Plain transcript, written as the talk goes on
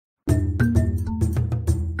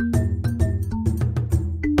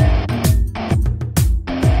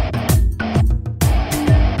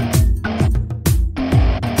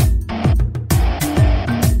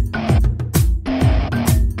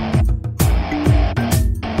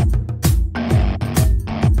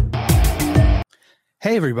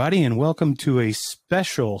Hey, everybody, and welcome to a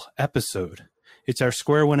special episode. It's our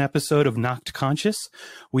Square One episode of Knocked Conscious.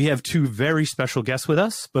 We have two very special guests with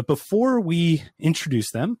us, but before we introduce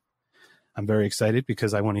them, I'm very excited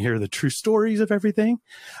because I want to hear the true stories of everything.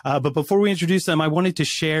 But before we introduce them, I wanted to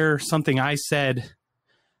share something I said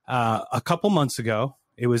a couple months ago.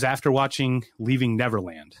 It was after watching Leaving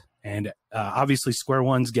Neverland. And obviously Square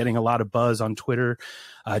One's getting a lot of buzz on Twitter,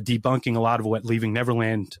 debunking a lot of what Leaving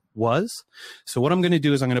Neverland was. So what I'm going to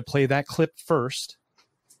do is I'm going to play that clip first,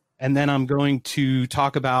 and then I'm going to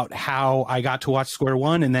talk about how I got to watch Square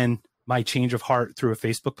One and then my change of heart through a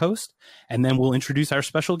Facebook post, and then we'll introduce our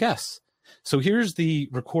special guests. So here's the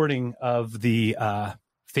recording of the not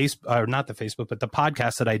the Facebook, but the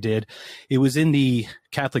podcast that I did. It was in the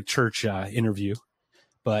Catholic Church interview,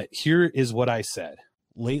 but here is what I said.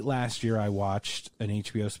 Late last year, I watched an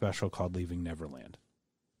HBO special called Leaving Neverland.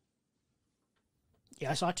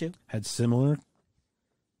 Yeah, I saw it too. Had similar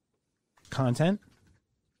content.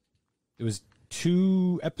 It was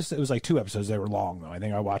two episodes. It was like two episodes. They were long, though. I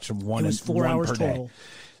think I watched them one. It was 4 hours per total. day.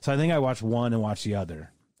 So I think I watched one and watched the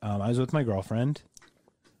other. I was with my girlfriend,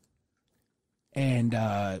 and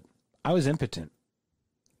I was impotent.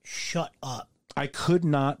 Shut up. I could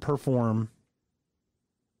not perform.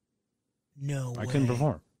 No way. I couldn't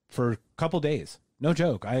perform for a couple days. No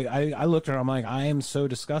joke. I looked at her. I'm like, I am so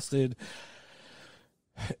disgusted.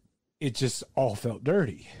 It just all felt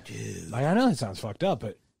dirty. Dude. Like, I know it sounds fucked up,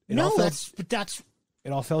 but it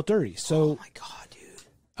all felt dirty. So, oh my God,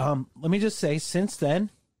 dude. Let me just say, since then,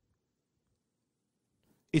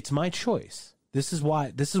 it's my choice. This is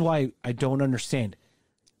why I don't understand.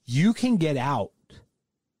 You can get out.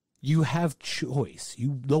 You have choice.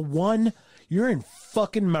 You're in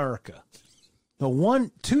fucking America.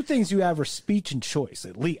 Two things you have are speech and choice,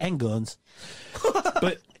 at least, and guns.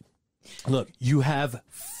 But look, you have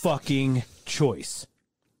fucking choice.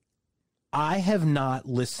 I have not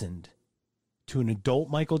listened to an adult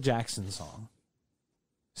Michael Jackson song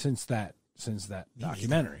since that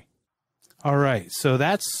documentary. All right, so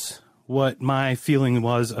that's what my feeling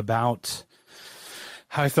was about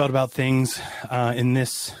how I felt about things in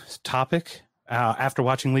this topic after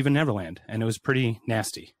watching Leaving Neverland, and it was pretty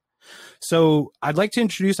nasty. So I'd like to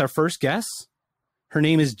introduce our first guest. Her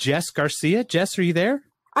name is Jess Garcia. Jess, are you there?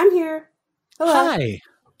 I'm here. Hello. Hi.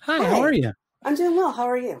 How are you? I'm doing well. How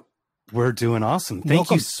are you? We're doing awesome.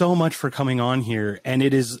 Thank you so much for coming on here. And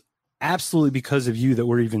it is absolutely because of you that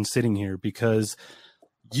we're even sitting here, because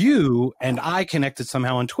you and I connected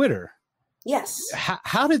somehow on Twitter. Yes.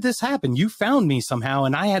 How did this happen? You found me somehow,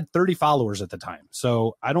 and I had 30 followers at the time.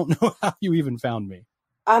 So I don't know how you even found me.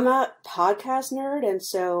 I'm a podcast nerd, and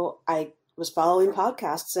so I was following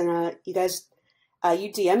podcasts, and you guys,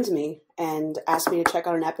 you DM'd me and asked me to check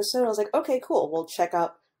out an episode. I was like, okay, cool. We'll check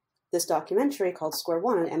out this documentary called Square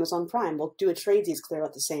One on Amazon Prime. We'll do a tradesies clear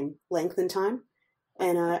about the same length and time.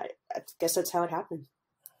 And I guess that's how it happened.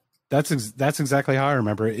 That's exactly how I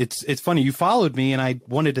remember it. It's funny. You followed me, and I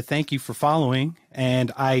wanted to thank you for following.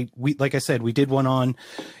 And we like I said, we did one on,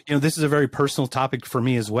 this is a very personal topic for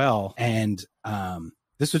me as well. And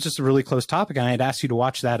this was just a really close topic. And I had asked you to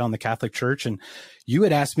watch that on the Catholic Church, and you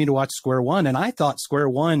had asked me to watch Square One. And I thought Square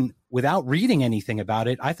One, without reading anything about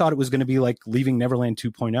it, I thought it was going to be like Leaving Neverland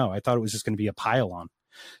 2.0. I thought it was just going to be a pile on.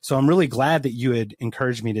 So I'm really glad that you had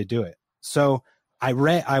encouraged me to do it. So I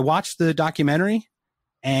watched the documentary,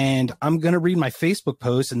 and I'm going to read my Facebook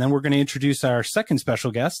post, and then we're going to introduce our second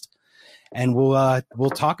special guest, and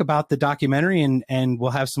we'll talk about the documentary, and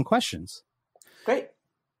we'll have some questions. Great.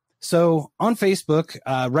 So on Facebook,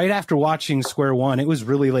 right after watching Square One, it was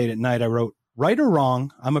really late at night. I wrote, "Right or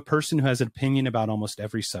wrong, I'm a person who has an opinion about almost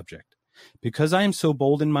every subject. Because I am so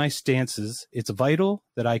bold in my stances, it's vital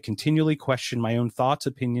that I continually question my own thoughts,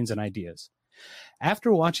 opinions, and ideas.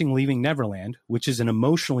 After watching Leaving Neverland, which is an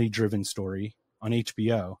emotionally driven story on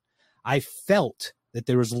HBO, I felt that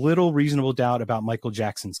there was little reasonable doubt about Michael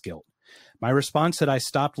Jackson's guilt. My response said I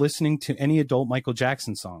stopped listening to any adult Michael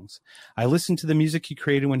Jackson songs. I listened to the music he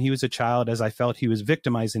created when he was a child, as I felt he was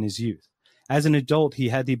victimized in his youth. As an adult, he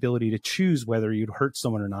had the ability to choose whether he'd hurt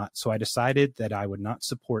someone or not, so I decided that I would not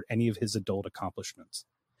support any of his adult accomplishments.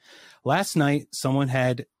 Last night, someone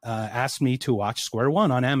had asked me to watch Square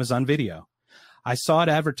One on Amazon Video. I saw it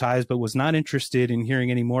advertised, but was not interested in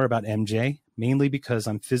hearing any more about MJ, mainly because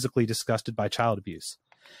I'm physically disgusted by child abuse.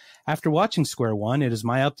 After watching Square One, it is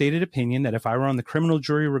my updated opinion that if I were on the criminal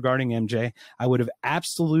jury regarding MJ, I would have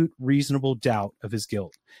absolute reasonable doubt of his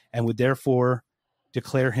guilt, and would therefore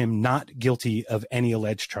declare him not guilty of any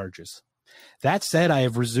alleged charges. That said, I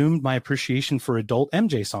have resumed my appreciation for adult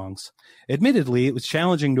MJ songs. Admittedly, it was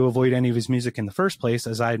challenging to avoid any of his music in the first place,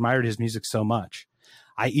 as I admired his music so much.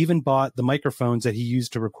 I even bought the microphones that he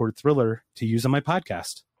used to record Thriller to use on my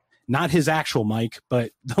podcast. Not his actual mic,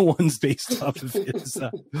 but the ones based off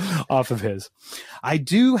of his. I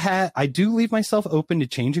do leave myself open to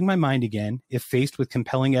changing my mind again if faced with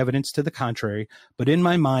compelling evidence to the contrary. But in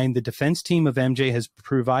my mind, the defense team of MJ has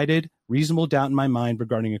provided reasonable doubt in my mind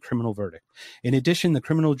regarding a criminal verdict. In addition, the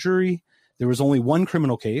criminal jury, there was only one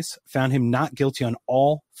criminal case, found him not guilty on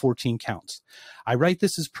all 14 counts. I write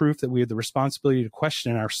this as proof that we have the responsibility to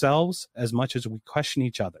question ourselves as much as we question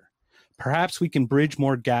each other. Perhaps we can bridge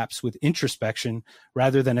more gaps with introspection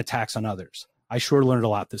rather than attacks on others. I sure learned a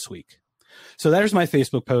lot this week. So there's my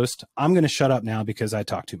Facebook post. I'm going to shut up now because I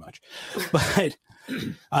talk too much. But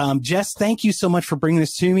Jess, thank you so much for bringing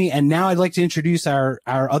this to me. And now I'd like to introduce our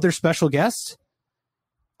other special guest,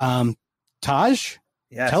 Taj.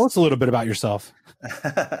 Yes. Tell us a little bit about yourself.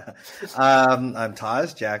 I'm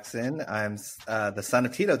Taj Jackson. I'm the son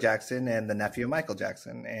of Tito Jackson and the nephew of Michael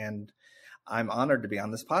Jackson. And I'm honored to be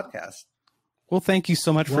on this podcast. Well, thank you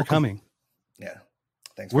so much for coming. Yeah.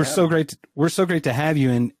 Thanks. We're so great to have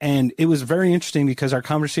you. And it was very interesting because our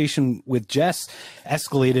conversation with Jess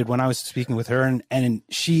escalated when I was speaking with her, and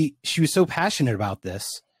she was so passionate about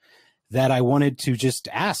this that I wanted to just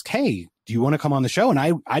ask, hey, do you want to come on the show? And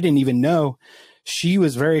I didn't even know. She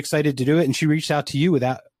was very excited to do it, and she reached out to you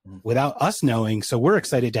without us knowing. So we're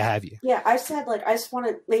excited to have you. Yeah, I said, I just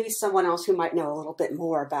wanted maybe someone else who might know a little bit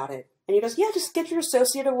more about it. And he goes, yeah, just get your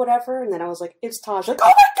associate or whatever. And then I was like, it's Taj. Like, oh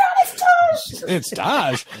my God, it's Taj. It's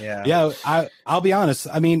Taj. Yeah. I'll be honest.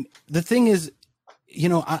 I mean, the thing is,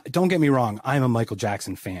 don't get me wrong. I'm a Michael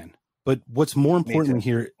Jackson fan. But what's more important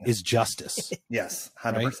here is justice. Yes,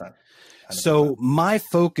 100%. Right? So my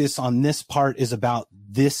focus on this part is about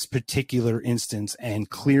this particular instance and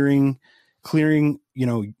clearing,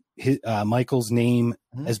 Michael's name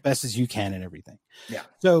as best as you can and everything. Yeah.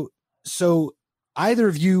 So either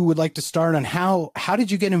of you would like to start on how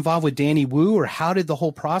did you get involved with Danny Wu, or how did the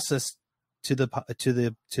whole process to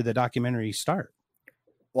the documentary start?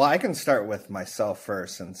 Well, I can start with myself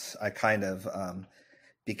first, since I kind of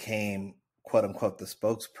became quote unquote the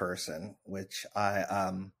spokesperson, which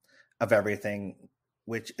of everything,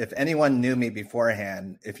 which if anyone knew me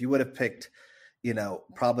beforehand, if you would have picked,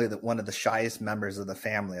 probably one of the shyest members of the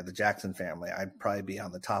family, of the Jackson family, I'd probably be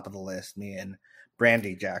on the top of the list, me and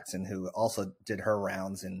Brandy Jackson, who also did her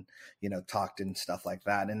rounds and, talked and stuff like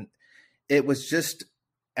that. And it was just,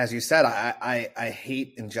 as you said, I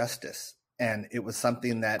hate injustice. And it was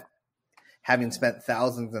something that, having spent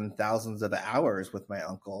thousands and thousands of hours with my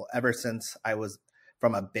uncle, ever since I was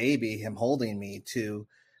from a baby, him holding me, to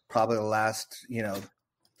probably the last,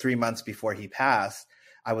 3 months before he passed,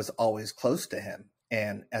 I was always close to him.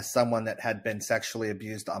 And as someone that had been sexually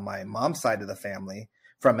abused on my mom's side of the family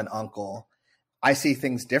from an uncle, I see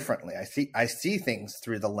things differently. I see things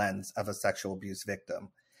through the lens of a sexual abuse victim.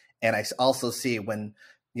 And I also see when,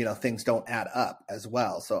 things don't add up as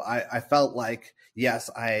well. So I felt like, yes,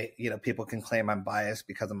 people can claim I'm biased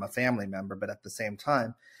because I'm a family member, but at the same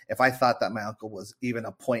time, if I thought that my uncle was even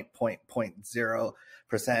a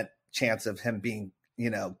 0.0% chance of him being,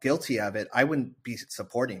 guilty of it, I wouldn't be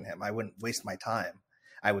supporting him. I wouldn't waste my time.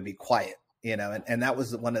 I would be quiet, and that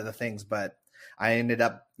was one of the things. But I ended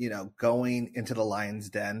up, going into the lion's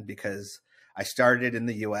den because I started in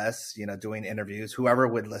the US, doing interviews, whoever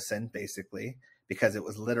would listen, basically, because it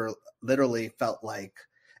was literally felt like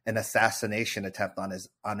an assassination attempt on his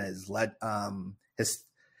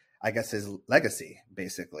legacy,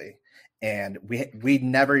 basically. And we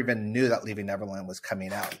never even knew that Leaving Neverland was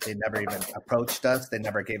coming out. They never even approached us. They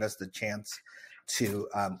never gave us the chance to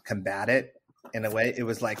combat it. In a way, it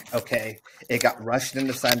was like, okay, it got rushed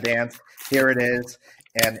into Sundance. Here it is.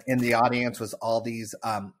 And in the audience was all these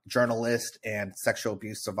journalists and sexual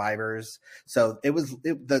abuse survivors. So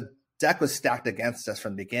the deck was stacked against us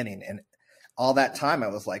from the beginning. And all that time I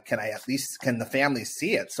was like, can the family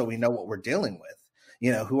see it so we know what we're dealing with?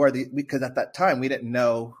 Who are because at that time we didn't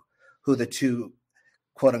know who the two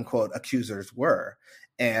quote unquote accusers were.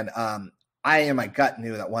 And I, in my gut,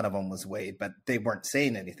 knew that one of them was Wade, but they weren't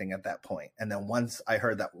saying anything at that point. And then once I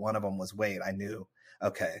heard that one of them was Wade, I knew,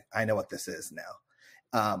 okay, I know what this is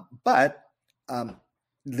now. But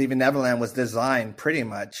Leaving Neverland was designed pretty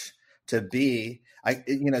much to be,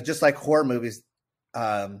 just like horror movies.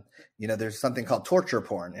 There's something called torture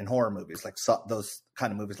porn in horror movies, like those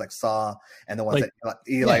kind of movies like Saw and the ones that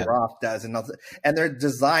Eli Roth does. And they're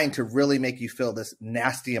designed to really make you feel this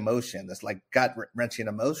nasty emotion, this like gut wrenching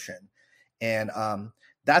emotion. And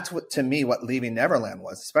that's what Leaving Neverland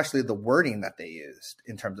was, especially the wording that they used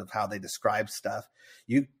in terms of how they describe stuff.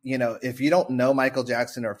 If you don't know Michael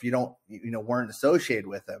Jackson, or if you don't, weren't associated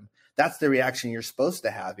with him, that's the reaction you're supposed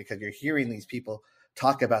to have, because you're hearing these people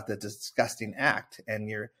talk about the disgusting act, and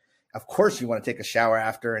of course you want to take a shower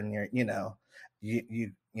after, and you're,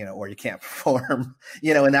 or you can't perform,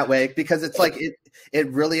 in that way, because it's like,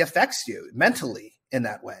 it really affects you mentally in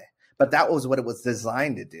that way. But that was what it was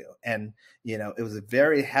designed to do. And, it was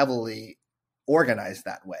very heavily organized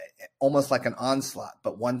that way, almost like an onslaught.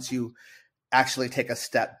 But once you actually take a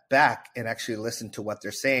step back and actually listen to what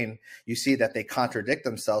they're saying, you see that they contradict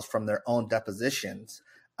themselves from their own depositions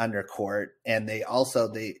under court. And they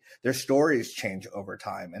also, their stories change over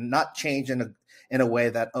time, and not change in a way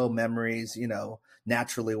that, memories,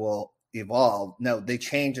 naturally will evolve. No, they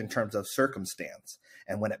change in terms of circumstance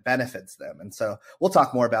and when it benefits them. And so we'll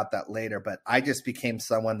talk more about that later, but I just became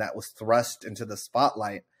someone that was thrust into the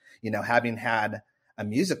spotlight, having had a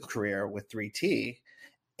music career with 3T.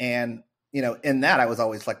 And, in that I was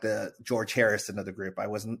always like the George Harrison of the group. I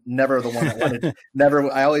was never the one that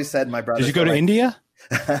wanted, I always said my brother. Did you go to India?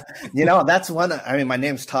 That's one. I mean, my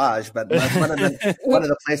name's Taj, but that's one of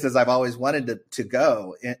the places I've always wanted to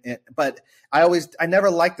go. But I never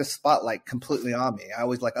liked the spotlight completely on me. I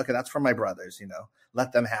always like, okay, that's for my brothers,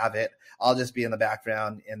 let them have it. I'll just be in the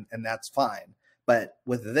background, and that's fine. But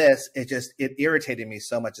with this, it irritated me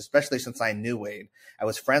so much, especially since I knew Wade. I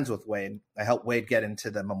was friends with Wade. I helped Wade get into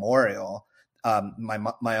the memorial,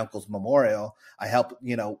 my uncle's memorial. I helped,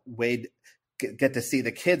 Wade get to see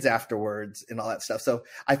the kids afterwards and all that stuff. So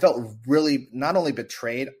I felt really not only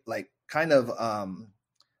betrayed, like kind of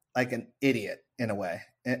like an idiot in a way,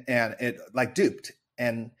 and it like duped.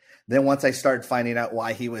 And then once I started finding out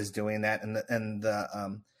why he was doing that, and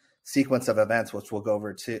the sequence of events, which we'll go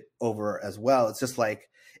over as well, it's just like,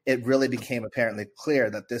 it really became apparently clear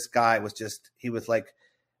that this guy was he was like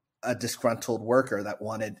a disgruntled worker that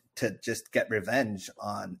wanted to just get revenge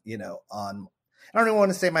on, I don't even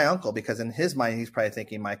want to say my uncle, because in his mind, he's probably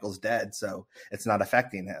thinking Michael's dead, so it's not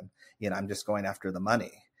affecting him. I'm just going after the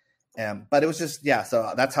money. But it was just,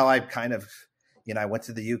 so that's how I kind of, I went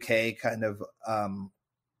to the UK, kind of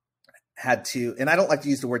had to, and I don't like to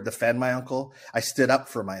use the word defend my uncle. I stood up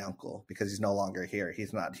for my uncle because he's no longer here.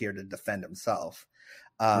 He's not here to defend himself.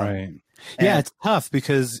 Right. Yeah, it's tough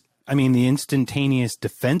because, I mean, the instantaneous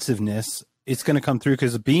defensiveness, it's going to come through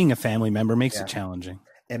because being a family member makes it challenging.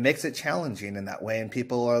 It makes it challenging in that way. And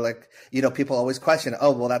people are like, people always question,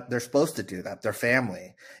 that they're supposed to do that. They're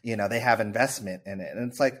family, they have investment in it. And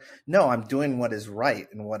it's like, no, I'm doing what is right.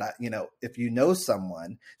 And what if you know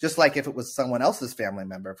someone, just like if it was someone else's family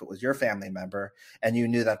member, if it was your family member and you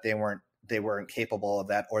knew that they weren't capable of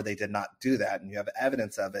that, or they did not do that, and you have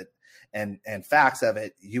evidence of it and facts of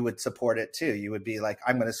it, you would support it too. You would be like,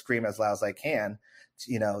 I'm going to scream as loud as I can,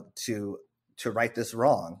 to right this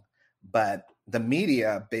wrong. But the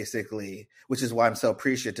media basically, which is why I'm so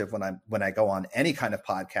appreciative when I go on any kind of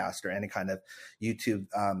podcast or any kind of YouTube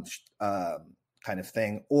kind of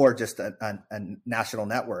thing, or just a national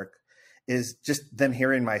network, is just them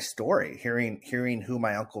hearing my story, hearing who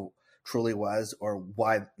my uncle truly was, or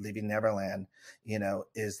why Leaving Neverland,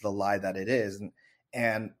 is the lie that it is.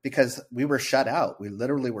 And because we were shut out, we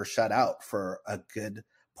literally were shut out for a good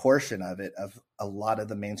portion of it. Of a lot of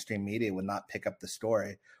the mainstream media would not pick up the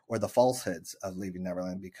story or the falsehoods of Leaving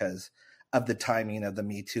Neverland because of the timing of the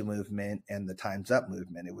Me Too movement and the Time's Up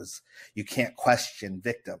movement. It was, you can't question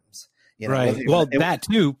victims. Right. Well, that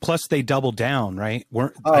too. Plus, they doubled down. Right.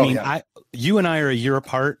 You and I are a year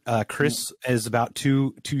apart. Chris is about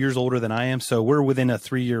two years older than I am, so we're within a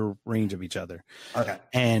 3-year range of each other. Okay.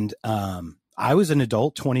 And I was an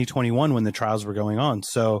adult 2021 when the trials were going on,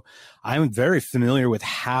 so I'm very familiar with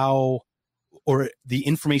how, or the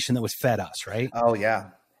information that was fed us. Right. Oh yeah.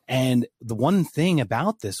 And the one thing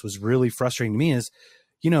about this was really frustrating to me is,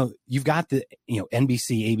 you've got the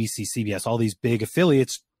NBC, ABC, CBS, all these big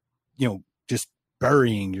affiliates, just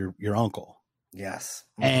burying your uncle. Yes.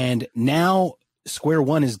 And now Square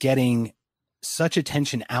One is getting such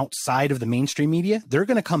attention outside of the mainstream media. They're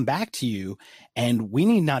going to come back to you, and we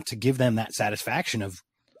need not to give them that satisfaction of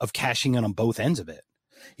cashing in on both ends of it.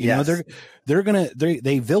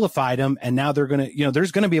 They vilified him, and now they're going to,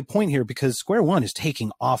 there's going to be a point here because Square One is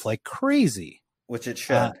taking off like crazy. Which it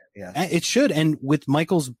should. Yes. It should. And with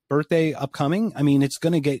Michael's birthday upcoming, I mean, it's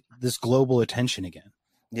going to get this global attention again.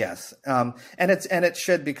 Yes. And it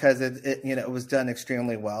should, because it was done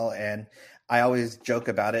extremely well. And I always joke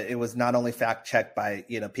about it. It was not only fact checked by,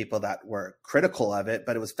 people that were critical of it,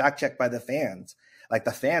 but it was fact checked by the fans. Like,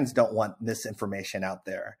 the fans don't want misinformation out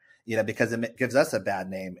there, because it gives us a bad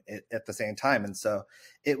name at the same time. And so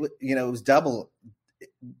it was doubly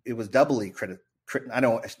I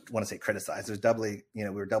don't want to say criticized. It was doubly, we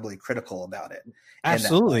were doubly critical about it.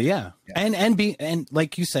 Absolutely. Yeah. And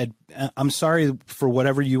like you said, I'm sorry for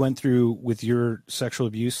whatever you went through with your sexual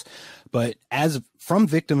abuse, but from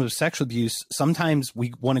victims of sexual abuse, sometimes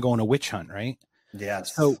we want to go on a witch hunt, right?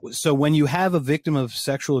 Yes. So when you have a victim of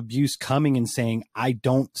sexual abuse coming and saying, I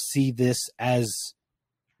don't see this as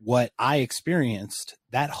what I experienced,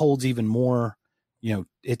 that holds even more,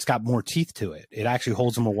 it's got more teeth to it. It actually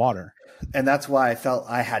holds more water. And that's why I felt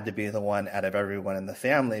I had to be the one out of everyone in the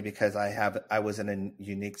family, because I was in a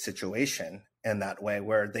unique situation in that way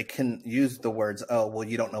where they can use the words, oh, well,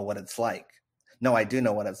 you don't know what it's like. No, I do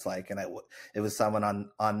know what it's like. And it was someone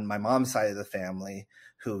on my mom's side of the family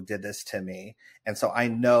who did this to me. And so I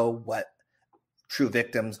know what true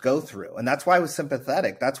victims go through. And that's why I was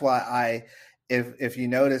sympathetic. That's why if you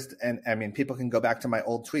noticed, and I mean, people can go back to my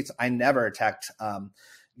old tweets, I never attacked,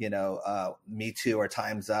 Me Too or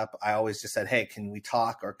Time's Up. I always just said, hey, can we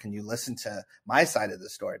talk, or can you listen to my side of the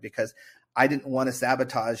story? Because I didn't want to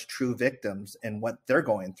sabotage true victims and what they're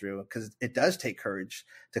going through, because it does take courage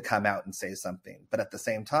to come out and say something. But at the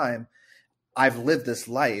same time, I've lived this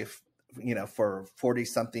life, for 40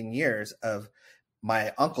 something years of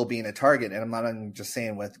my uncle being a target. And I'm not even just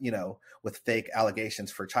saying with fake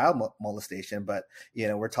allegations for child molestation, but,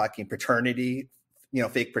 we're talking paternity,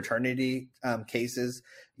 fake paternity cases,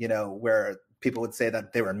 where people would say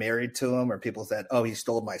that they were married to him, or people said, oh, he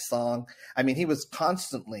stole my song. I mean, he was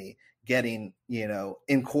constantly getting,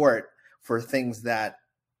 in court for things that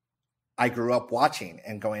I grew up watching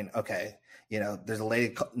and going, okay, there's a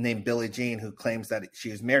lady named Billie Jean who claims that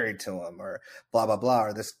she was married to him, or blah, blah, blah.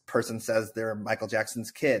 Or this person says they're Michael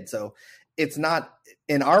Jackson's kid. So it's not,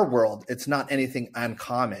 in our world, it's not anything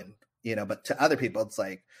uncommon, but to other people, it's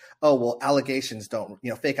like, oh, well,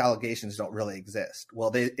 fake allegations don't really exist.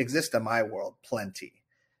 Well, they exist in my world, plenty.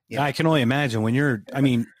 I can only imagine when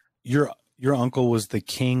your uncle was the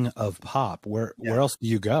king of pop. Where else do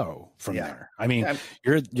you go from there? I mean,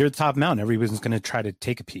 you're the top mountain. Everybody's going to try to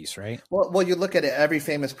take a piece, right? Well, you look at it, every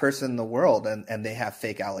famous person in the world, and they have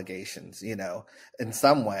fake allegations, in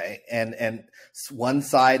some way. And one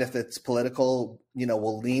side, if it's political,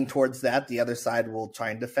 will lean towards that. The other side will try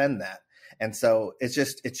and defend that. And so it's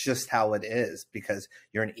just how it is, because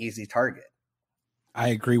you're an easy target. I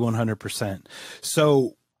agree 100%.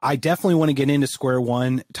 So I definitely want to get into square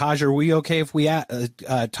one. Taj, are we okay if we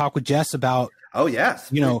talk with Jess about? Oh,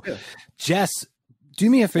 yes. Jess, do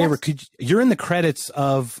me a favor. Yes. You're in the credits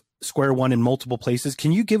of square one in multiple places.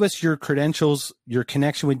 Can you give us your credentials, your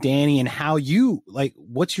connection with Danny, and how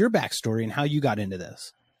what's your backstory and how you got into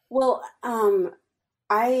this? Well,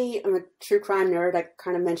 I am a true crime nerd. I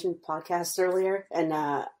kind of mentioned podcasts earlier, and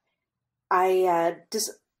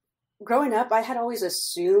growing up, I had always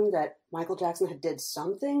assumed that Michael Jackson had did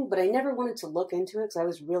something, but I never wanted to look into it because I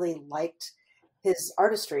always really liked his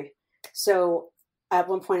artistry. So at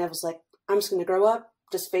one point I was like, I'm just going to grow up,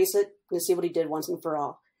 just face it, and see what he did once and for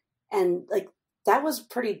all. And like, that was a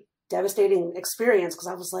pretty devastating experience, because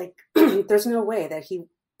I was like, there's no way that he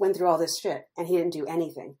went through all this shit and he didn't do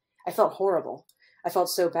anything. I felt horrible. I felt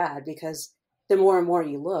so bad, because the more and more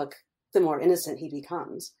you look, the more innocent he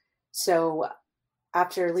becomes. So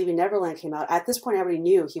after Leaving Neverland came out, at this point, I already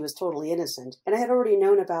knew he was totally innocent. And I had already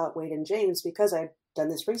known about Wade and James because I'd done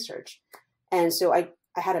this research. And so I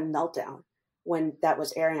had a meltdown when that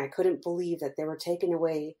was airing. I couldn't believe that they were taking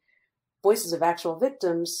away voices of actual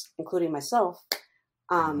victims, including myself.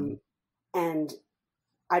 And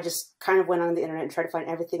I just kind of went on the internet and tried to find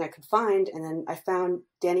everything I could find. And then I found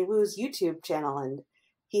Danny Wu's YouTube channel, and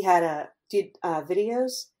he had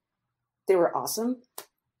videos. They were awesome.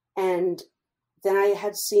 And then I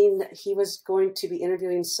had seen that he was going to be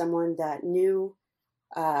interviewing someone that knew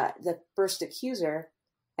the first accuser.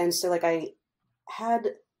 And so I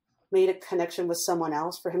had made a connection with someone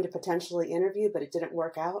else for him to potentially interview, but it didn't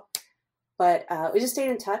work out. But we just stayed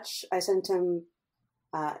in touch. I sent him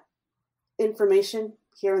information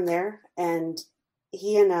here and there. And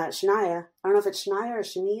he and Shania, I don't know if it's Shania or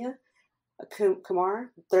Shania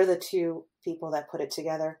Kumar, they're the two people that put it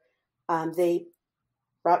together. They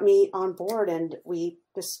brought me on board, and we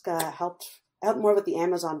just helped more with the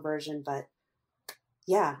Amazon version. But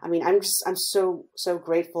yeah, I mean, I'm so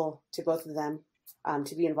grateful to both of them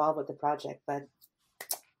to be involved with the project. But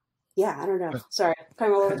yeah, I don't know. Sorry,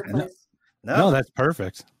 I'm all over the place. No, that's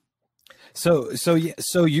perfect. So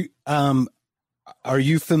you are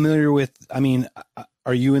you familiar with? I mean,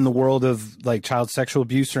 are you in the world of child sexual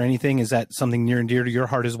abuse or anything? Is that something near and dear to your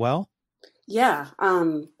heart as well? Yeah,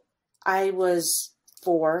 I was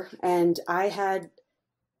 4, and it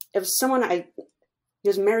was someone he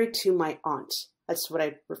was married to my aunt. That's what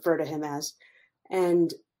I refer to him as.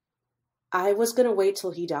 And I was going to wait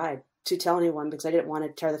till he died to tell anyone because I didn't want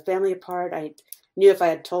to tear the family apart. I knew if I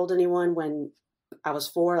had told anyone when I was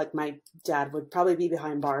 4, like my dad would probably be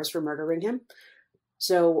behind bars for murdering him.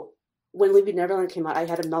 So when Leaving Neverland came out, I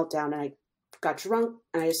had a meltdown and I got drunk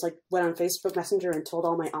and I just like went on Facebook Messenger and told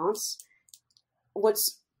all my aunts.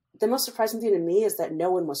 What's the most surprising thing to me is that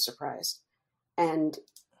no one was surprised. And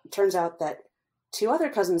it turns out that 2 other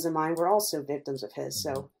cousins of mine were also victims of his.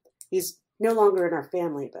 So he's no longer in our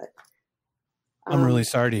family, but I'm really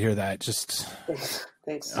sorry to hear that. Just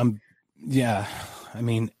thanks. Yeah. I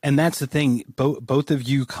mean, and that's the thing. Both of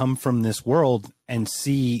you come from this world and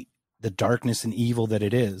see the darkness and evil that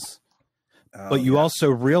it is. But you also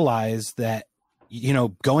realize that, you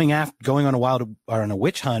know, going on a wild or on a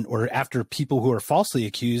witch hunt or after people who are falsely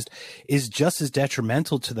accused is just as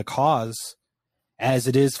detrimental to the cause as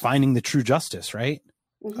it is finding the true justice, right?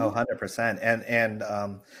 Mm-hmm. 100%.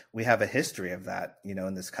 And we have a history of that, you know,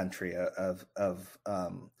 in this country of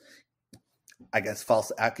I guess,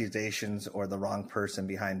 false accusations or the wrong person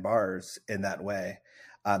behind bars in that way.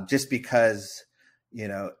 Just because, you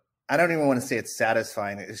know, I don't even want to say it's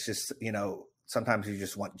satisfying. It's just, you know, sometimes you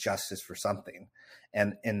just want justice for something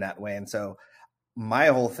and in that way. And so my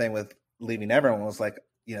whole thing with Leaving Everyone was like,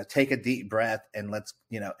 you know, take a deep breath and let's,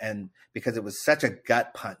 you know, and because it was such a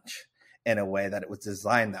gut punch in a way that it was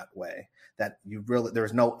designed that way, that you really, there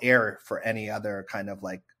was no air for any other kind of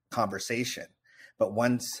like conversation. But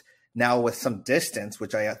once now with some distance,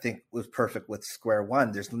 which I think was perfect with Square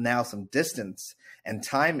One, there's now some distance and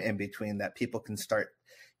time in between that people can start,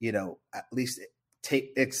 you know, at least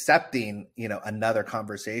accepting, you know, another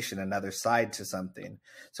conversation, another side to something.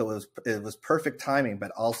 So it was perfect timing,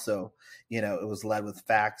 but also, you know, it was led with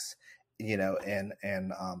facts, you know, and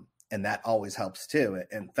that always helps too.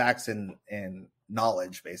 And facts and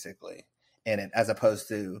knowledge basically. And as opposed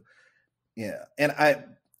to, you know, and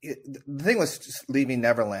the thing was just Leaving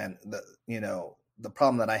Neverland, the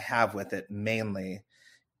problem that I have with it mainly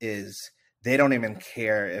is they don't even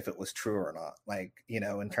care if it was true or not. Like, you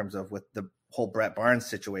know, in terms of with the whole Brett Barnes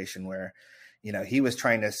situation where, you know, he was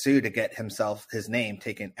trying to sue to get his name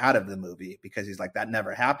taken out of the movie because he's like, that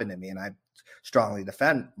never happened to me. And I strongly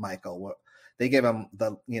defend Michael. They gave him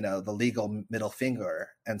the legal middle finger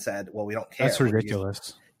and said, well, we don't care. That's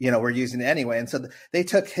ridiculous. We're using it anyway. And so they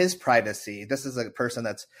took his privacy. This is a person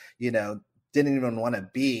that's, you know, didn't even want to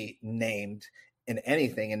be named in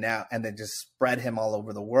anything. And then just spread him all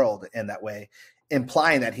over the world in that way,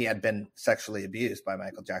 implying that he had been sexually abused by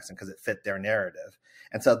Michael Jackson because it fit their narrative.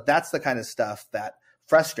 And so that's the kind of stuff that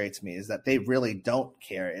frustrates me, is that they really don't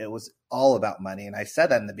care. It was all about money. And I said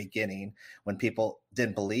that in the beginning when people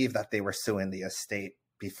didn't believe that they were suing the estate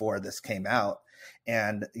before this came out.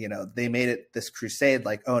 And, you know, they made it this crusade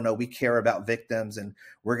like, oh, no, we care about victims and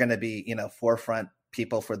we're going to be, you know, forefront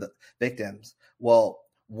people for the victims. Well,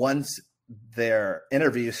 once their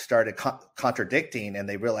interviews started contradicting and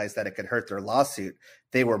they realized that it could hurt their lawsuit,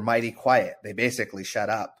 they were mighty quiet. They basically shut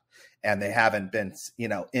up and they haven't been, you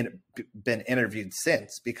know, been interviewed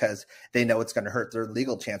since because they know it's going to hurt their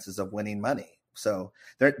legal chances of winning money. So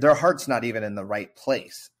their heart's not even in the right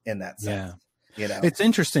place in that sense. Yeah. You know, it's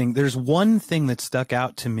interesting. There's one thing that stuck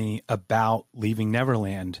out to me about Leaving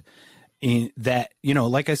Neverland in that, you know,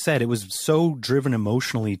 like I said, it was so driven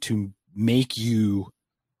emotionally to make you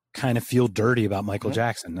kind of feel dirty about Michael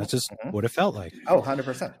Jackson. That's just what it felt like. Oh,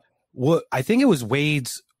 100%. What I think it was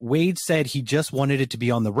Wade said he just wanted it to be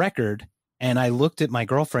on the record. And I looked at my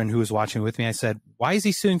girlfriend who was watching with me. I said, why is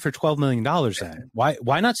he suing for $12 million then?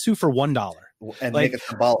 Why not sue for $1? And like, make it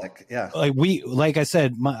symbolic. Yeah. Like I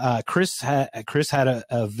said, Chris had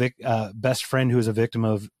a best friend who was a victim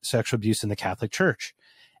of sexual abuse in the Catholic Church.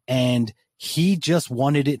 And he just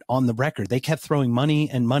wanted it on the record. They kept throwing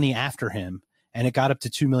money after him. And it got up to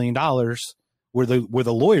 $2 million where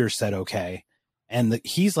the lawyer said, okay. And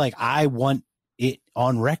he's like, I want it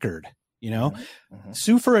on record, you know,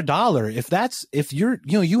 sue for $1. If you're,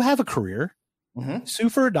 you know, you have a career, sue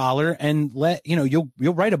for $1 and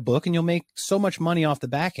you'll write a book and you'll make so much money off the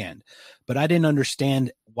back end. But I didn't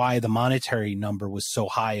understand why the monetary number was so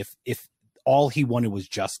high. If all he wanted was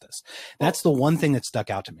justice, that's the one thing that stuck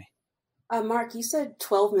out to me. Mark, you said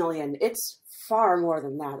 12 million. It's far more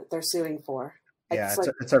than that they're suing for. Yeah,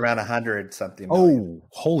 it's around 100 something. Oh,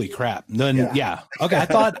 holy crap! Then yeah. Okay,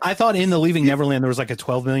 I thought in the Leaving Neverland there was like a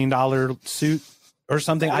 $12 million suit or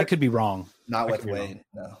something. I could be wrong. Not with Wade.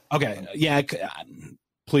 No. Okay. Yeah.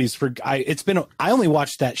 Please. I only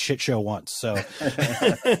watched that shit show once. So.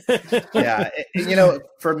 Yeah. You know,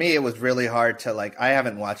 for me, it was really hard to I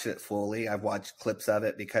haven't watched it fully. I've watched clips of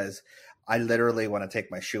it because I literally want to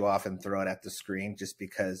take my shoe off and throw it at the screen just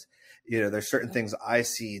because there's certain things I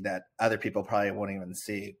see that other people probably won't even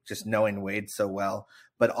see, just knowing Wade so well,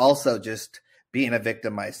 but also just being a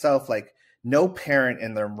victim myself. Like, no parent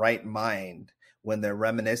in their right mind, when they're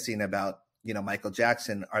reminiscing about, Michael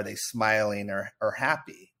Jackson, are they smiling or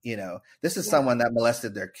happy? This is someone that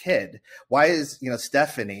molested their kid. Why is,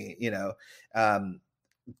 Stephanie,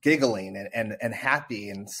 giggling and happy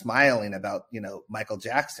and smiling about, Michael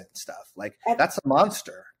Jackson stuff? Like, that's a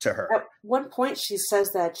monster to her. At one point she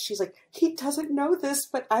says that she's like, he doesn't know this,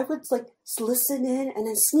 but I would like listen in and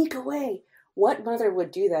then sneak away. What mother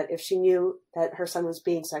would do that if she knew that her son was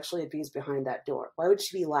being sexually abused behind that door? Why would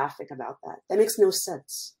she be laughing about that? That makes no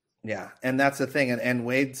sense. Yeah. And that's the thing. And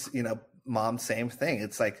Wade's, mom, same thing.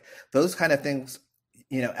 It's like those kind of things,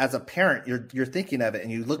 as a parent, you're thinking of it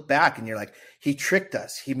and you look back and you're like, he tricked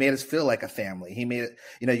us. He made us feel like a family. He made it,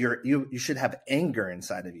 you should have anger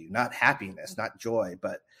inside of you, not happiness, not joy.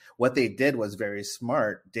 But what they did was very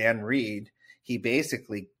smart. Dan Reed, he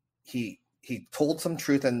basically, he told some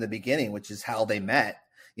truth in the beginning, which is how they met,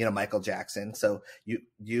 Michael Jackson. So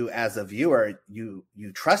you as a viewer, you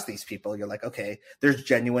trust these people. You're like, okay, there's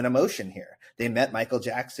genuine emotion here. They met Michael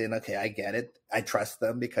Jackson. Okay, I get it. I trust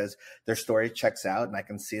them because their story checks out and I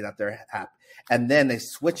can see that they're happy. And then they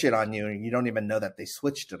switch it on you and you don't even know that they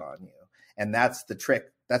switched it on you. And that's the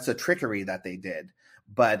trick. That's a trickery that they did.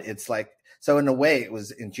 But it's like, so in a way it was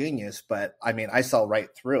ingenious, but I mean, I saw right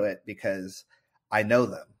through it because I know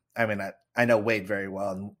them. I mean, I know Wade very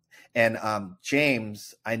well. And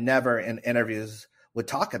James, I never in interviews would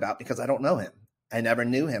talk about because I don't know him. I never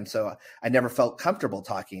knew him. So I never felt comfortable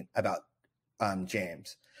talking about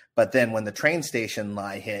James. But then when the train station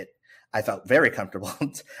lie hit, I felt very comfortable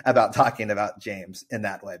about talking about James in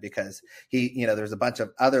that way because he, there's a bunch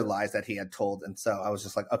of other lies that he had told. And so I was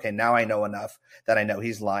just like, okay, now I know enough that I know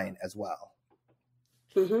he's lying as well.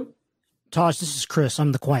 Mm-hmm. Tosh, this is Chris.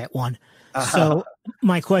 I'm the quiet one. So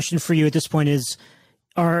my question for you at this point is,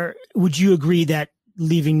 would you agree that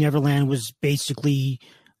Leaving Neverland was basically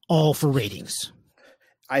all for ratings?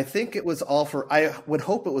 I think it was I would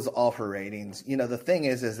hope it was all for ratings. The thing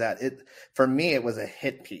is that for me, it was a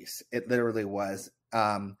hit piece. It literally was.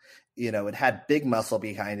 It had big muscle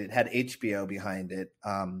behind it. It had HBO behind it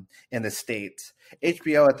in the States.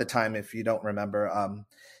 HBO at the time, if you don't remember,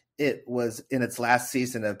 it was in its last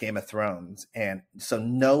season of Game of Thrones. And so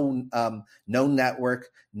no network,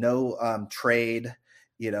 no trade,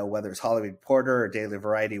 whether it's Hollywood Reporter or Daily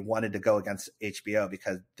Variety wanted to go against HBO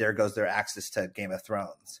because there goes their access to Game of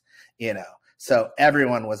Thrones, So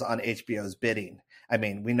everyone was on HBO's bidding. I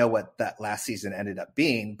mean, we know what that last season ended up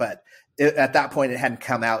being, but at that point it hadn't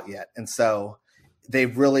come out yet. And so they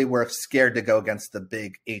really were scared to go against the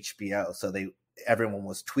big HBO. So everyone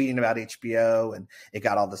was tweeting about HBO and it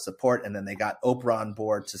got all the support. And then they got Oprah on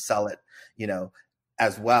board to sell it,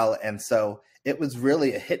 as well. And so it was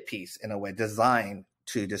really a hit piece in a way, designed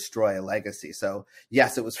to destroy a legacy. So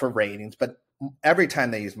yes, it was for ratings, but every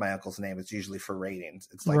time they use my uncle's name, it's usually for ratings.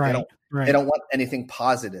 It's like they don't want anything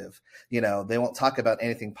positive. They won't talk about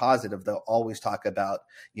anything positive. They'll always talk about,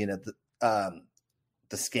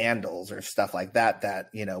 the scandals or stuff like that,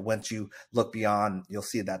 once you look beyond, you'll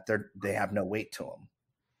see that they have no weight to them.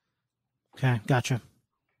 Okay. Gotcha.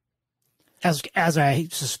 As I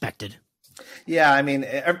suspected. Yeah. I mean,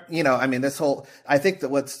 this whole, I think that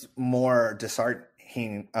what's more disheartening,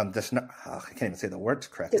 I can't even say the words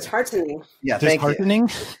correctly. Disheartening. Yeah. Disheartening.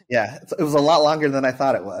 Yeah. It was a lot longer than I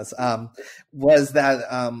thought it was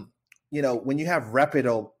that, when you have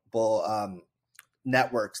reputable,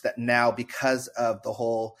 networks that now, because of the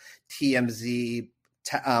whole TMZ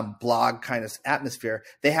blog kind of atmosphere,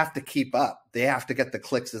 they have to keep up. They have to get the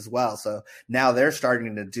clicks as well. So now they're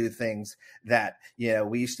starting to do things that,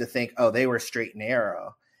 we used to think, oh, they were straight and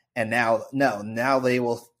narrow. And now they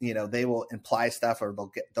will, they will imply stuff or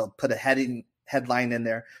they'll put a headline in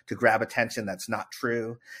there to grab attention that's not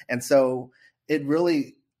true. And so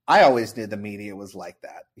I always knew the media was like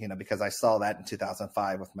that, because I saw that in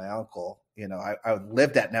 2005 with my uncle. I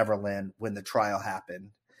lived at Neverland when the trial happened,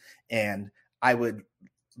 and I would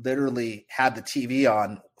literally have the TV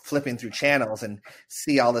on, flipping through channels and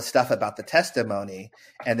see all the stuff about the testimony.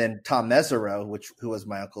 And then Tom Mesereau, who was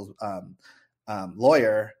my uncle's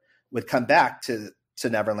lawyer, would come back to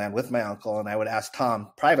Neverland with my uncle, and I would ask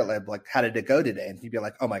Tom privately, like, how did it go today? And he'd be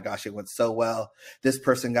like, oh my gosh, it went so well. This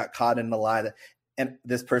person got caught in the lie. And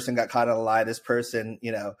this person got caught in a lie. This person,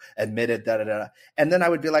 admitted da-da-da. And then I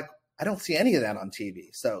would be like, I don't see any of that on TV.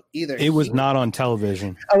 So either it was not on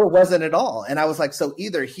television. Oh, it wasn't at all. And I was like, so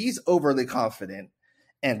either he's overly confident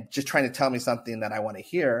and just trying to tell me something that I want to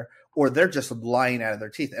hear, or they're just lying out of their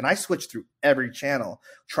teeth. And I switched through every channel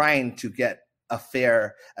trying to get a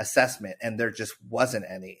fair assessment, and there just wasn't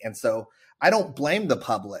any. And so I don't blame the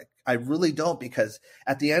public. I really don't, because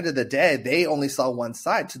at the end of the day, they only saw one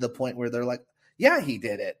side, to the point where they're like, yeah, he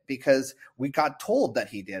did it, because we got told that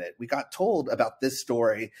he did it. We got told about this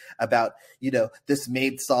story about, this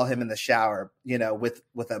maid saw him in the shower,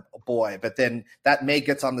 with a boy. But then that maid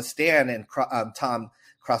gets on the stand, and Tom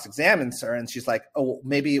cross-examines her, and she's like, oh,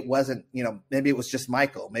 maybe it wasn't, maybe it was just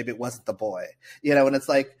Michael. Maybe it wasn't the boy, and it's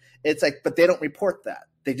like, but they don't report that.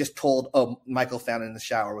 They just told, oh, Michael found it in the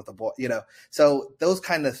shower with a boy, So those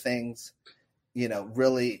kind of things,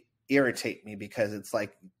 really irritate me, because it's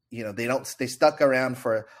like, they stuck around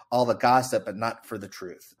for all the gossip, but not for the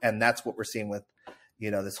truth. And that's what we're seeing with,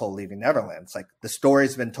 this whole Leaving Neverland. It's like, the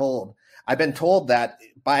story's been told. I've been told that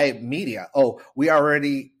by media. Oh, we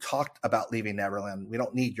already talked about Leaving Neverland. We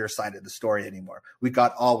don't need your side of the story anymore. We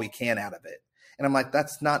got all we can out of it. And I'm like,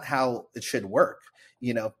 that's not how it should work.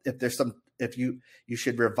 If you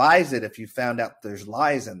should revise it if you found out there's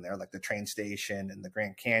lies in there, like the train station and the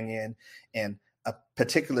Grand Canyon, and a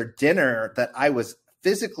particular dinner that I was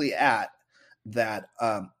physically at, that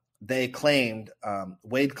they claimed,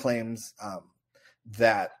 Wade claims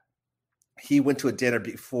that he went to a dinner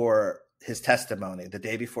before his testimony, the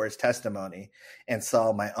day before his testimony, and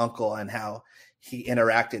saw my uncle and how he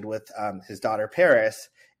interacted with his daughter Paris.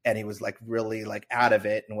 And he was like really like out of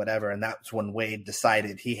it and whatever. And that's when Wade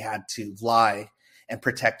decided he had to lie and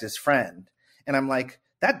protect his friend. And I'm like,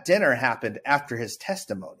 that dinner happened after his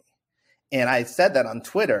testimony. And I said that on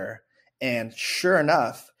Twitter, and sure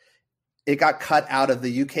enough, it got cut out of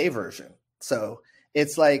the UK version. So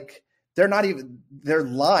it's like, they're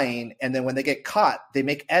lying. And then when they get caught, they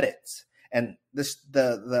make edits. And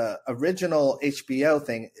the original HBO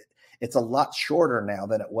thing, it's a lot shorter now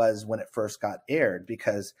than it was when it first got aired,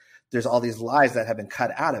 because there's all these lies that have been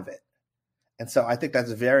cut out of it. And so I think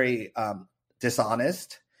that's very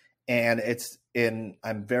dishonest. And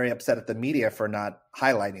I'm very upset at the media for not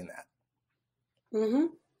highlighting that. Mm-hmm.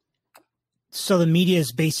 So the media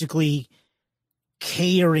is basically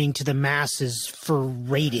catering to the masses for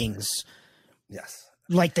ratings. Yes.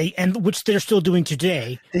 Which they're still doing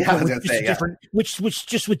today. Yeah, I was which, gonna say, different, which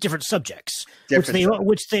just with different subjects, Different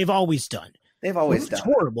which they've always done. They've always done. It's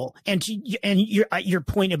horrible. And your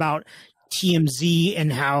point about TMZ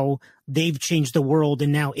and how they've changed the world,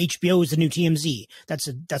 and now HBO is the new TMZ.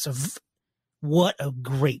 What a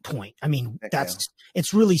great point. I mean,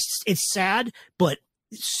 it's sad, but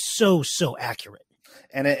so accurate.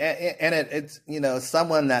 And it's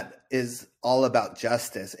someone that is all about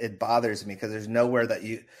justice. It bothers me, because there's nowhere that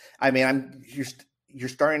you're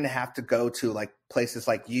starting to have to go to like places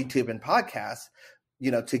like YouTube and podcasts,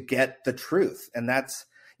 to get the truth. And that's,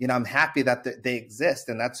 I'm happy that they exist.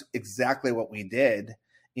 And that's exactly what we did,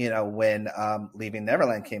 when Leaving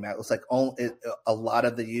Neverland came out. It was like a lot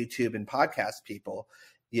of the YouTube and podcast people,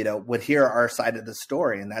 would hear our side of the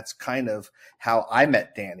story. And that's kind of how I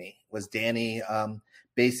met Danny.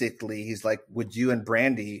 Basically, he's like, would you and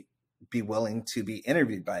Brandy be willing to be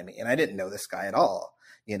interviewed by me? And I didn't know this guy at all.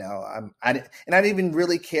 I didn't even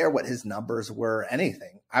really care what his numbers were or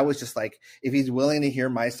anything. I was just like, if he's willing to hear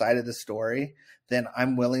my side of the story, then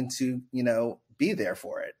I'm willing to, be there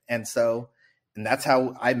for it. And that's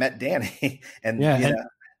how I met Danny.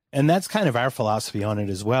 And that's kind of our philosophy on it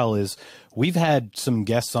as well, is we've had some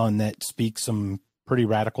guests on that speak some pretty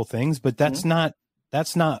radical things, but that's not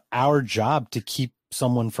our job to keep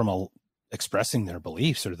someone from expressing their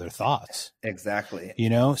beliefs or their thoughts. Exactly.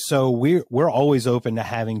 So we're always open to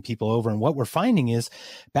having people over. And what we're finding is,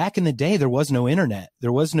 back in the day, there was no internet.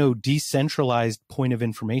 There was no decentralized point of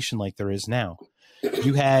information like there is now.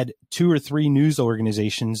 You had 2 or 3 news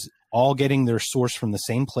organizations all getting their source from the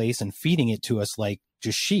same place and feeding it to us like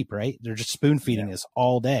just sheep, right? They're just spoon feeding us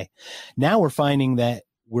all day. Now we're finding that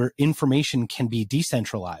where information can be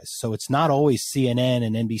decentralized. So it's not always CNN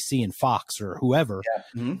and NBC and Fox or whoever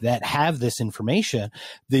that have this information.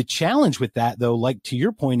 The challenge with that, though, like to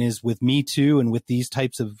your point, is with Me Too and with these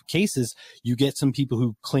types of cases, you get some people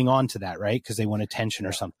who cling on to that, right? Because they want attention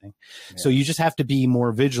or something. Yeah. So you just have to be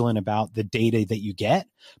more vigilant about the data that you get.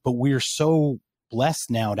 But we're so blessed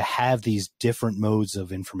now to have these different modes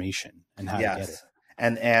of information and how to get it.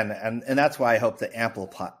 And that's why I hope to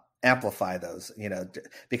amplify those,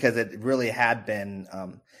 because it really had been,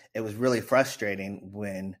 it was really frustrating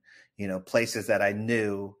when, places that I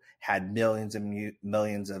knew had millions and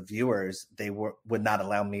millions of viewers, they would not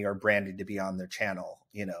allow me or Brandy to be on their channel,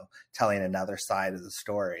 telling another side of the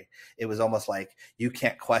story. It was almost like, you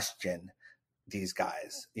can't question these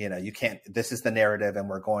guys, you can't, this is the narrative and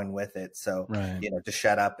we're going with it. So, to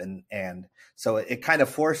shut up. And so it kind of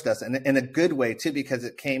forced us, and in a good way too, because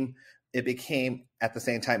it came it became at the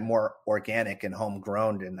same time more organic and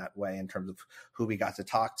homegrown in that way in terms of who we got to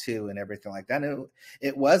talk to and everything like that. And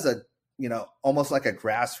it was a, you know, almost like a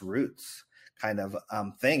grassroots kind of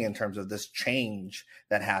thing in terms of this change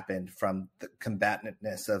that happened from the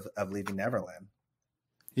combatantness of Leaving Neverland.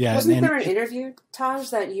 Yeah. Wasn't there an interview, Taj,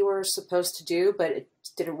 that you were supposed to do, but it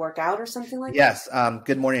didn't work out or something like that? Yes.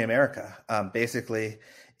 Good Morning America. Basically,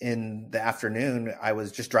 in the afternoon, I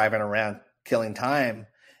was just driving around killing time.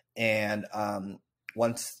 And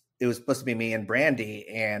once it was supposed to be me and Brandy,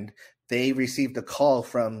 and they received a call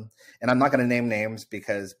from, and I'm not going to name names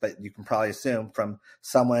but you can probably assume, from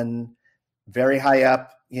someone very high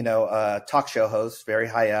up, you know, a talk show host, very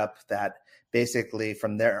high up, that basically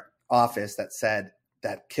from their office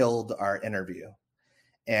that killed our interview.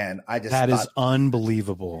 And I just is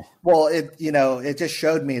unbelievable. Well, it just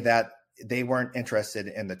showed me that they weren't interested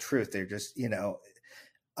in the truth. They're just, you know,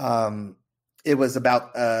 it was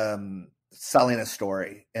about selling a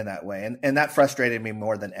story in that way. And that frustrated me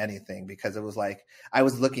more than anything, because it was like, I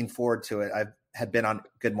was looking forward to it. I had been on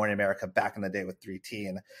Good Morning America back in the day with 3T,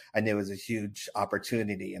 and I knew it was a huge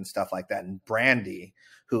opportunity and stuff like that. And Brandy,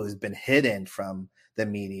 who has been hidden from the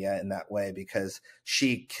media in that way because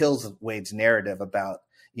she kills Wade's narrative about,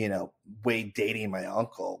 you know, Wade dating my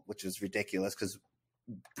uncle, which is ridiculous because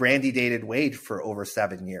Brandy dated Wade for over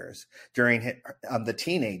 7 years during the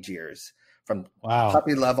teenage years, from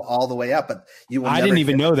puppy love all the way up. But I didn't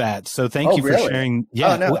even know that. So thank you for sharing.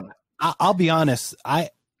 Yeah. Oh, no. I'll be honest.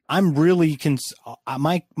 I'm really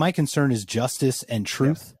my concern is justice and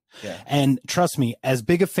truth. Yeah. And trust me, as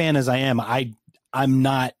big a fan as I am, I'm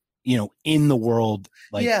not, you know, in the world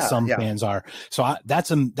like some fans are. So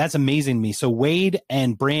that's amazing to me. So Wade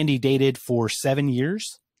and Brandy dated for 7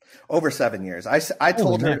 years. Over 7 years. I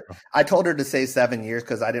told her to say 7 years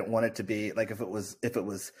because I didn't want it to be like, if it was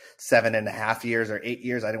 7.5 years or 8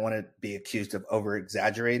 years, I didn't want to be accused of over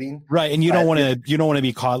exaggerating. Right. And you don't want to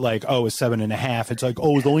be caught like, oh, it's 7.5. It's like,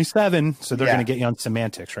 oh, it's only 7. So they're going to get you on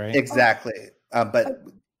semantics, right? Exactly. But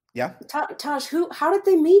yeah. Taj, how did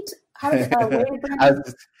they meet? How did Wade and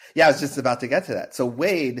Brandy? I was just about to get to that. So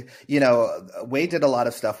Wade, you know, Wade did a lot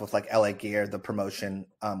of stuff with like LA Gear, the promotion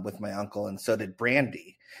with my uncle, and so did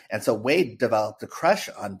Brandy. And so Wade developed a crush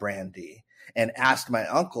on Brandy and asked my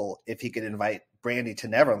uncle if he could invite Brandy to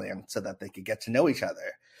Neverland so that they could get to know each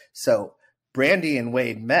other. So Brandy and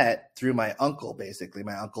Wade met through my uncle, basically.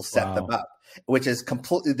 My uncle set them up, which is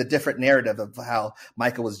completely the different narrative of how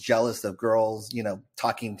Michael was jealous of girls, you know,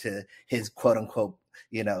 talking to his quote unquote,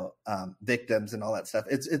 you know, victims and all that stuff.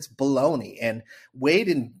 It's baloney. And Wade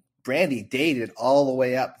and Brandy dated all the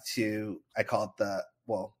way up to, I call it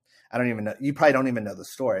I don't even know. You probably don't even know the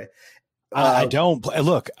story. I don't.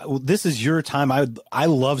 Look, this is your time. I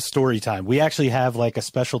love story time. We actually have like a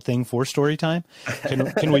special thing for story time.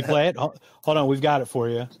 Can we play it? Hold on. We've got it for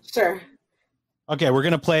you. Sure. Okay. We're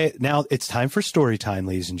going to play it now. It's time for story time,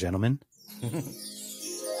 ladies and gentlemen.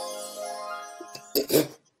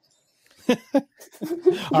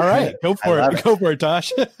 All right, go for it. Go for it,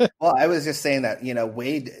 Tosh. Well, I was just saying that, you know,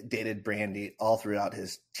 Wade dated Brandy all throughout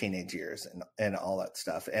his teenage years and all that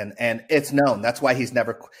stuff. And it's known. That's why he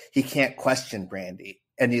can't question Brandy,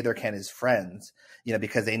 and neither can his friends, you know,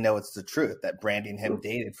 because they know it's the truth that Brandy and him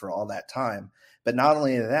dated for all that time. But not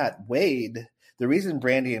only that, the reason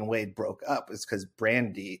Brandy and Wade broke up is because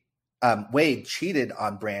Wade cheated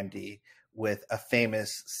on Brandy with a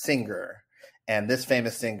famous singer. And this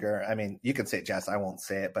famous singer, I mean, you can say it, Jess, I won't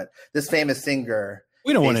say it, but this famous singer.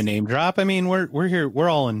 We don't want to name drop. I mean, we're here. We're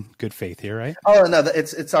all in good faith here, right? Oh no,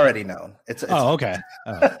 it's already known. It's okay.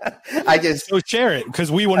 Oh. So share it because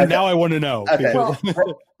we want. Okay. Now I want to know. Okay.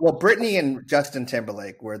 Well, Britney and Justin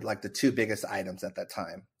Timberlake were like the two biggest items at that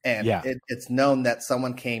time, and it's known that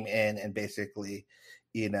someone came in and basically,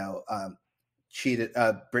 you know, cheated.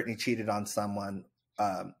 Britney cheated on someone.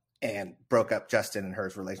 And broke up Justin and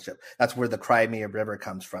her relationship. That's where the Cry Me a River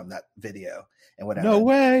comes from, that video and whatever. No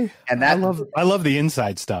way. And that I love the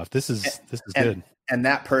inside stuff. This is good. And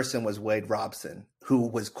that person was Wade Robson, who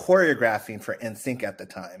was choreographing for NSYNC at the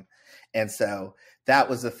time. And so that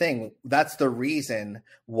was the thing. That's the reason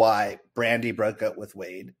why Brandy broke up with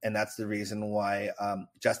Wade. And that's the reason why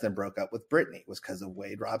Justin broke up with Britney, was because of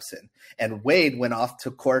Wade Robson. And Wade went off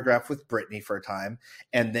to choreograph with Britney for a time.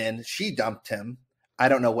 And then she dumped him. I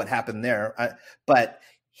don't know what happened there, but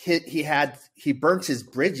he burnt his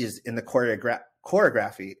bridges in the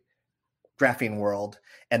choreographing world,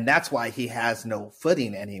 and that's why he has no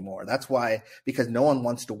footing anymore. That's why, because no one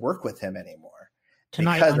wants to work with him anymore.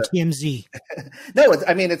 Tonight on TMZ. No,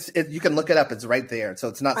 you can look it up. It's right there. So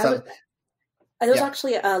it's not something. It was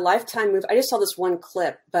actually a Lifetime movie. I just saw this one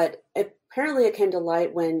clip, but apparently it came to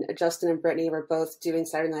light when Justin and Brittany were both doing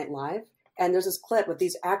Saturday Night Live. And there's this clip with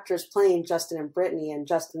these actors playing Justin and Brittany, and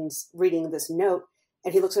Justin's reading this note,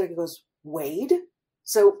 and he looks at it and goes, Wade?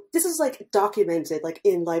 So this is like documented like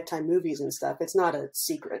in Lifetime movies and stuff. It's not a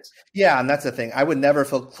secret. Yeah, and that's the thing. I would never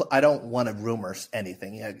feel I don't want to rumor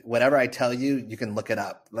anything. Whatever I tell you, you can look it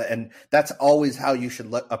up. And that's always how you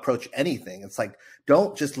should approach anything. It's like,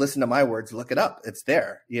 don't just listen to my words, look it up. It's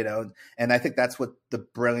there, And I think that's what the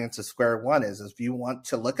brilliance of Square One is if you want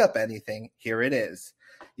to look up anything, here it is,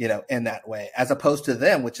 in that way, as opposed to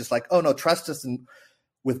them, which is like, oh no, trust us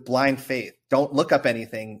with blind faith. Don't look up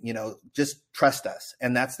anything, just trust us.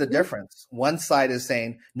 And that's the difference. One side is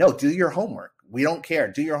saying, no, do your homework. We don't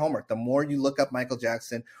care. Do your homework. The more you look up Michael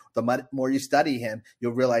Jackson, the more you study him,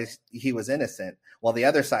 you'll realize he was innocent. While the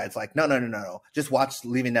other side's like, no. Just watch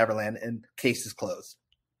Leaving Neverland and case is closed.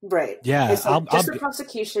 Right. Yeah. It's like, just for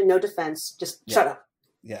prosecution, no defense. Just shut up.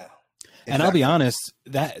 Yeah. Exactly. And I'll be honest,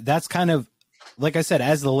 that's kind of, like I said,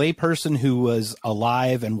 as the layperson who was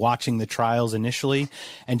alive and watching the trials initially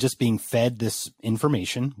and just being fed this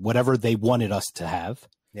information, whatever they wanted us to have.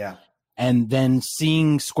 Yeah. And then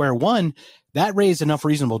seeing Square One, that raised enough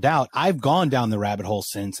reasonable doubt. I've gone down the rabbit hole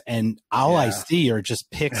since, and all I see are just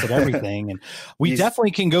pics of everything. And we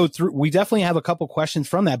definitely can go through. We definitely have a couple questions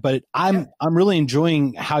from that, but I'm really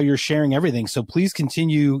enjoying how you're sharing everything. So please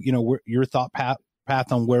continue, your thought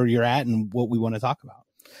path on where you're at and what we want to talk about.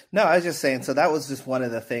 No, I was just saying, so that was just one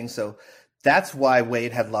of the things. So that's why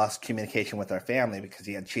Wade had lost communication with our family, because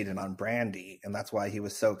he had cheated on Brandy. And that's why he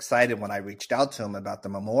was so excited when I reached out to him about the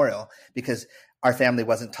memorial, because our family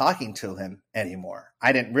wasn't talking to him anymore.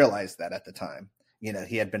 I didn't realize that at the time.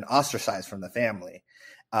 He had been ostracized from the family.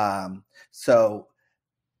 I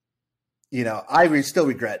still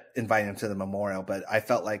regret inviting him to the memorial, but I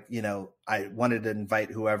felt like, I wanted to invite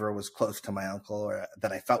whoever was close to my uncle, or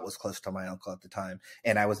that I felt was close to my uncle at the time.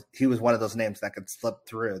 And he was one of those names that could slip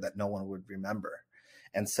through that no one would remember.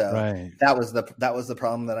 And so that was the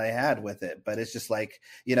problem that I had with it. But it's just like,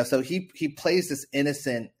 so he plays this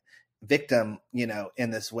innocent victim, in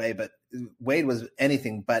this way, but Wade was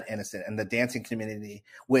anything but innocent. And the dancing community,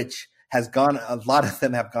 which a lot of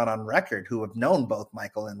them have gone on record who have known both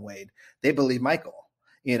Michael and Wade. They believe Michael,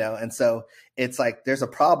 and so it's like, there's a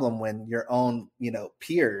problem when your own,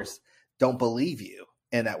 peers don't believe you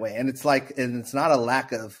in that way. And it's like, and it's not a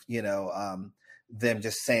lack of, them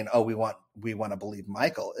just saying, oh, we want to believe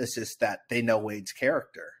Michael. It's just that they know Wade's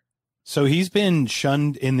character. So he's been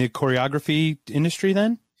shunned in the choreography industry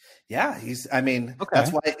then? Yeah.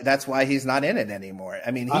 That's why he's not in it anymore.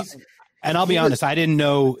 I mean, and I'll be honest, I didn't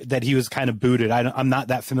know that he was kind of booted. I'm not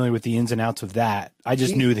that familiar with the ins and outs of that. I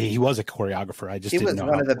just knew that he was a choreographer. He was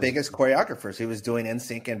one of the biggest choreographers. He was doing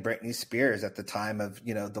NSYNC and Britney Spears at the time of,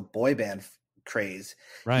 the boy band craze.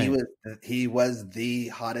 Right. He was the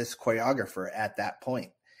hottest choreographer at that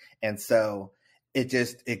point. And so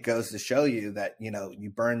it goes to show you that,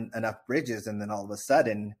 you burn enough bridges and then all of a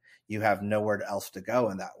sudden you have nowhere else to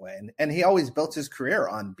go in that way. And he always built his career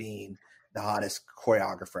on being the hottest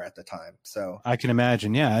choreographer at the time. So I can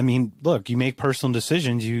imagine. Yeah. I mean, look, you make personal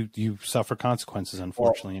decisions, you suffer consequences,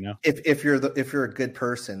 unfortunately, if you're a good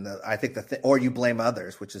person, I think or you blame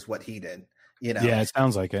others, which is what he did, Yeah, it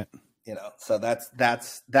sounds like it. So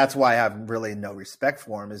that's why I have really no respect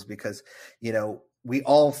for him, is because, we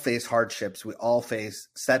all face hardships. We all face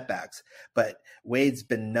setbacks, but Wade's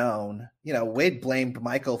been known, Wade blamed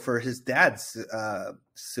Michael for his dad's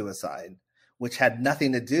suicide, which had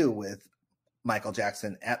nothing to do with Michael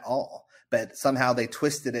Jackson at all, but somehow they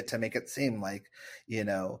twisted it to make it seem like,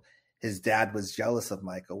 his dad was jealous of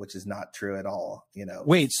Michael, which is not true at all.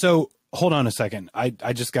 Wait, so hold on a second. I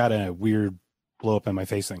just got a weird blow up in my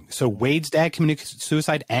face thing. So Wade's dad committed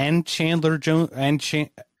suicide and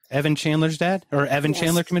Evan Chandler's dad, or Evan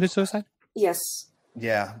Chandler committed suicide? Yes.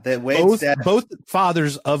 Yeah. Wade's dad, both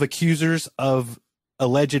fathers of accusers of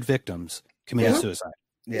alleged victims committed suicide.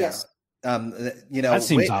 Yeah. Yes. That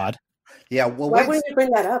seems odd. Yeah. Well, why wouldn't you bring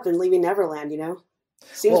that up in Leaving Neverland?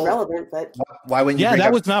 Seems relevant, but why wouldn't you? Yeah,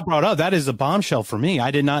 that was not brought up. That is a bombshell for me.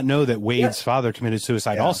 I did not know that Wade's father committed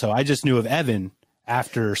suicide. Also, I just knew of Evan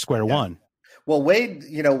after Square One. Well, Wade,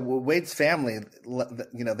 Wade's family,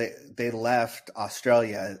 they left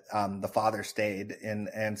Australia. The father stayed,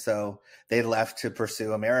 and so they left to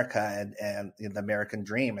pursue America and the American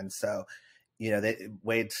dream. And so,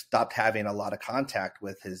 Wade stopped having a lot of contact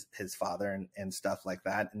with his father and stuff like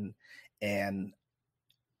that. And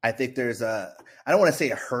I think there's I don't want to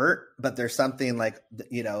say a hurt, but there's something like,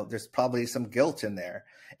 there's probably some guilt in there,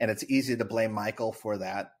 and it's easy to blame Michael for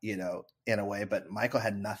that, in a way, but Michael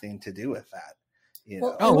had nothing to do with that.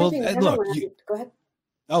 Well, look, go ahead.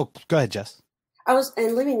 Oh, go ahead, Jess.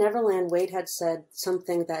 In Leaving Neverland, Wade had said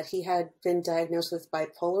something that he had been diagnosed with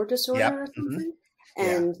bipolar disorder or something.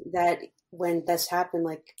 And that when this happened,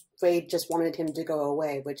 like, Wade just wanted him to go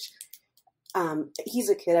away, which he's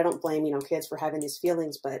a kid. I don't blame, kids for having these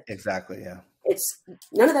feelings, but exactly. Yeah. It's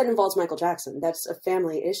none of that involves Michael Jackson. That's a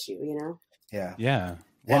family issue, Yeah. Yeah.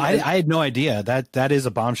 Well, I had no idea that is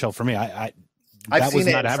a bombshell for me. I've seen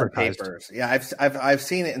it in some papers. Yeah, I've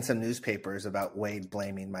seen it in some newspapers about Wade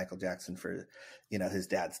blaming Michael Jackson for, his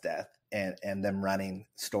dad's death and them running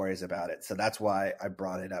stories about it. So that's why I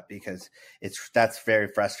brought it up, because that's very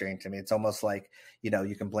frustrating to me. It's almost like,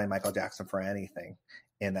 you can blame Michael Jackson for anything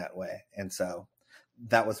in that way. And so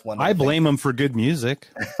that was one. I blame him for good music,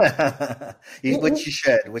 which you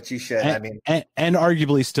should. And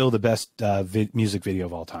arguably still the best music video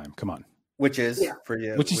of all time. Come on. Which is for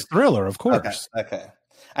you? Which is Thriller, of course. Okay.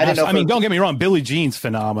 I didn't know. Don't get me wrong. Billie Jean's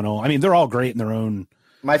phenomenal. They're all great in their own.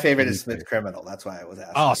 My favorite is Smooth Criminal. That's why I was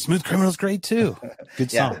asking. Oh, Smooth Criminal's great too.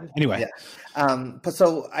 Good song. Anyway. Yeah. But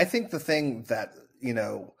so I think the thing that,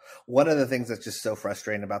 one of the things that's just so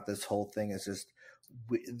frustrating about this whole thing is just,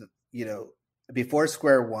 before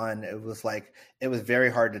Square One, it was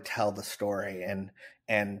very hard to tell the story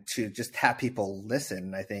and to just have people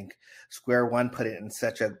listen. I think Square One put it in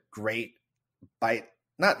such a great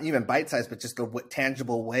not even bite size, but just a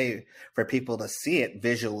tangible way for people to see it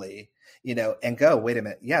visually, and go, wait a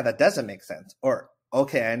minute. Yeah, that doesn't make sense. Or,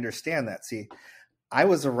 okay, I understand that. See, I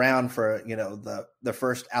was around for, the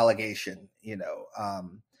first allegation,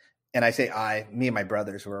 and I say me and my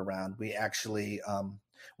brothers were around. We actually,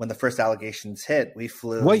 when the first allegations hit, we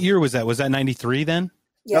flew. What year was that? Was that 93 then?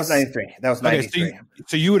 Yes. That was 93. Okay,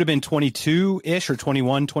 so you would have been 22-ish or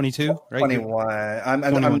 21, 22, right? 21. I'm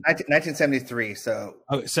 1973, so.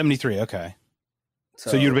 Oh, 73, okay.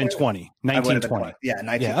 So you'd have been 20, 1920. Yeah,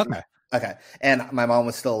 19. Yeah, okay. Okay. And my mom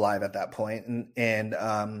was still alive at that point. And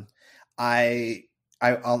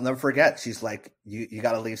I'll never forget. She's like, you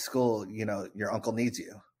got to leave school. Your uncle needs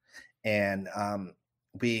you. And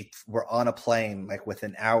we were on a plane like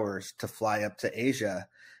within hours to fly up to Asia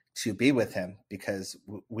to be with him, because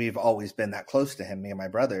we've always been that close to him, me and my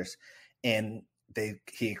brothers. And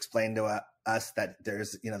he explained to us that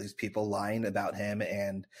there's, these people lying about him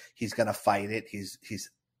and he's going to fight it. He's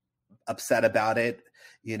upset about it,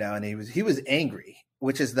 and he was angry,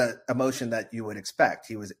 which is the emotion that you would expect.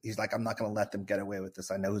 He's like, I'm not going to let them get away with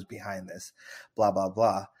this. I know who's behind this, blah, blah,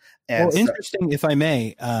 blah. And interesting, if I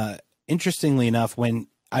may, interestingly enough, when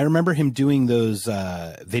I remember him doing those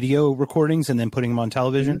video recordings and then putting them on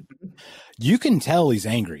television, you can tell he's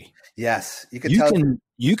angry. Yes, you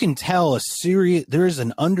can tell there is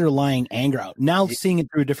an underlying anger out. Now seeing it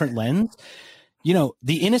through a different lens,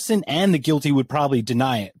 the innocent and the guilty would probably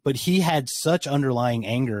deny it, but he had such underlying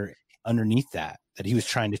anger underneath that he was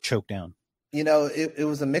trying to choke down. It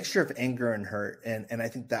was a mixture of anger and hurt. And I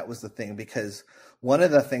think that was the thing, because one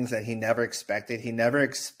of the things that he never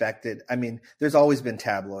expected, there's always been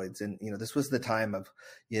tabloids, and, this was the time of,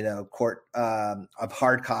 court, of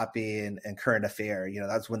hard copy and current affair.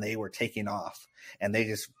 That's when they were taking off, and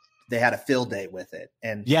they had a field day with it.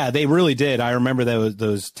 And yeah, they really did. I remember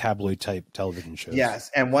those tabloid type television shows.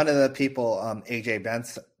 Yes. And one of the people, AJ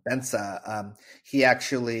Bensa, he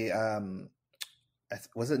actually,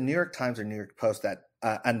 was it New York Times or New York Post that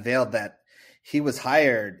unveiled that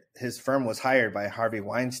his firm was hired by Harvey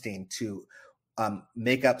Weinstein to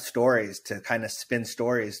make up stories, to kind of spin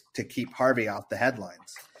stories to keep Harvey off the headlines.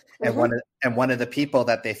 Mm-hmm. And one of the people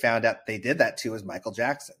that they found out they did that to was Michael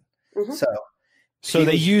Jackson. Mm-hmm. So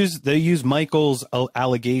they use Michael's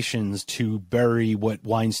allegations to bury what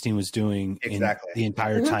Weinstein was doing exactly the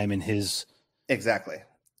entire time in his. Exactly.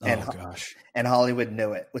 And, gosh. And Hollywood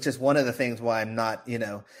knew it, which is one of the things why I'm not,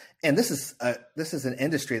 and this is an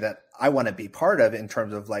industry that I want to be part of, in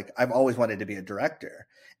terms of like, I've always wanted to be a director.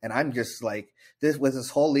 And I'm just like, with this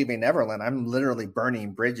whole Leaving Neverland, I'm literally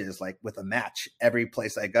burning bridges, like with a match every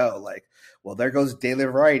place I go. Like, well, there goes Daily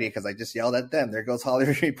Variety because I just yelled at them. There goes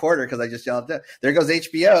Hollywood Reporter because I just yelled at them. There goes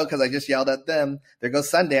HBO because I just yelled at them. There goes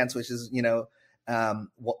Sundance, which is,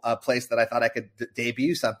 a place that I thought I could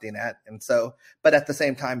debut something at. And so, but at the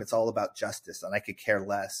same time, it's all about justice, and I could care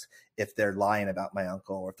less if they're lying about my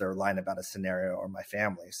uncle or if they're lying about a scenario or my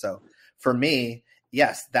family. So for me,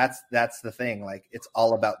 yes, that's the thing. Like, it's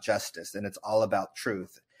all about justice and it's all about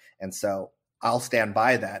truth. And so I'll stand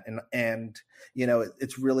by that. And,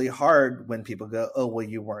 it's really hard when people go, oh, well,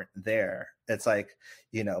 you weren't there. It's like,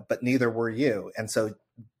 but neither were you. And so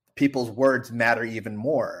people's words matter even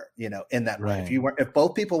more, in that way. If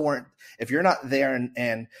both people weren't, if you're not there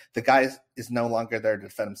and the guy is no longer there to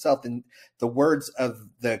defend himself, then the words of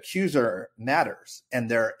the accuser matters, and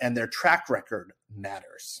their track record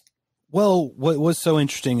matters. Well, what was so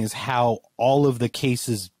interesting is how all of the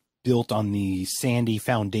cases built on the Sandy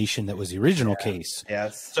foundation that was the original case.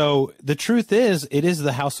 Yes. So the truth is, it is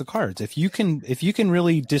the house of cards. If you can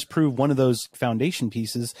really disprove one of those foundation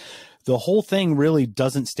pieces, the whole thing really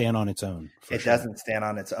doesn't stand on its own. It doesn't stand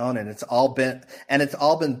on its own, and it's all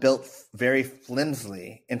been built very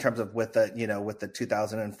flimsily in terms of with the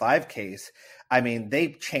 2005 case. I mean,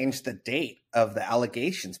 they changed the date of the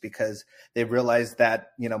allegations because they realized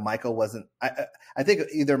that, Michael wasn't, I think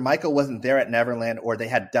either Michael wasn't there at Neverland or they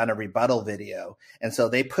had done a rebuttal video. And so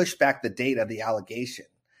they pushed back the date of the allegation.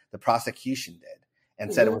 The prosecution did,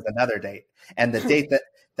 and said it was another date. And the date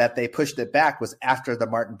that they pushed it back was after the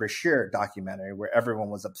Martin Brashear documentary, where everyone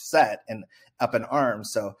was upset and up in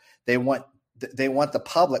arms. So they want the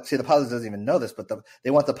public, the public doesn't even know this, but they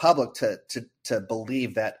want the public to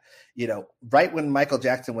believe that, right when Michael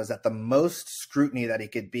Jackson was at the most scrutiny that he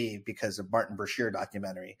could be because of Martin Brashear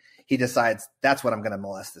documentary, he decides that's what I'm going to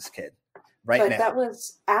molest this kid now. But that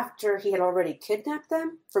was after he had already kidnapped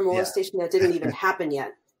them for molestation that didn't even happen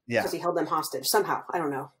yet. Yeah, because he held them hostage somehow. I don't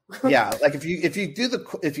know. Yeah, like if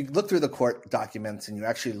you look through the court documents and you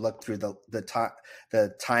actually look through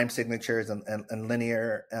the time signatures and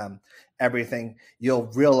linear everything, you'll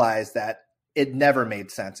realize that it never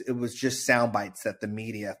made sense. It was just sound bites that the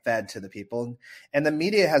media fed to the people, and the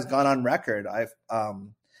media has gone on record. I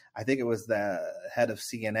think it was the head of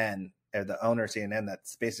CNN or the owner of CNN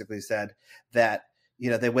that's basically said that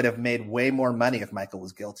they would have made way more money if Michael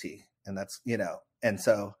was guilty, and that's and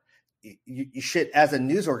so you should, as a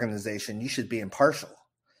news organization, you should be impartial,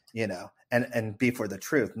 and be for the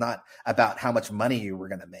truth, not about how much money you were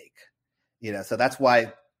going to make, So that's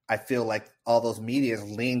why I feel like all those medias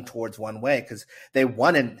lean towards one way, because they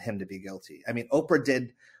wanted him to be guilty. I mean, Oprah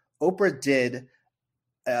did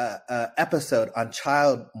a episode on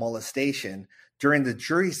child molestation during the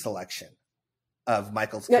jury selection of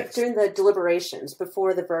Michael's case. During the deliberations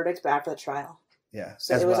before the verdict, but after the trial. Yeah.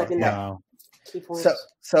 So it was like in that key point.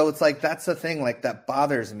 So it's like, that's the thing, like, that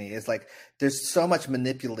bothers me, is like, there's so much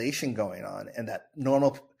manipulation going on, and that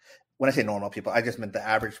when I say normal people, I just meant the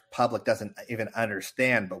average public doesn't even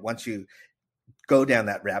understand. But once you go down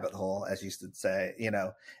that rabbit hole, as you used to say,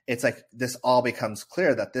 it's like this all becomes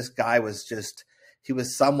clear that this guy he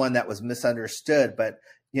was someone that was misunderstood, but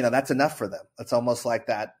that's enough for them. It's almost like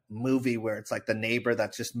that movie where it's like the neighbor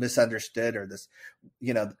that's just misunderstood, or this,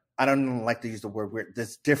 I don't even like to use the word weird,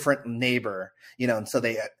 this different neighbor, and so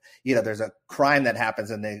they, there's a crime that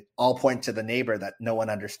happens and they all point to the neighbor that no one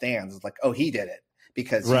understands. It's like, oh, he did it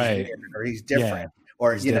because he's weird, or he's different,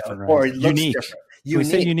 or, different, or he looks unique. Different. Can we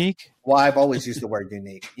say unique? Well, I've always used the word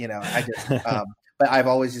unique, I just, but I've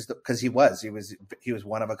always used it because he was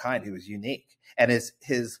one of a kind. He was unique. And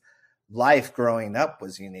his life growing up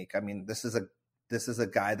was unique. I mean, this is a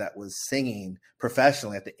guy that was singing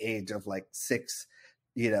professionally at the age of like 6,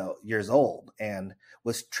 years old, and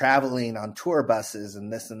was traveling on tour buses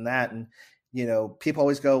and this and that. And, people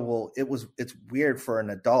always go, well, it's weird for an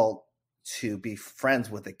adult to be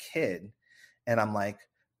friends with a kid. And I'm like,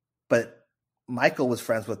 but Michael was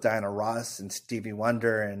friends with Diana Ross and Stevie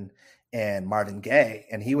Wonder and Marvin Gaye,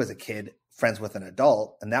 and he was a kid friends with an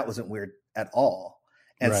adult, and that wasn't weird at all.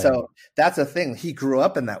 And so that's a thing. He grew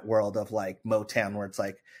up in that world of like Motown, where it's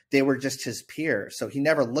like they were just his peers. So he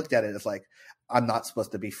never looked at it as like, I'm not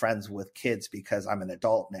supposed to be friends with kids because I'm an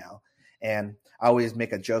adult now. And I always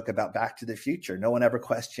make a joke about Back to the Future. No one ever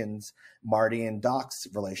questions Marty and Doc's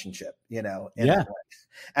relationship,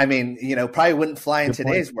 I mean, probably wouldn't fly in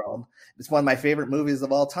today's world. It's one of my favorite movies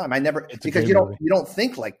of all time. Because you don't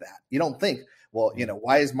think like that. You don't think, well,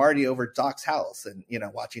 why is Marty over Doc's house and,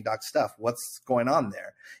 watching Doc's stuff? What's going on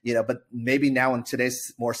there? But maybe now in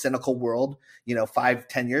today's more cynical world,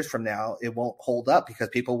 5-10 years from now, it won't hold up because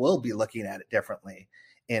people will be looking at it differently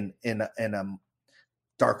in a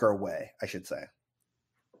darker way, I should say.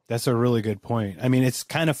 That's a really good point. I mean, it's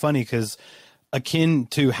kind of funny because akin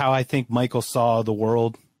to how I think Michael saw the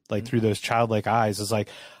world, like through those childlike eyes, is like,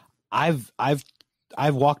 I've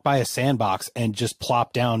walked by a sandbox and just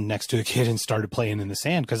plopped down next to a kid and started playing in the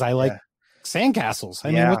sand because I like sandcastles.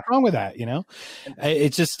 I mean, what's wrong with that?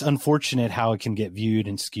 It's just unfortunate how it can get viewed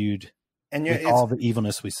and skewed, and with all the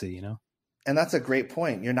evilness we see. And that's a great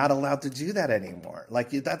point. You're not allowed to do that anymore.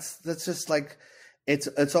 Like that's just like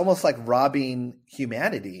it's almost like robbing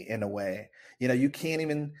humanity in a way. You can't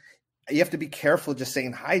even. You have to be careful just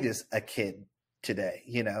saying hi to a kid today,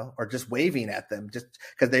 or just waving at them just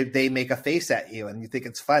because they make a face at you and you think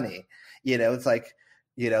it's funny. It's like,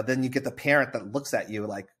 then you get the parent that looks at you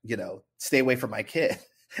like, stay away from my kid.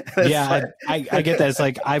 Yeah, I get that. It's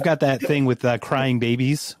like I've got that thing with crying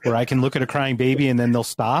babies where I can look at a crying baby and then they'll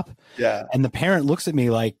stop. Yeah. And the parent looks at me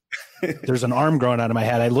like there's an arm growing out of my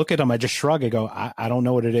head. I look at them, I just shrug. I go, I don't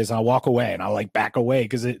know what it is. And I'll walk away and I'll like back away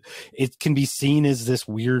because it can be seen as this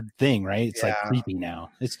weird thing, right? It's like creepy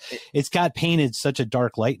now. It's got painted such a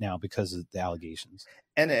dark light now because of the allegations.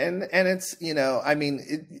 And it's, I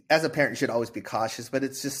mean, as a parent, you should always be cautious, but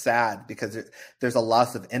it's just sad because there's a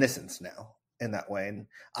loss of innocence now in that way. And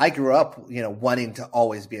I grew up, wanting to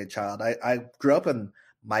always be a child. I grew up in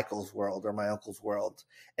Michael's world or my uncle's world,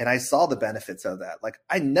 and I saw the benefits of that. Like,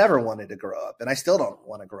 I never wanted to grow up, and I still don't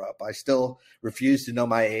want to grow up. I still refuse to know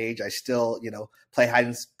my age. I still, play hide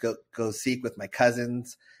and go seek with my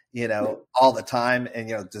cousins, all the time. And,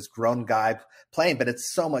 this grown guy playing, but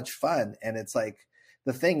it's so much fun. And it's like,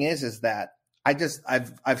 the thing is that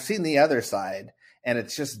I've seen the other side, and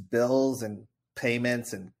it's just bills and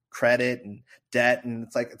payments and credit and debt, and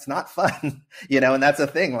it's like it's not fun, and that's a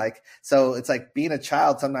thing. Like, so it's like being a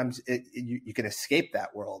child, sometimes you can escape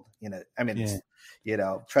that world, I mean,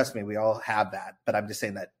 trust me, we all have that, but I'm just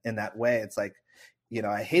saying that in that way, it's like,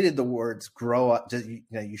 I hated the words grow up, just,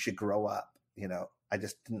 you should grow up, I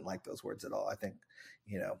just didn't like those words at all. I think,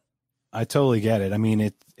 I totally get it. I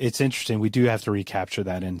mean, it's interesting. We do have to recapture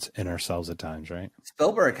that in ourselves at times, right?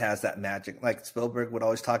 Spielberg has that magic. Like, Spielberg would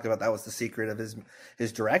always talk about that was the secret of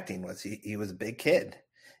his directing, was he was a big kid.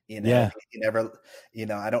 He never,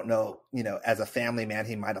 I don't know, as a family man,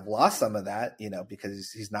 he might have lost some of that,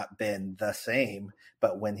 because he's not been the same.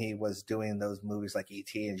 But when he was doing those movies like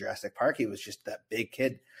E.T. and Jurassic Park, he was just that big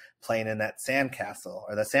kid playing in that sandcastle,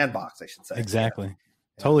 or the sandbox, I should say. Exactly.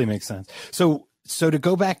 Totally makes sense. So to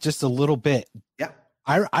go back just a little bit, yeah,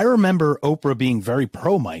 I remember Oprah being very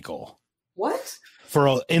pro Michael. What?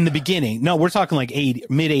 In the beginning. No, we're talking like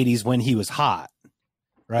mid 80s when he was hot,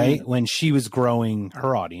 right? Mm. When she was growing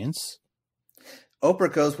her audience.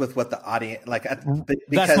 Oprah goes with what the audience like.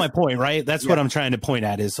 That's my point, right? That's what I'm trying to point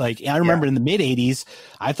at is like, I remember in the mid 80s,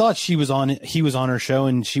 I thought he was on her show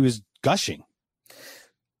and she was gushing.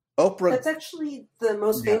 Oprah. That's actually the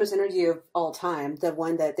most famous interview of all time. The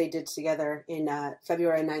one that they did together in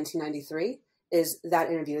February 1993 is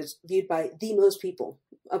that interview. It's viewed by the most people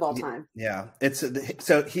of all time. Yeah.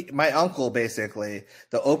 My uncle, basically,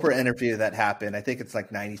 the Oprah interview that happened, I think it's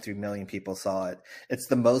like 93 million people saw it. It's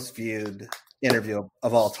the most viewed interview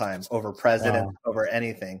of all time, over president, over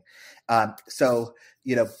anything.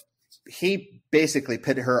 He basically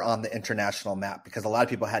put her on the international map because a lot of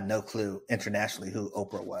people had no clue internationally who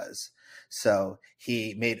Oprah was. So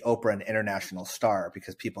he made Oprah an international star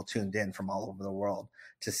because people tuned in from all over the world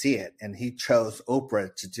to see it. And he chose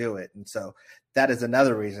Oprah to do it. And so that is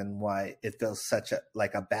another reason why it feels such a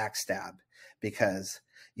backstab, because,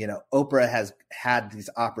 Oprah has had these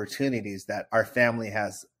opportunities that our family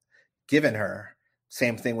has given her.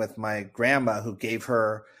 Same thing with my grandma, who gave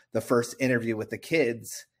her the first interview with the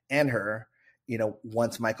kids and her,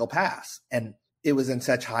 once Michael passed, and it was in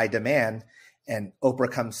such high demand, and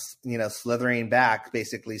Oprah comes, slithering back,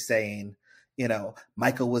 basically saying,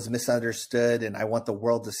 Michael was misunderstood and I want the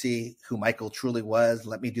world to see who Michael truly was.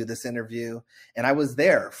 Let me do this interview. And I was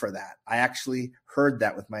there for that. I actually heard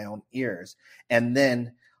that with my own ears. And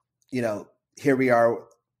then, here we are,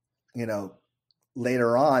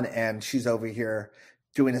 later on, and she's over here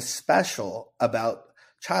doing a special about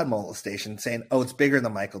child molestation, saying, oh, it's bigger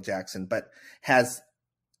than Michael Jackson, but has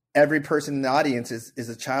every person in the audience is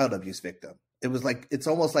a child abuse victim. It was like, it's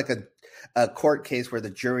almost like a court case where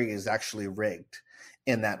the jury is actually rigged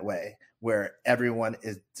in that way, where everyone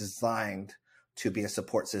is designed to be a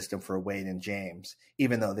support system for Wade and James,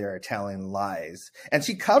 even though they're telling lies. And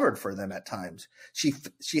she covered for them at times. She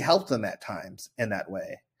helped them at times in that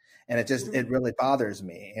way. And it really bothers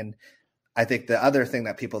me. And I think the other thing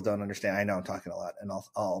that people don't understand, I know I'm talking a lot, and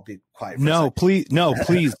I'll be quiet for a second.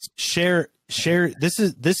 Please share. This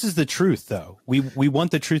is the truth, though. We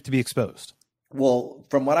want the truth to be exposed. Well,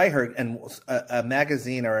 from what I heard, and a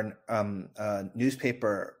magazine or a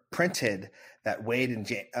newspaper printed that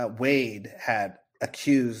Wade had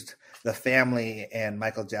accused the family and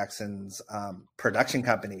Michael Jackson's production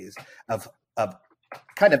companies of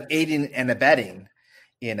kind of aiding and abetting,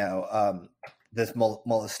 this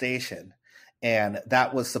molestation. And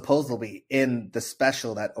that was supposedly in the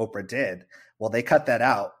special that Oprah did. Well, they cut that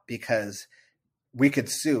out because we could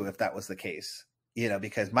sue if that was the case,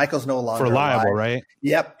 because Michael's no longer for liable, alive. Right?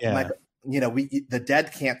 Yep. Yeah. the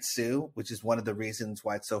dead can't sue, which is one of the reasons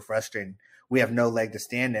why it's so frustrating. We have no leg to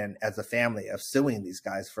stand in as a family of suing these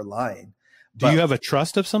guys for lying. Do you have a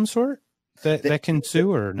trust of some sort that can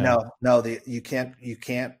sue, or no? No, you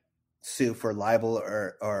can't sue for libel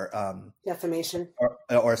or defamation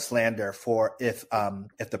or slander if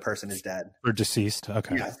the person is dead or deceased.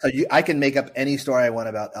 Okay. Yeah. So I can make up any story I want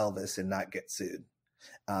about Elvis and not get sued.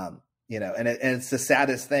 And it's the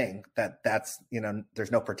saddest thing that's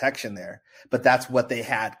there's no protection there, but that's what they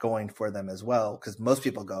had going for them as well. Because most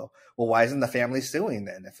people go, well, why isn't the family suing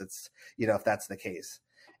then if it's, if that's the case?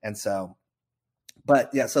 And so, but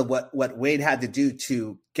yeah, so what Wade had to do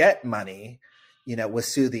to get money,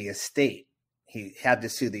 was sue the estate. He had to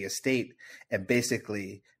sue the estate and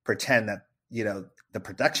basically pretend that, the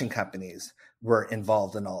production companies were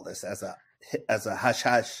involved in all this as a hush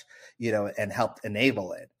hush, and helped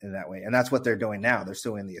enable it in that way. And that's what they're doing now. They're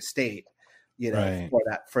suing the estate, right,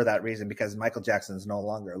 for that reason, because Michael Jackson is no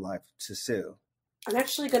longer alive to sue. I'm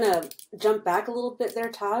actually going to jump back a little bit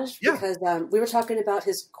there, Taj, because we were talking about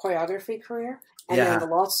his choreography career and then the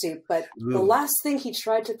lawsuit. But the last thing he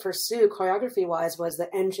tried to pursue choreography-wise was the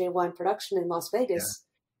MJ1 production in Las Vegas.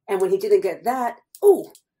 Yeah. And when he didn't get that,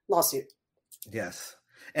 lawsuit. Yes.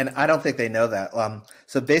 And I don't think they know that.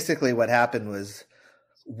 So basically what happened was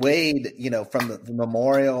Wade, from the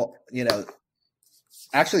memorial,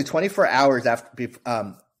 actually 24 hours after,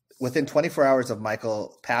 within 24 hours of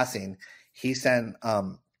Michael passing, he sent,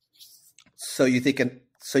 so you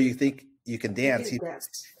think you can dance.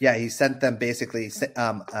 He sent them basically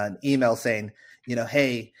an email saying,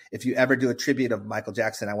 hey, if you ever do a tribute of Michael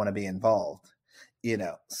Jackson, I want to be involved,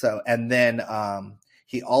 So, and then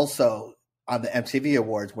he also, on the MTV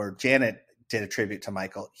Awards where Janet did a tribute to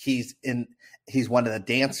Michael, he's one of the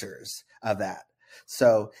dancers of that.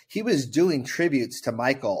 So he was doing tributes to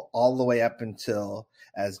Michael all the way up until,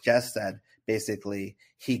 as Jess said, basically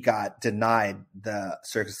he got denied the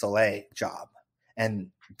Cirque du Soleil job.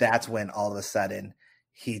 And that's when all of a sudden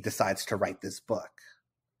he decides to write this book.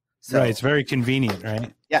 So, right. It's very convenient,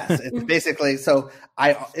 right? Yes. It's basically,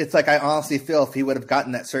 it's like, I honestly feel if he would have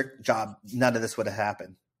gotten that Cirque job, none of this would have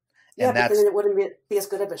happened. Yeah, but then it wouldn't be as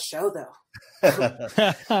good of a show, though.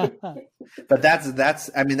 But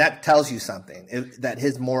that tells you something, that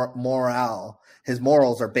his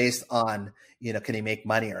morals are based on, can he make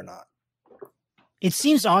money or not? It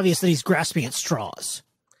seems obvious that he's grasping at straws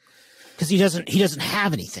because he doesn't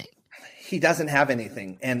have anything. He doesn't have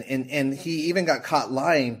anything. And he even got caught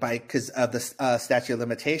lying because of the statute of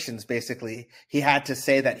limitations. Basically, he had to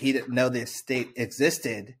say that he didn't know the estate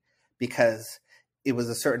existed because it was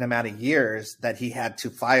a certain amount of years that he had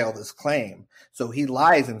to file this claim. So he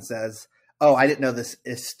lies and says, oh, I didn't know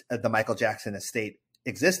the Michael Jackson estate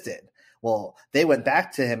existed. Well, they went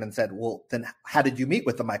back to him and said, well, then how did you meet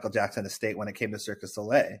with the Michael Jackson estate when it came to Cirque du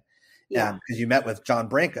Soleil? Yeah, because you met with John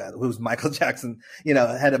Branca, who's Michael Jackson,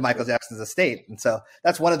 head of Michael Jackson's estate. And so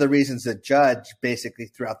that's one of the reasons the judge basically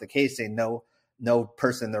throughout the case saying no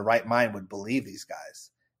person in their right mind would believe these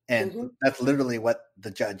guys. And that's literally what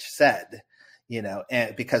the judge said.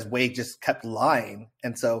 And because Wade just kept lying.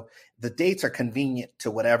 And so the dates are convenient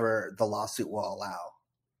to whatever the lawsuit will allow.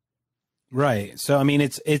 Right. So, I mean,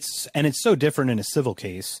 it's so different in a civil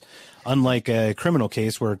case, unlike a criminal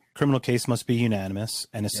case where criminal case must be unanimous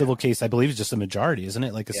and a civil case, I believe, is just a majority, isn't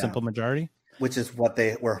it? Like a simple majority, which is what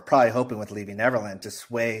they were probably hoping with Leaving Neverland, to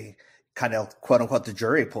sway kind of quote unquote the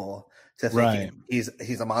jury pool to think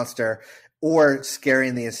he's a monster, or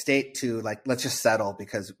scaring the estate to like, let's just settle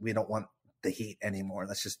because we don't want the heat anymore.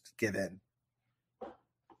 Let's just give in.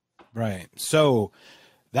 Right. So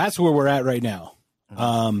that's where we're at right now.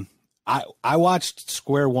 I watched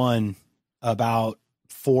Square One about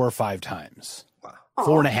 4 or 5 times. Wow.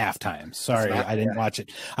 4.5 times. Sorry, I didn't watch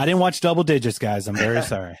it. I didn't watch double digits, guys. I'm very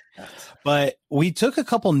sorry. But we took a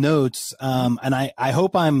couple notes, and I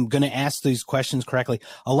hope I'm going to ask these questions correctly.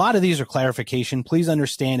 A lot of these are clarification. Please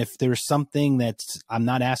understand if there's something that I'm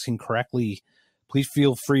not asking correctly, please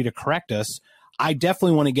feel free to correct us. I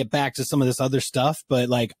definitely want to get back to some of this other stuff, but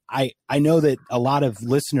like I know that a lot of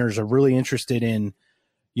listeners are really interested in,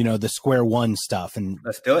 the Square One stuff, and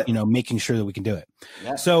let's do it. Making sure that we can do it.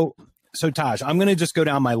 Yeah. So Taj, I'm going to just go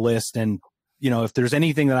down my list, and if there's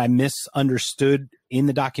anything that I misunderstood in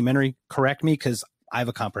the documentary, correct me, because I have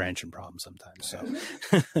a comprehension problem sometimes. So,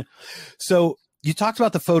 so you talked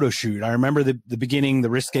about the photo shoot. I remember the beginning, the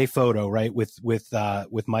risque photo, right, with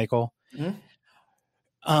Michael.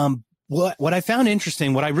 Mm-hmm. What I found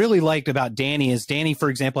interesting, what I really liked about Danny is Danny, for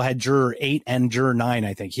example, had juror 8 and juror 9.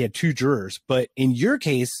 I think he had 2 jurors, but in your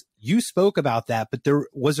case, you spoke about that, but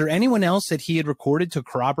was there anyone else that he had recorded to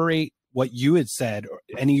corroborate what you had said, or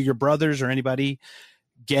any of your brothers or anybody,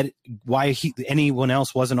 get why anyone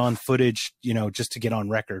else wasn't on footage, just to get on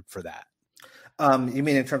record for that? You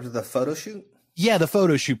mean in terms of the photo shoot? Yeah, the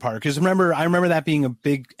photo shoot part. Because I remember that being a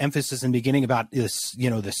big emphasis in the beginning about this,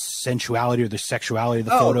 the sensuality or the sexuality of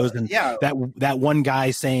the photos, and that one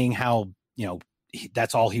guy saying how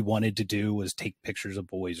that's all he wanted to do was take pictures of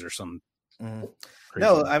boys or some.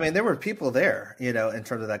 No, I mean, there were people there, in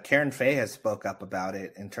terms of that. Karen Faye has spoke up about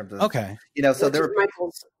it in terms of, so there were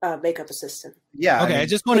Michael's makeup assistant. Yeah. Okay. I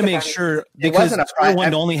just want to make sure, because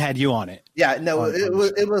one only had you on it. Yeah, no, it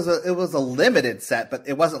was a limited set, but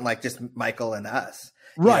it wasn't like just Michael and us.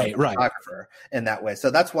 Right. Photographer in that way.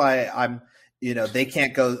 So that's why I'm, they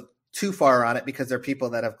can't go too far on it, because there are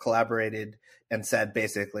people that have collaborated and said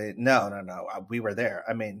basically, no, we were there.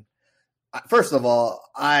 I mean, first of all,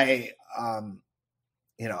 I'm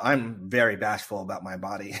very bashful about my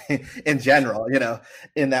body in general,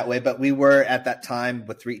 in that way. But we were at that time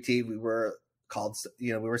with 3T, we were called,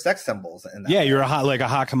 we were sex symbols. In that way. You're a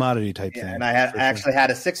hot commodity type thing. And I actually had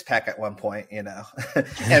a 6-pack at one point, and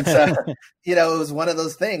so, it was one of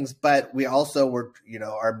those things. But we also were,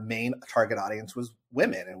 our main target audience was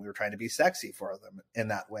women, and we were trying to be sexy for them in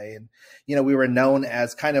that way. And, we were known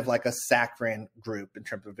as kind of like a saccharine group in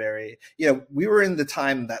terms of we were in the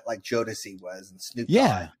time that like Jodeci was, and Snoop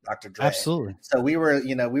Dogg, Dr. Dre. Absolutely. So we were,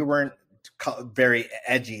 we weren't very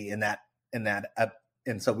edgy in that.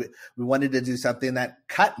 And so we wanted to do something that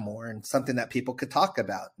cut more and something that people could talk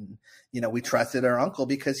about. And, we trusted our uncle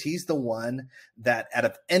because he's the one that out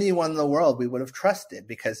of anyone in the world we would have trusted,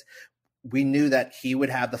 because we knew that he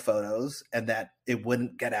would have the photos and that it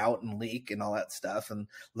wouldn't get out and leak and all that stuff. And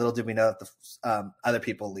little did we know that the other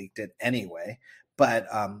people leaked it anyway. But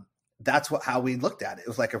that's how we looked at it. It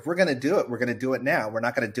was like, if we're going to do it, we're going to do it now. We're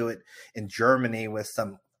not going to do it in Germany with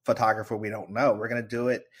some photographer we don't know. We're going to do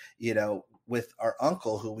it, with our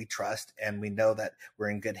uncle who we trust and we know that we're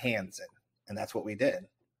in good hands in. And that's what we did.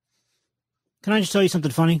 Can I just tell you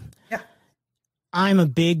something funny? Yeah. I'm a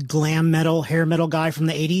big glam metal, hair metal guy from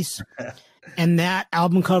the 80s. And that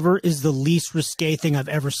album cover is the least risque thing I've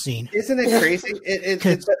ever seen. Isn't it crazy?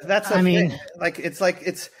 That's thing.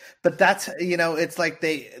 But that's, it's like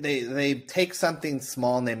they take something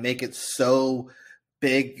small and they make it so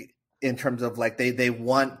big in terms of like they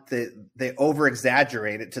over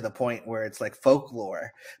exaggerate it to the point where it's like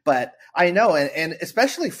folklore. But I know, and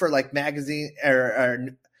especially for like magazine or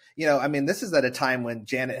I mean, this is at a time when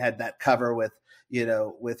Janet had that cover with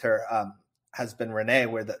her husband Renee,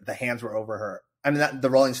 where the hands were over her. I mean, the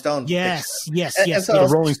Rolling Stone. Yes. And so,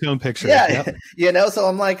 the Rolling Stone picture. Yeah. Yep. So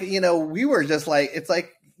I'm like, we were just like, it's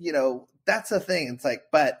like, that's a thing. It's like,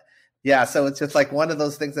 but yeah. So it's just like one of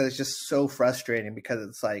those things that is just so frustrating, because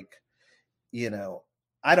it's like,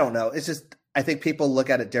 I don't know. It's just, I think people look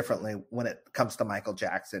at it differently when it comes to Michael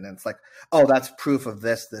Jackson. And it's like, oh, that's proof of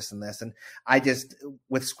this, this, and this. And I just,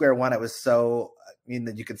 with Square One, I was so,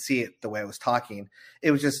 that you could see it the way I was talking.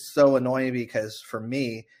 It was just so annoying, because for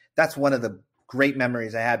me, that's one of the great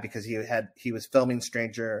memories I had, because he was filming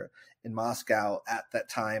Stranger in Moscow at that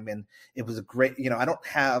time. And it was a great, I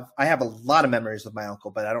have a lot of memories with my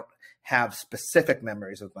uncle, but I don't have specific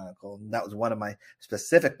memories with my uncle. And that was one of my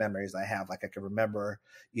specific memories I have. Like I can remember,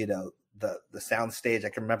 the sound stage. I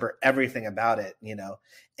can remember everything about it,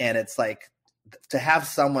 and it's like to have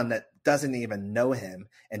someone that doesn't even know him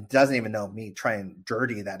and doesn't even know me try and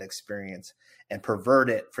dirty that experience and pervert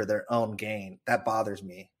it for their own gain. That bothers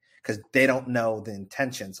me, because they don't know the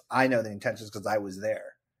intentions. I know the intentions because I was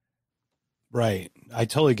there. Right. I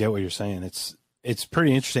totally get what you're saying. It's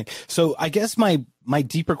pretty interesting. So I guess my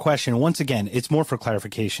deeper question, once again, it's more for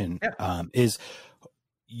clarification, is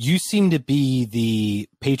you seem to be the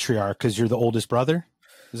patriarch because you're the oldest brother.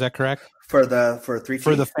 Is that correct? For 3T?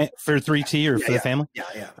 For 3T or for the family?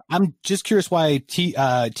 Yeah. I'm just curious why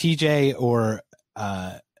TJ or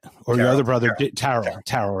your other brother,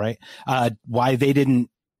 Taro, right? Why they didn't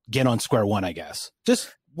get on Square One, I guess.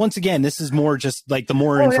 Just once again, this is more just like the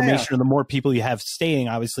more information or the more people you have staying,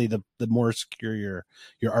 obviously, the more secure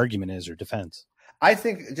your argument is or defense. I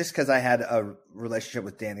think just because I had a relationship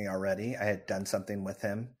with Danny already, I had done something with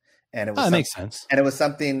him. And it was that makes sense. And it was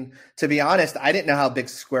something, to be honest, I didn't know how big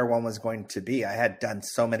Square One was going to be. I had done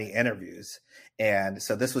so many interviews. And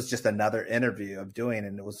so this was just another interview of doing,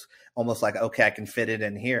 and it was almost like, okay, I can fit it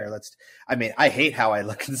in here. I hate how I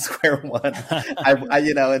look in Square One. I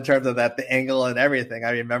in terms of that, the angle and everything.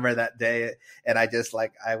 I remember that day, and I just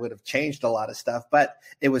I would have changed a lot of stuff, but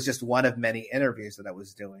it was just one of many interviews that I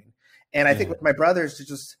was doing. And I think with my brothers,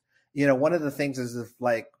 just, one of the things is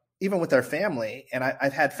even with our family, and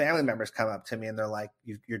I've had family members come up to me and they're like,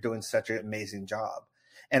 you're doing such an amazing job.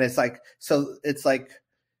 And it's like, so it's like,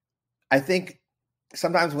 I think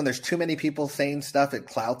sometimes when there's too many people saying stuff, it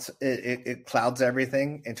clouds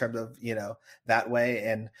everything in terms of, that way.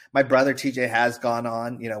 And my brother TJ has gone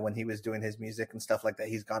on, when he was doing his music and stuff like that,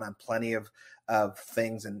 he's gone on plenty of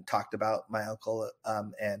things and talked about my uncle,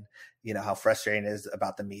 and how frustrating it is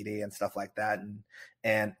about the media and stuff like that.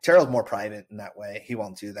 And Terrell's more private in that way. He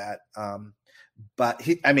won't do that. But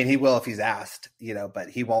he will if he's asked, but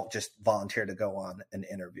he won't just volunteer to go on an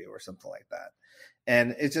interview or something like that.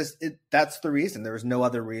 And it's just, that's the reason. There was no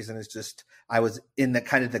other reason. It's just, I was in the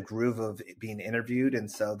kind of the groove of being interviewed. And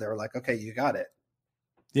so they were like, okay, you got it.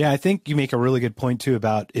 Yeah, I think you make a really good point too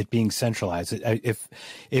about it being centralized. If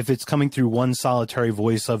it's coming through one solitary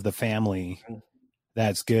voice of the family,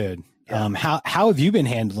 that's good. Yeah. How have you been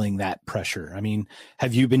handling that pressure? I mean,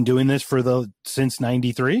 have you been doing this since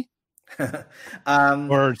 93?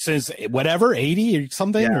 Or since whatever, 80 or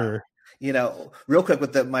something? Yeah. Or real quick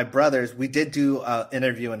with my brothers, we did do an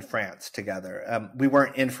interview in France together. We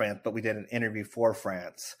weren't in France, but we did an interview for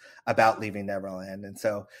France about Leaving Neverland. And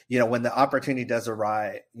so, when the opportunity does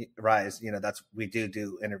rise, we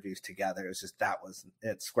do interviews together. It was just,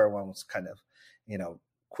 Square One was kind of,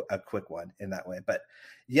 a quick one in that way. But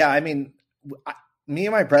yeah, I mean, me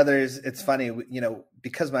and my brothers, it's funny,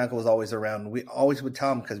 because my uncle was always around, we always would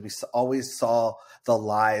tell him, because we always saw the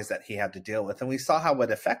lies that he had to deal with, and we saw how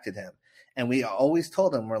it affected him. And we always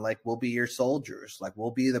told him, we're like, we'll be your soldiers. Like,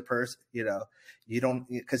 we'll be the person, you don't,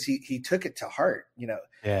 because he took it to heart,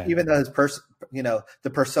 even though his the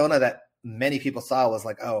persona that many people saw was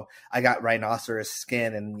like, oh, I got rhinoceros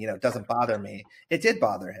skin and, it doesn't bother me. It did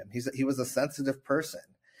bother him. He was a sensitive person.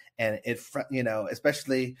 And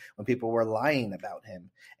especially when people were lying about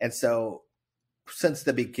him. And so since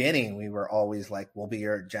the beginning, we were always like, we'll be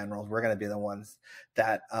your generals. We're going to be the ones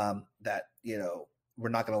that we're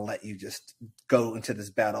not going to let you just go into this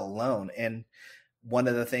battle alone. And one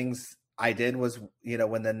of the things I did was,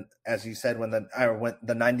 when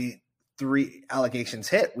the 93 allegations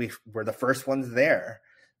hit, we were the first ones there,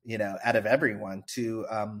 out of everyone to,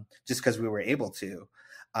 just because we were able to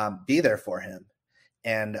be there for him.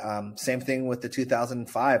 And same thing with the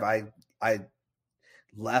 2005, I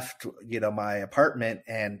left, my apartment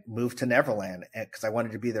and moved to Neverland because I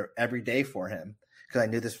wanted to be there every day for him, because I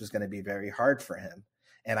knew this was going to be very hard for him.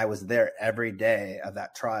 And I was there every day of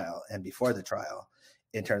that trial and before the trial,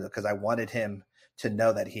 in terms of, because I wanted him to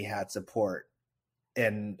know that he had support.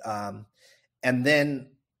 And then,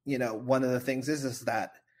 one of the things is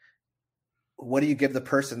that, what do you give the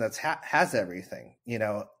person that's has everything?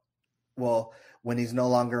 Well, when he's no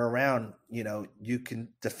longer around, you can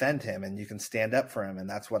defend him and you can stand up for him. And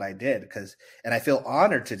that's what I did. And I feel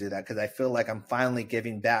honored to do that, because I feel like I'm finally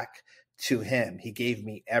giving back to him. He gave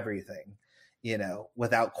me everything,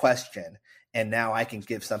 without question. And now I can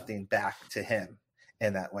give something back to him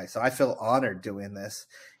in that way. So I feel honored doing this.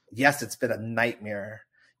 Yes, it's been a nightmare.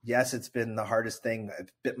 Yes, it's been the hardest thing.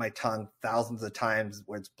 I've bit my tongue thousands of times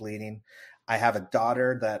where it's bleeding. I have a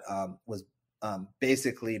daughter that was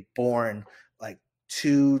basically born like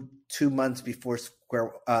two months before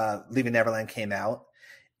Leaving Neverland came out.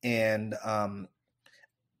 And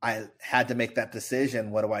I had to make that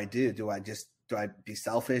decision. What do I do? Do I be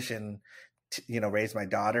selfish and, raise my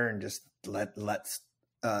daughter and just let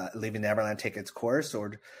Leaving Neverland take its course?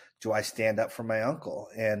 Or do I stand up for my uncle?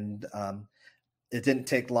 And it didn't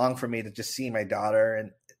take long for me to just see my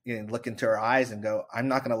daughter and look into her eyes and go, I'm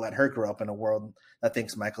not going to let her grow up in a world that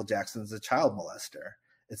thinks Michael Jackson's a child molester.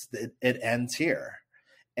 It ends here.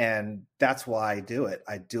 And that's why I do it.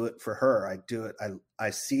 I do it for her. I do it. I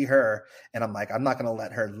see her and I'm like, I'm not going to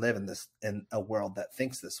let her live in a world that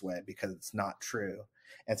thinks this way, because it's not true.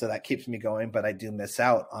 And so that keeps me going, but I do miss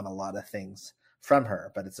out on a lot of things from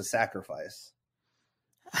her, but it's a sacrifice.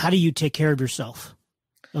 How do you take care of yourself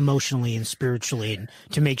emotionally and spiritually, and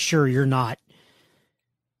to make sure you're not,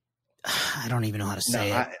 I don't even know how to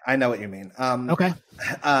say it. I know what you mean. Okay.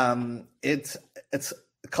 It's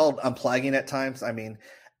called unplugging at times. I mean,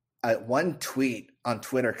 one tweet on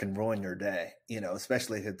Twitter can ruin your day,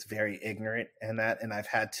 especially if it's very ignorant and that. And I've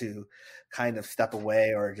had to kind of step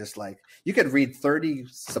away, or just like, you could read 30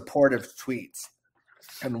 supportive tweets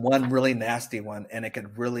and one really nasty one, and it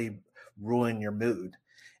could really ruin your mood.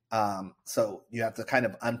 So you have to kind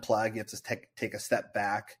of unplug. You have to take a step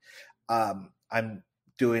back. I'm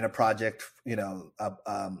doing a project,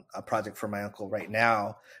 a project for my uncle right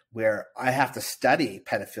now, where I have to study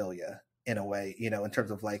pedophilia in a way, in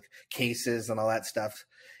terms of like cases and all that stuff.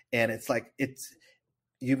 And it's like,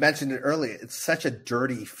 you mentioned it earlier, it's such a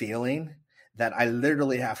dirty feeling that I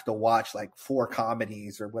literally have to watch like 4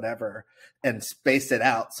 comedies or whatever and space it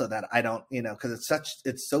out so that I don't, because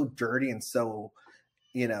it's so dirty and so,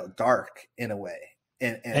 dark in a way.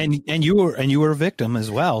 And you were a victim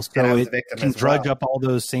as well. So it can drudge up all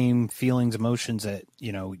those same feelings, emotions that,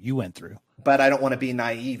 you went through. But I don't want to be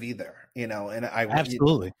naive either, and I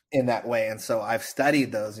absolutely in that way. And so I've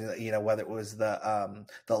studied those, whether it was the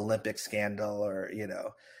Olympic scandal or,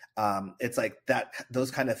 it's like that,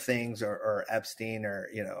 those kind of things or Epstein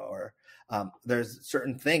or there's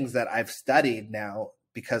certain things that I've studied now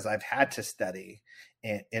because I've had to study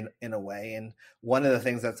in a way. And one of the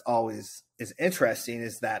things that's always is interesting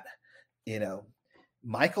is that,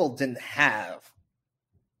 Michael didn't have,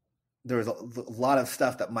 there was a lot of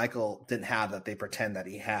stuff that Michael didn't have that they pretend that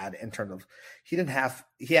he had in terms of, he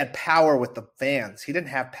had power with the fans. He didn't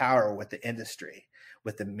have power with the industry,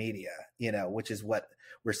 with the media, which is what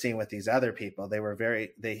we're seeing with these other people.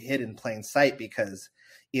 They hid in plain sight because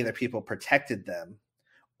either people protected them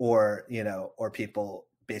or people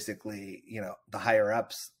basically, the higher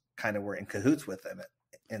ups kind of were in cahoots with them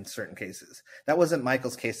in certain cases. That wasn't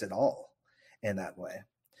Michael's case at all in that way.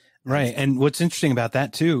 Right. And what's interesting about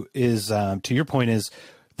that too is, to your point, is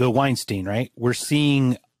the Weinstein, right? We're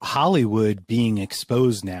seeing Hollywood being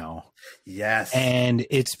exposed now. Yes. And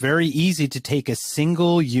it's very easy to take a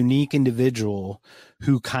single unique individual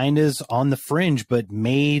who kind of is on the fringe, but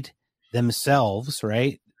made themselves,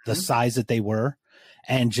 right, the size that they were,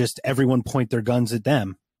 and just everyone point their guns at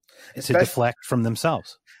them to deflect from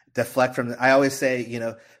themselves. I always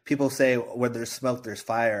say, people say where there's smoke, there's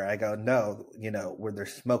fire. I go, no, where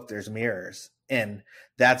there's smoke, there's mirrors. And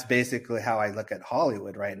that's basically how I look at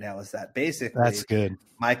Hollywood right now, is that basically that's good.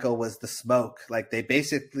 Michael was the smoke. Like they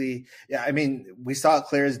basically, we saw it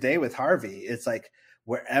clear as day with Harvey. It's like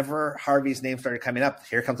wherever Harvey's name started coming up,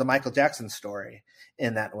 here comes a Michael Jackson story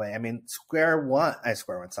in that way.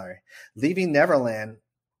 Leaving Neverland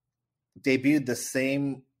debuted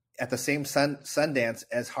at the same Sundance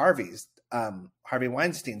as Harvey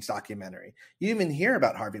Weinstein's documentary. You didn't even hear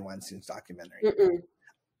about Harvey Weinstein's documentary.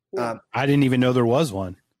 I didn't even know there was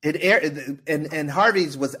one. It aired, and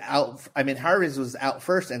Harvey's was out. Harvey's was out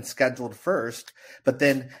first and scheduled first, but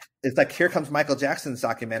then it's like, here comes Michael Jackson's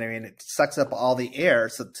documentary, and it sucks up all the air,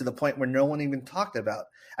 so to the point where no one even talked about.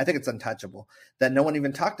 I think it's Untouchable, that no one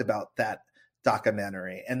even talked about that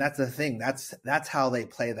documentary, and that's the thing. That's how they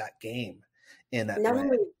play that game. In that Not way.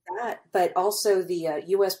 only that, but also the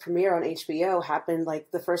U.S. premiere on HBO happened like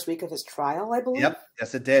the first week of his trial, I believe. Yep,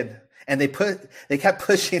 yes, it did. And they kept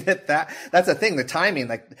pushing it. That's the thing. The timing,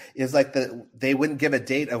 they wouldn't give a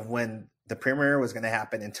date of when the premiere was going to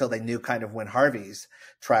happen until they knew kind of when Harvey's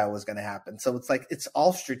trial was going to happen. So it's like it's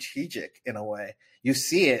all strategic in a way. You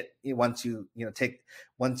see it once you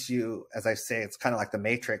as I say, it's kind of like the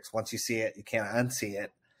Matrix. Once you see it, you can't unsee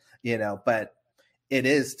it. But it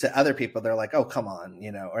is to other people. They're like, oh, come on,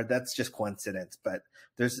 or that's just coincidence. But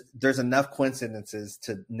there's enough coincidences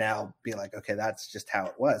to now be like, okay, that's just how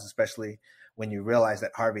it was, especially when you realize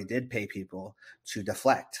that Harvey did pay people to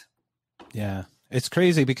deflect. Yeah. It's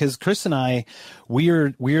crazy because Chris and I, we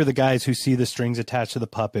are the guys who see the strings attached to the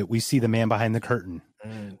puppet. We see the man behind the curtain.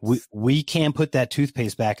 We can't put that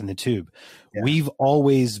toothpaste back in the tube. Yeah. We've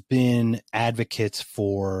always been advocates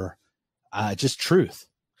for just truth.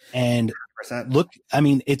 And 100%. Look,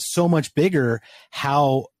 it's so much bigger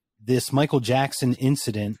how this Michael Jackson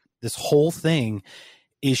incident, this whole thing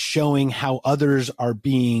is showing how others are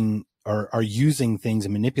using things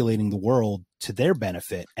and manipulating the world to their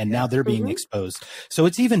benefit. And now they're being exposed. So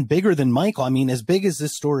it's even bigger than Michael. as big as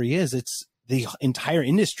this story is, it's the entire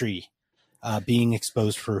industry being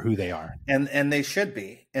exposed for who they are. And they should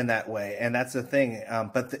be in that way. And that's the thing.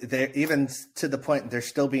 But they're even to the point they're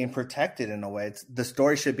still being protected in a way. The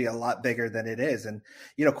story should be a lot bigger than it is. And,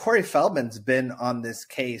 Corey Feldman's been on this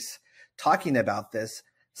case talking about this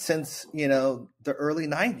since, the early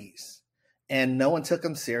 90s. And no one took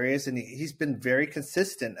him serious. And he's been very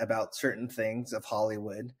consistent about certain things of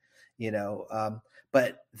Hollywood,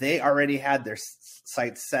 but they already had their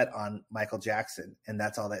sights set on Michael Jackson, and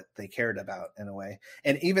that's all that they cared about in a way.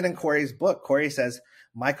 And even in Corey's book, Corey says,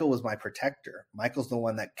 Michael was my protector. Michael's the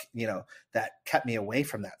one that, that kept me away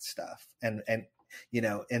from that stuff. And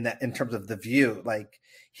in terms of The View, like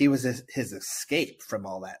he was his escape from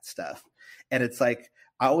all that stuff. And it's like,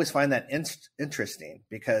 I always find that interesting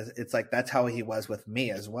because it's like, that's how he was with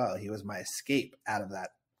me as well. He was my escape out of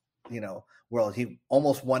that, world. He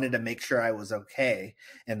almost wanted to make sure I was okay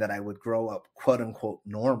and that I would grow up, quote unquote,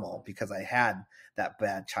 normal because I had that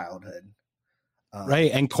bad childhood.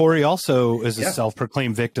 Right. And Corey also is a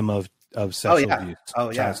self-proclaimed victim of of sexual abuse.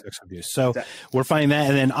 Child sexual abuse. So we're finding that,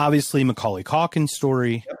 and then obviously Macaulay Culkin's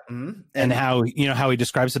story, and how he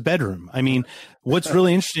describes the bedroom. I mean, what's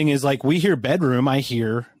really interesting is like we hear bedroom, I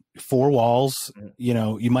hear 4 walls.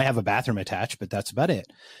 You might have a bathroom attached, but that's about it.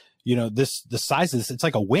 The size of this, it's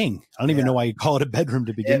like a wing. I don't even know why you call it a bedroom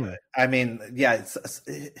to begin with. I mean,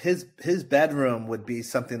 his bedroom would be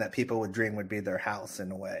something that people would dream would be their house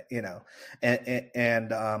in a way,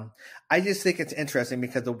 and I just think it's interesting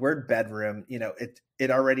because the word bedroom,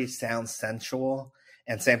 it already sounds sensual,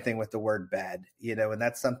 and same thing with the word bed, and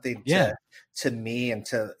that's something to me and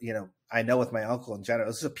to, I know with my uncle in general,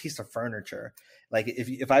 this is a piece of furniture. Like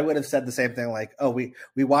if I would have said the same thing, like, oh, we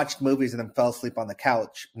watched movies and then fell asleep on the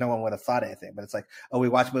couch, no one would have thought anything. But it's like, oh, we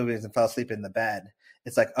watched movies and fell asleep in the bed.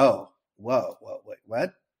 It's like, oh, whoa, wait,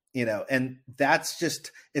 what? And that's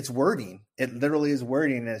just, it's wording. It literally is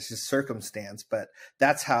wording, and it's just circumstance. But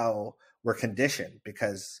that's how we're conditioned,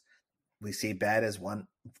 because we see bed as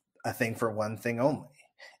a thing for one thing only.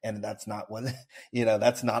 And that's not what,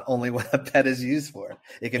 that's not only what a bed is used for.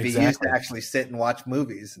 It can be used to actually sit and watch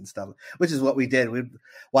movies and stuff, which is what we did. We'd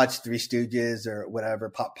watch Three Stooges or whatever,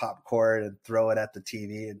 pop popcorn and throw it at the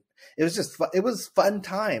TV. And it was just, it was fun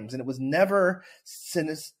times, and it was never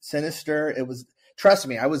sinister. It was, trust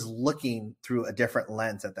me, I was looking through a different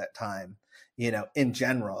lens at that time, in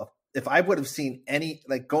general. If I would have seen any,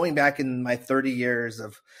 like going back in my 30 years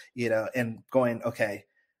of, and going, okay,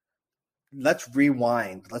 let's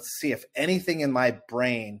rewind. Let's see if anything in my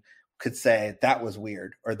brain could say that was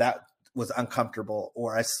weird or that was uncomfortable,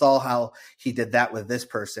 or I saw how he did that with this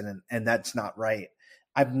person and that's not right.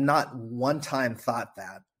 I've not one time thought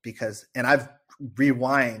that, and I've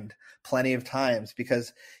rewind plenty of times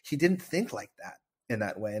because he didn't think like that in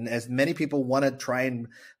that way. And as many people want to try and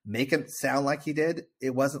make him sound like he did,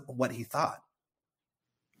 it wasn't what he thought.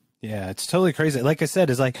 Yeah, it's totally crazy. Like I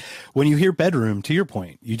said, it's like when you hear bedroom, to your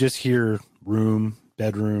point, you just hear room,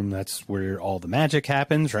 bedroom. That's where all the magic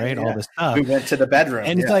happens, right? Yeah. All this stuff. We went to the bedroom.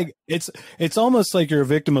 And it's like, it's almost like you're a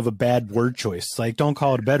victim of a bad word choice. It's like, don't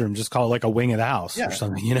call it a bedroom, just call it like a wing of the house or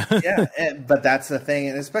something, But that's the thing.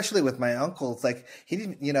 And especially with my uncle, it's like, he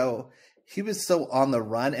didn't, he was so on the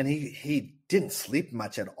run, and he didn't sleep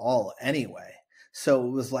much at all anyway. So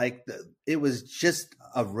it was like, it was just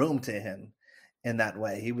a room to him. In that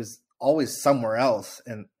way, he was always somewhere else,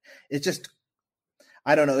 and it just,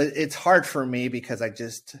 I don't know. It's hard for me because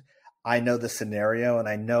I know the scenario, and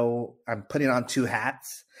I know I'm putting on 2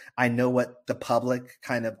 hats. I know what the public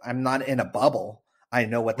I'm not in a bubble. I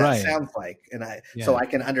know what that sounds like, and so I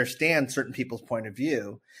can understand certain people's point of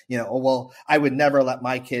view. Oh well, I would never let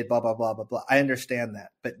my kid blah blah blah blah blah. I understand that,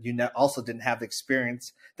 but also didn't have the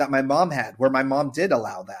experience that my mom had, where my mom did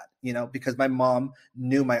allow that. Because my mom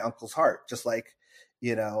knew my uncle's heart, just like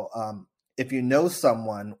if you know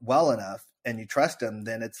someone well enough and you trust them,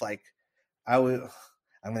 then it's like I'm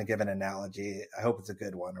going to give an analogy. I hope it's a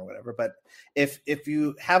good one or whatever. But if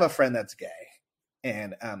you have a friend that's gay,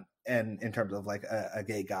 and in terms of like a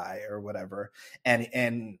gay guy or whatever, and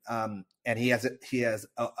he has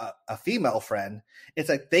a female friend, it's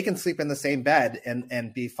like they can sleep in the same bed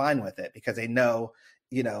and be fine with it because they know,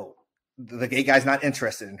 the gay guy's not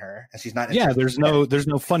interested in her, and she's not interested there's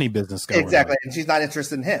no funny business going exactly on. And she's not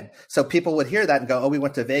interested in him, so people would hear that and go, oh, we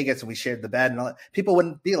went to Vegas and we shared the bed, and all that. People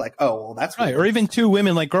wouldn't be like, oh well, that's right. weird. Or even 2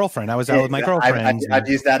 women like girlfriend. I was out with my girlfriend. I'd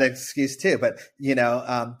use that excuse too, but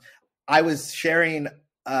I was sharing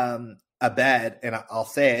a bed, and I'll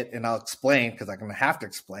say it and I'll explain because I'm going to have to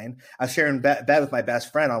explain. I was sharing bed with my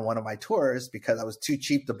best friend on one of my tours because I was too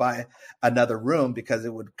cheap to buy another room because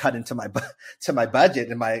it would cut into my budget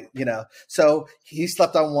and so he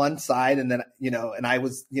slept on one side, and then, and I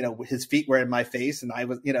was, his feet were in my face, and I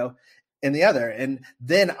was, in the other. And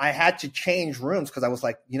then I had to change rooms because I was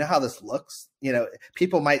like, how this looks?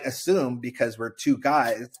 People might assume because we're 2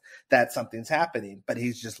 guys that something's happening, but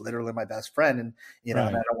he's just literally my best friend. And, and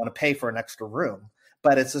I don't want to pay for an extra room.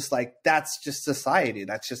 But it's just like, that's just society.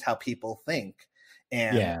 That's just how people think.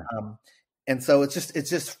 And, and so it's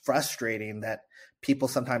just frustrating that people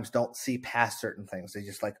sometimes don't see past certain things. They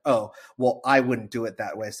just like, oh, well, I wouldn't do it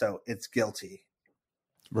that way, so it's guilty.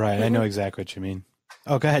 Right. Mm-hmm. I know exactly what you mean.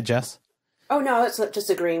 Oh, go ahead, Jess. Oh, no, it's just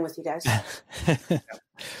agreeing with you guys.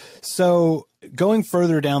 So going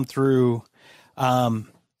further down through the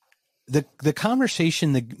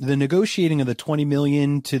conversation, the negotiating of the $20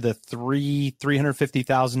 million to the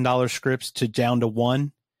 $350,000 scripts to down to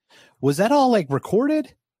 1, was that all like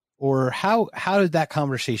recorded, or how did that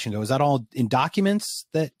conversation go? Was that all in documents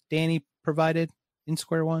that Danny provided in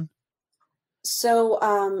Square One?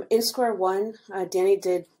 So in Square One, Danny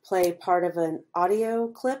did play part of an audio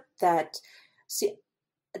clip that,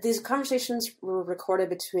 these conversations were recorded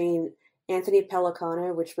between Anthony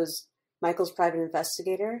Pellicano, which was Michael's private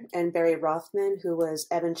investigator, and Barry Rothman, who was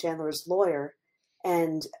Evan Chandler's lawyer.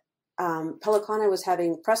 And Pellicano was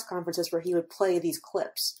having press conferences where he would play these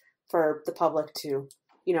clips for the public to,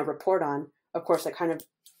 report on. Of course, that kind of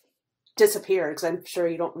disappeared because I'm sure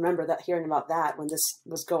you don't remember that hearing about that when this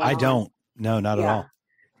was going on. I don't. No, not at all.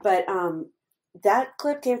 But that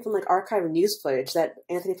clip came from like archived news footage that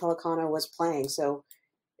Anthony Pellicano was playing. So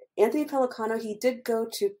Anthony Pellicano,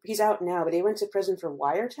 he's out now, but he went to prison for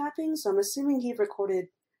wiretapping. So I'm assuming he recorded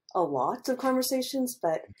a lot of conversations,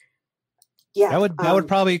 but yeah. That would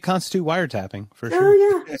probably constitute wiretapping for sure.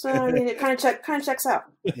 Oh yeah. So I mean, it kind of checks out.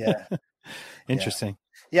 Yeah. Interesting.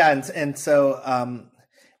 Yeah. And so,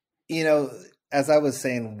 as I was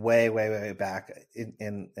saying way back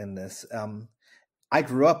in this, I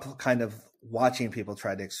grew up kind of watching people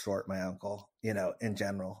try to extort my uncle, in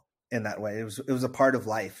general, in that way. It was a part of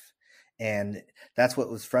life. And that's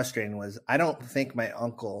what was frustrating was I don't think my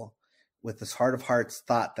uncle, with his heart of hearts,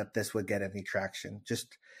 thought that this would get any traction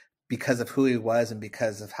just because of who he was and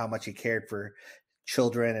because of how much he cared for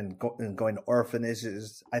children and going to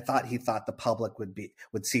orphanages. He thought the public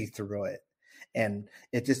would see through it. And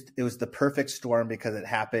it was the perfect storm because it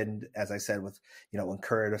happened, as I said, with, when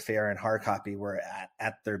Current Affair and Hard Copy were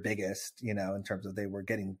at their biggest, in terms of they were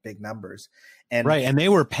getting big numbers. And right. And they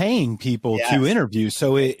were paying people to interview.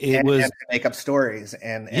 So it was to make up stories.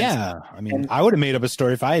 And I mean, I would have made up a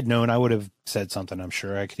story if I had known. I would have said something. I'm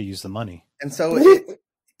sure I could have used the money. And so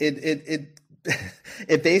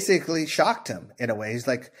it basically shocked him in a way. He's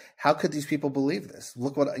like, how could these people believe this?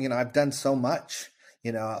 Look what, I've done so much.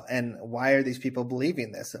 And why are these people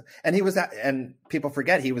believing this? And and people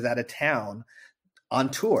forget he was out of town on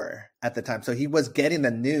tour at the time. So he was getting the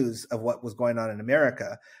news of what was going on in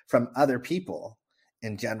America from other people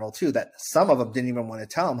in general too, that some of them didn't even want to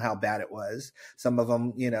tell him how bad it was. Some of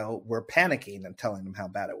them, were panicking and telling him how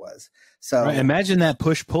bad it was. So imagine that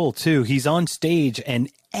push pull too. He's on stage and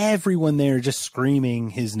everyone there just screaming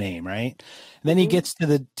his name. Right. And then he gets to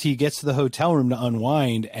the hotel room to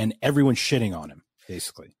unwind and everyone's shitting on him.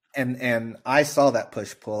 Basically. And I saw that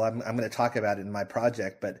push pull. I'm going to talk about it in my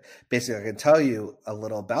project, but basically I can tell you a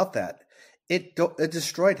little about that. It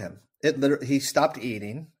destroyed him. He stopped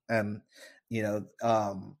eating. He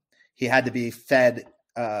had to be fed,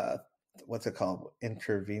 what's it called?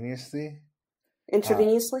 Intravenously?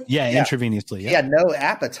 Intravenously? Intravenously. Yeah. He had no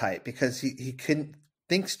appetite because he couldn't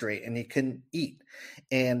think straight and he couldn't eat.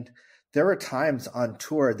 And there were times on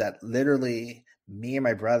tour that literally me and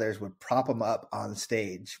my brothers would prop him up on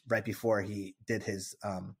stage right before he did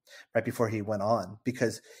right before he went on,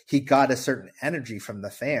 because he got a certain energy from the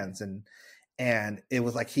fans and it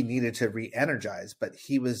was like he needed to re-energize, but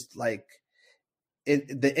he was like,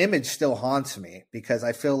 the image still haunts me because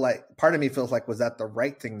I feel like part of me feels like, was that the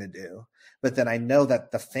right thing to do? But then I know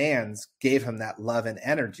that the fans gave him that love and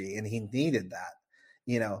energy and he needed that,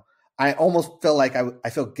 I almost feel like I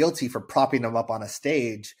feel guilty for propping him up on a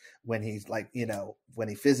stage when he's like, when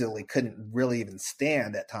he physically couldn't really even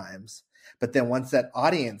stand at times. But then once that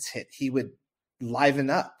audience hit, he would liven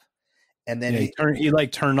up. And then he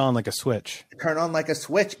turned on like a switch.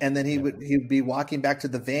 And then he'd be walking back to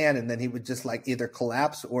the van and then he would just like either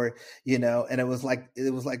collapse or, and it was like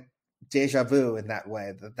deja vu in that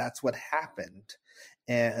way. That's what happened.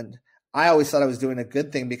 And I always thought I was doing a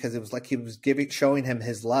good thing because it was like he was showing him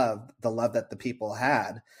his love, the love that the people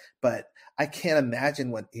had. But I can't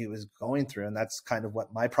imagine what he was going through. And that's kind of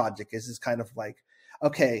what my project is kind of like,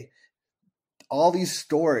 okay, all these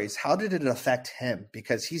stories, how did it affect him?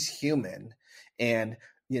 Because he's human and,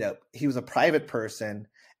 he was a private person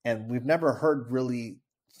and we've never heard really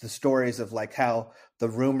the stories of like how the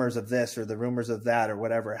rumors of this or the rumors of that or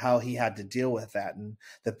whatever, how he had to deal with that and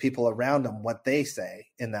the people around him, what they say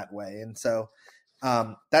in that way. And so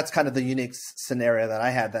that's kind of the unique scenario that I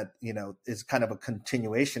had that, is kind of a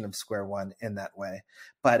continuation of Square One in that way.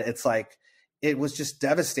 But it's like, it was just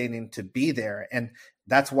devastating to be there. And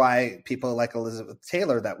that's why people like Elizabeth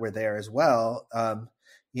Taylor that were there as well.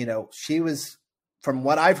 She was, from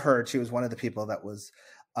what I've heard, she was one of the people that was,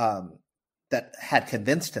 that had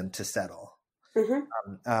convinced him to settle.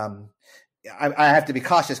 Mm-hmm. I have to be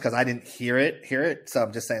cautious because I didn't hear it. So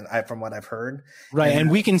I'm just saying from what I've heard. Right.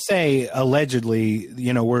 And we can say allegedly,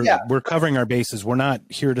 we're covering our bases. We're not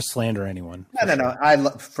here to slander anyone.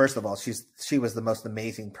 No. First of all, she was the most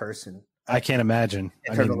amazing person. I can't imagine.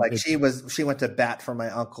 In terms of she went to bat for my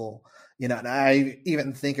uncle, and I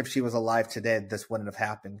even think if she was alive today, this wouldn't have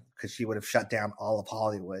happened because she would have shut down all of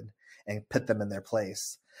Hollywood and put them in their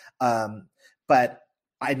place. But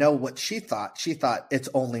I know what she thought. She thought it's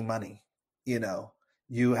only money.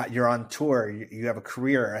 you're on tour. You have a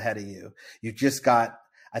career ahead of you. You just got,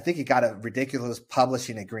 I think you got a ridiculous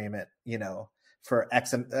publishing agreement, for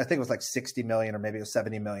X, I think it was like 60 million or maybe it was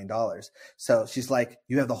 $70 million. So she's like,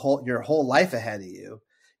 you have your whole life ahead of you.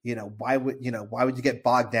 Why would you get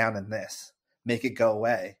bogged down in this? Make it go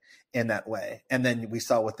away in that way. And then we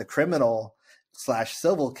saw with the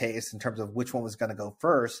criminal/civil case in terms of which one was going to go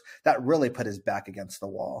first, that really put his back against the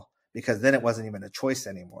wall, because then it wasn't even a choice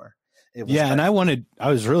anymore. And I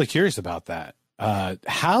was really curious about that.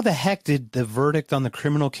 How the heck did the verdict on the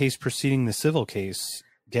criminal case preceding the civil case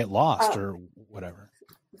get lost or whatever?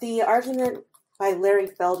 The argument by Larry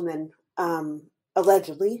Feldman,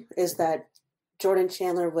 allegedly, is that Jordan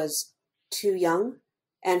Chandler was too young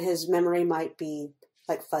and his memory might be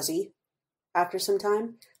like fuzzy after some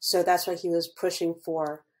time. So that's why he was pushing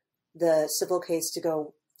for the civil case to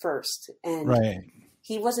go first. And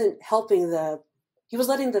he wasn't helping he was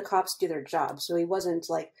letting the cops do their job. So he wasn't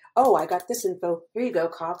like, oh, I got this info. Here you go,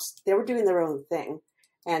 cops. They were doing their own thing.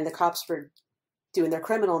 And the cops were doing their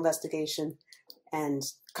criminal investigation and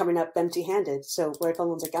coming up empty-handed. So Larry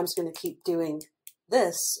Feldman's like, I'm just going to keep doing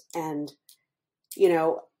this. And,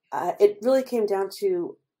 it really came down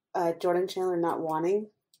to Jordan Chandler not wanting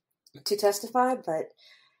to testify. But,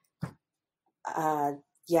 that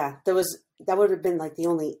would have been like the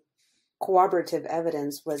only corroborative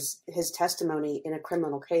evidence was his testimony in a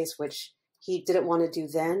criminal case, which he didn't want to do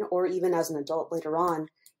then, or even as an adult later on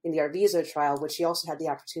in the Arvizo trial, which he also had the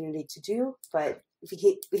opportunity to do, but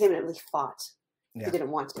he vehemently fought. Yeah. He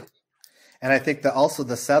didn't want to. And I think that also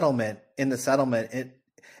the settlement,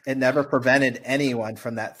 it never prevented anyone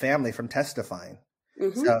from that family from testifying.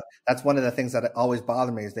 Mm-hmm. So that's one of the things that always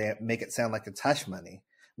bothered me, is they make it sound like it's hush money.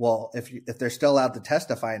 Well, if they're still allowed to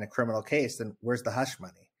testify in a criminal case, then where's the hush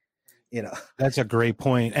money? That's a great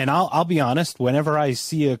point. And I'll be honest, whenever I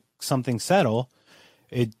see something settle,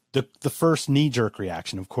 the first knee-jerk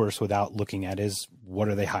reaction, of course, without looking at is, what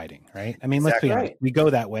are they hiding, right? I mean, Let's be honest. We go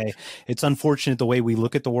that way. It's unfortunate the way we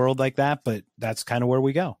look at the world like that, but that's kind of where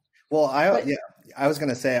we go. Well, I was going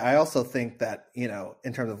to say, I also think that,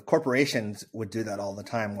 in terms of corporations would do that all the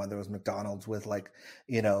time, whether it was McDonald's with like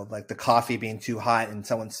the coffee being too hot and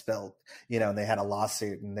someone spilled, and they had a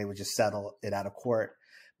lawsuit and they would just settle it out of court.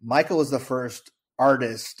 Michael was the first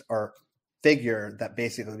artist or figure that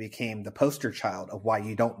basically became the poster child of why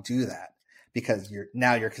you don't do that, because you're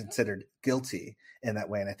considered guilty in that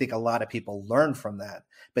way. And I think a lot of people learn from that,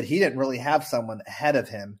 but he didn't really have someone ahead of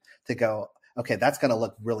him to go, okay, that's going to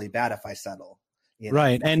look really bad if I settle.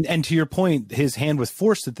 Right. And to your point, his hand was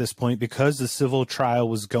forced at this point because the civil trial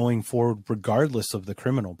was going forward regardless of the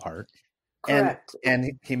criminal part. Correct.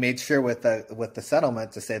 And he made sure with the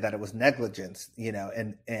settlement to say that it was negligence,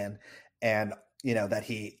 and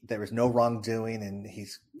that there was no wrongdoing, and he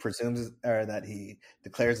presumes, or that he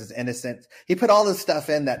declares as innocent. He put all this stuff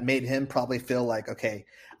in that made him probably feel like, okay,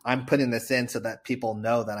 I'm putting this in so that people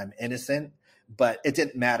know that I'm innocent, but it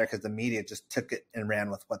didn't matter because the media just took it and ran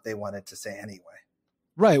with what they wanted to say anyway.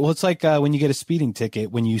 Right. Well, it's like when you get a speeding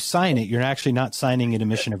ticket, when you sign it, you're actually not signing an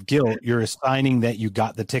admission of guilt. You're signing that you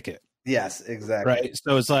got the ticket. Yes, exactly. Right.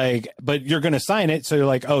 So it's like, but you're going to sign it. So you're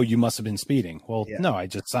like, oh, you must have been speeding. Well, no, I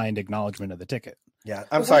just signed acknowledgement of the ticket. Yeah.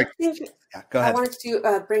 I'm sorry. Yeah, go ahead. I wanted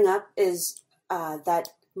to bring up is that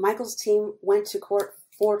Michael's team went to court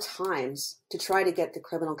 4 times to try to get the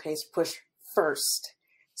criminal case pushed first.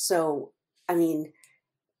 So, I mean,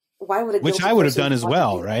 why would which I would have done as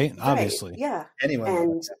well, right? Obviously. Yeah. Anyone.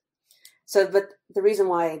 And so, but the reason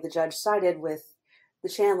why the judge sided with the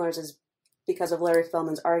Chandlers is because of Larry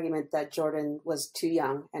Feldman's argument that Jordan was too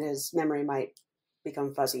young and his memory might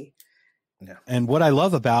become fuzzy. Yeah. And what I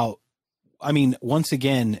love about, once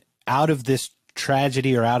again, out of this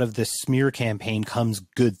tragedy or out of this smear campaign comes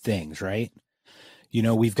good things, right?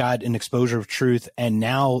 We've got an exposure of truth, and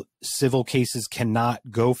now civil cases cannot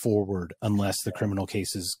go forward unless the criminal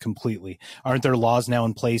cases completely. Aren't there laws now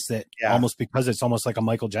in place that because it's almost like a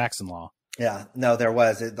Michael Jackson law? Yeah, no, there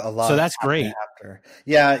was a lot. So that's great. After.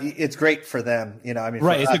 Yeah, it's great for them.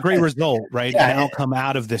 Right. It's a great result, right? An outcome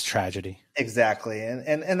out of this tragedy. Exactly.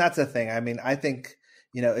 And that's the thing. I think,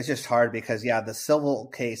 it's just hard because, the civil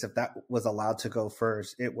case, if that was allowed to go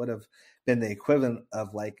first, it would have been the equivalent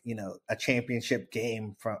of a championship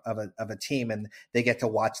game of a team, and they get to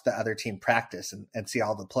watch the other team practice and see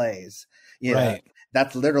all the plays. Right.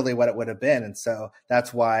 That's literally what it would have been. And so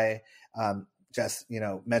that's why, Jess,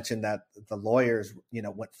 mentioned that the lawyers,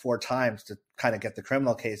 went 4 times to kind of get the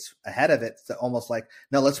criminal case ahead of it. So almost like,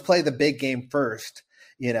 no, let's play the big game first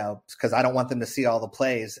because I don't want them to see all the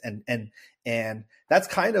plays. And that's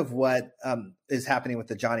kind of what is happening with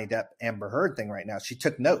the Johnny Depp Amber Heard thing right now. She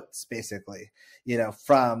took notes, basically,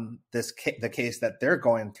 from the case that they're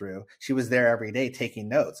going through. She was there every day taking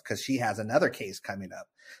notes because she has another case coming up.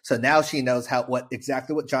 So now she knows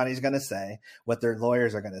exactly what Johnny's going to say, what their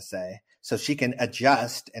lawyers are going to say, so she can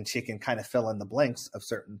adjust and she can kind of fill in the blanks of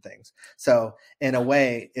certain things. So in a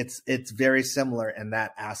way, it's very similar in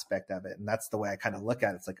that aspect of it. And that's the way I kind of look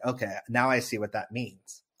at it. It's like, okay, now I see what that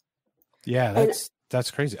means. Yeah,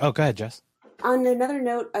 that's crazy. Oh, go ahead, Jess. On another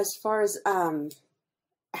note, as far as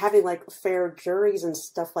having like fair juries and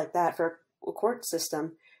stuff like that for a court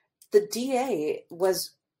system, the DA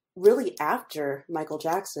was really after Michael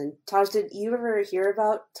Jackson. Taj, did you ever hear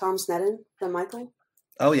about Tom Sneddon from Michael?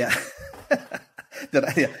 Oh yeah.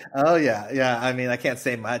 Oh yeah. I mean, I can't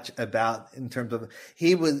say much about in terms of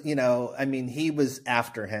he was, he was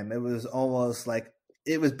after him. It was almost like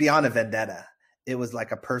it was beyond a vendetta. It was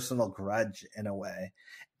like a personal grudge in a way,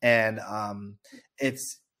 and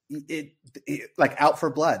it's like out for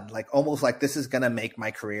blood, like almost like this is gonna make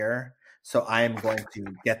my career, so I am going to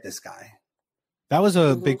get this guy. That was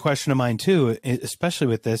a big question of mine too, especially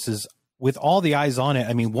with this, is with all the eyes on it.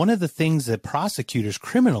 I mean, one of the things that prosecutors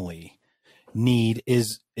criminally need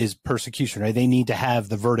is persecution, right? They need to have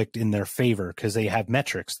the verdict in their favor because they have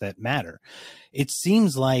metrics that matter. It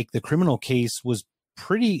seems like the criminal case was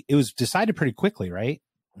it was decided pretty quickly, right?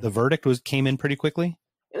 The verdict came in pretty quickly.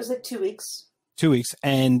 It was like 2 weeks. 2 weeks,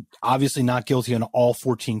 and obviously not guilty on all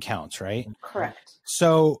 14 counts, right? Correct.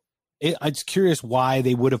 So it's curious why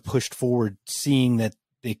they would have pushed forward, seeing that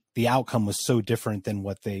the outcome was so different than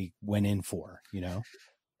what they went in for,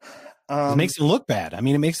 It makes them look bad. I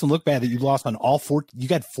mean, it makes them look bad that you lost on all four. You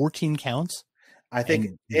got 14 counts. I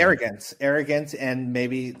think arrogance, and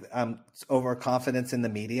maybe overconfidence in the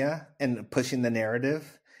media and pushing the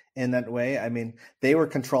narrative in that way. I mean, they were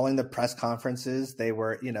controlling the press conferences. They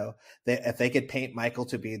were, if they could paint Michael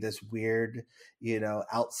to be this weird,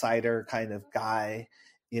 outsider kind of guy,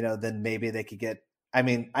 then maybe they could get. I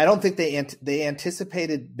mean, I don't think they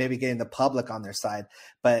anticipated maybe getting the public on their side,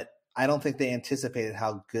 but I don't think they anticipated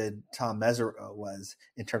how good Tom Mesereau was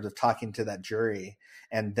in terms of talking to that jury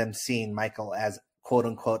and them seeing Michael as quote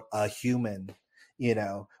unquote a human,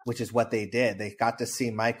 which is what they did. They got to see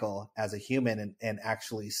Michael as a human and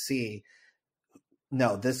actually see,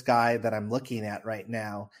 no, this guy that I'm looking at right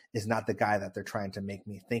now is not the guy that they're trying to make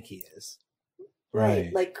me think he is.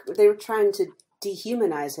 Right. Like they were trying to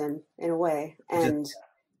dehumanize him in a way. And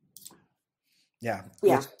yeah.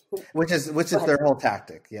 Which is their whole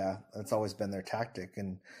tactic. Yeah. It's always been their tactic.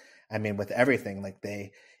 And I mean, with everything, like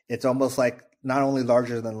it's almost like not only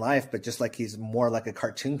larger than life, but just like he's more like a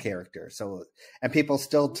cartoon character. So, and people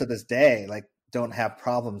still to this day, like don't have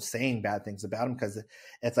problems saying bad things about him because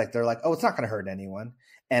it's like, they're like, oh, it's not going to hurt anyone.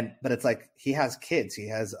 But it's like, he has kids, he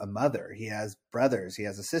has a mother, he has brothers, he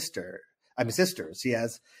has sisters, he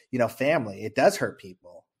has, family. It does hurt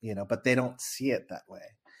people, but they don't see it that way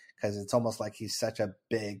because it's almost like he's such a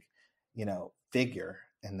big, figure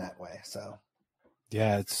in that way. So.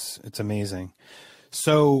 Yeah, it's amazing.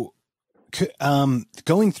 So,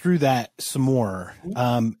 going through that some more,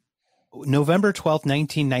 November 12th,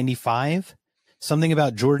 1995, something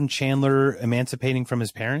about Jordan Chandler emancipating from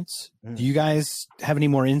his parents. Do you guys have any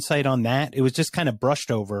more insight on that? It was just kind of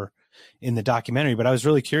brushed over in the documentary, but I was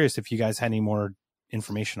really curious if you guys had any more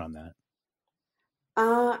information on that.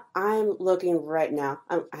 I'm looking right now.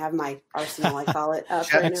 I have my arsenal, I call it,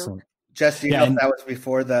 up right now. Jess, do you know if that was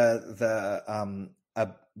before the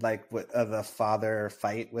father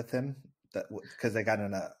fight with him? Because they got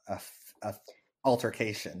in a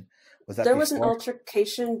altercation. There was an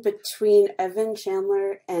altercation between Evan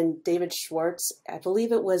Chandler and David Schwartz. I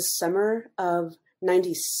believe it was summer of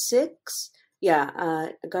 96. Yeah,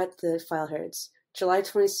 I got the file here. It's July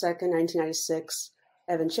 22nd, 1996.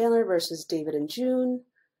 Evan Chandler versus David and June.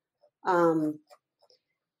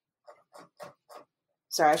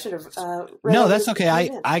 Sorry, I should have. No, that's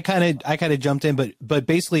okay. I kind of jumped in, but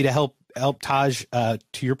basically to help Taj,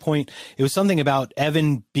 to your point, it was something about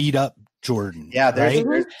Evan beat up Jordan. Yeah,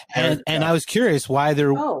 right. And I was curious why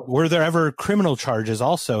were there ever criminal charges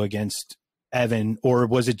also against Evan, or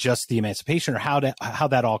was it just the emancipation, or how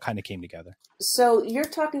that all kind of came together? So you're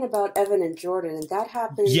talking about Evan and Jordan, and that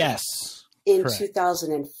happened. Yes. In correct.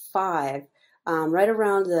 2005, right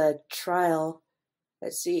around the trial.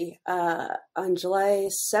 Let's see, on July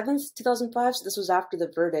 7th, 2005. So this was after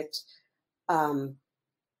the verdict.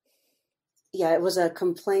 Yeah, it was a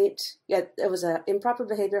complaint. Yeah, it was a improper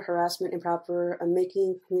behavior, harassment, improper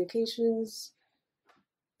making communications.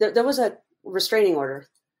 There was a restraining order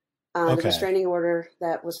The restraining order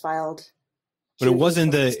that was filed. But it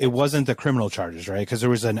wasn't the criminal charges, right? Because there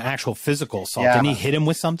was an actual physical assault. Yeah. Didn't he hit him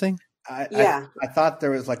with something? I thought it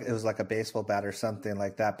was like a baseball bat or something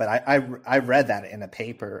like that, but I read that in a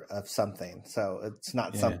paper of something, so it's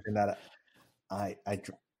not something that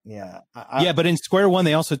but in Square One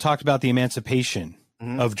they also talked about the emancipation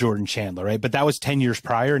of Jordan Chandler, right? But that was 10 years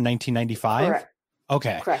prior, in 1995. Correct.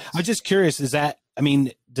 Okay, correct. I was just curious. Does that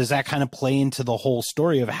kind of play into the whole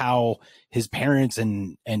story of how his parents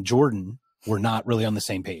and Jordan were not really on the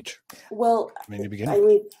same page? Well, maybe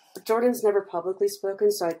Jordan's never publicly spoken,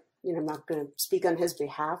 so I'm not going to speak on his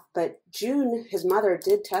behalf, but June, his mother,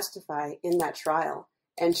 did testify in that trial.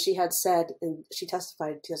 And she had said, and she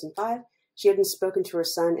testified in 2005, she hadn't spoken to her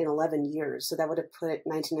son in 11 years. So that would have put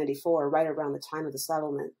 1994 right around the time of the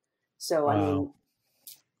settlement. So, wow.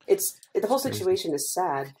 The whole situation is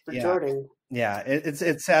sad for Jordan. Yeah,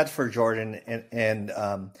 it's sad for Jordan. And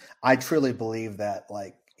I truly believe that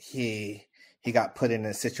he got put in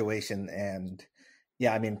a situation, and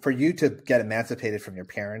for you to get emancipated from your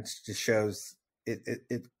parents just shows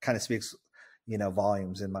it kind of speaks,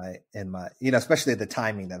 volumes in my, especially the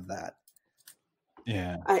timing of that.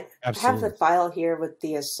 Yeah, I have the file here with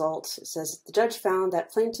the assault. It says the judge found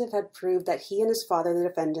that plaintiff had proved that he and his father, the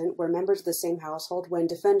defendant, were members of the same household when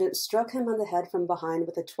defendant struck him on the head from behind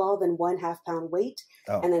with a 12 1/2 pound weight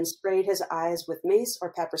and then sprayed his eyes with mace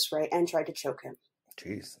or pepper spray and tried to choke him.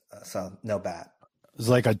 Jeez, so no bat. It was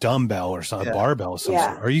like a dumbbell or a barbell. Sort.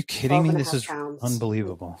 Are you kidding me? This is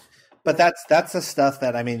unbelievable. But that's the stuff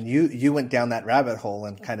that, you went down that rabbit hole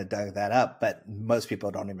and kind of dug that up, but most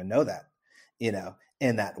people don't even know that,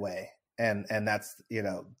 in that way. And that's,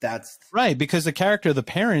 that's right. Because the character of the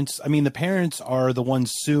parents, the parents are the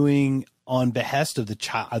ones suing on behest of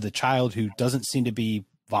the child who doesn't seem to be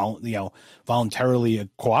voluntarily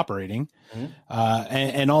cooperating,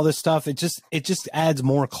 and all this stuff. It just adds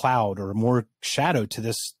more cloud or more shadow to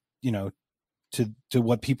this, to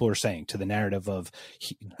what people are saying, to the narrative of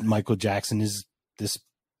Michael Jackson is this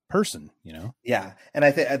person, Yeah. And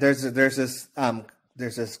I think there's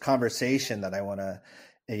this conversation that I want to,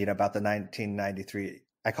 about the 1993,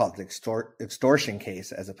 I call it the extortion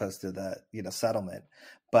case as opposed to the, settlement.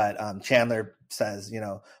 But Chandler says,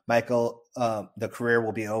 Michael, the career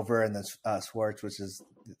will be over. And then Schwartz, which is,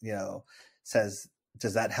 says,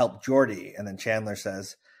 does that help Jordy? And then Chandler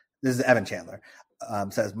says, this is Evan Chandler,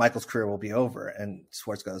 says Michael's career will be over. And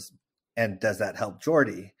Schwartz goes, and does that help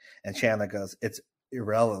Jordy? And Chandler goes, it's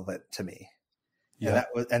irrelevant to me. Yeah.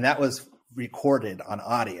 And that was recorded on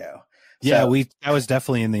audio. Yeah, that was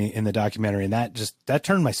definitely in the documentary, and that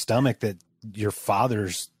turned my stomach that your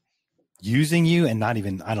father's using you and not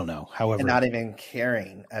even, I don't know, however, and not even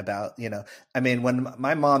caring about, when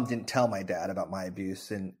my mom didn't tell my dad about my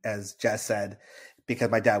abuse, and as Jess said,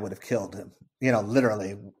 because my dad would have killed him,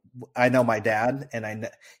 literally. I know my dad, and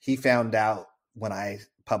he found out when I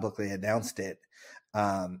publicly announced it.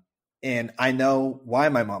 And I know why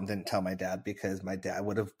my mom didn't tell my dad, because my dad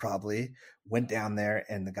would have probably went down there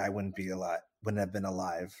and the guy wouldn't have been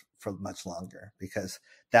alive for much longer, because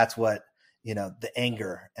that's what, the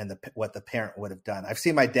anger and what the parent would have done. I've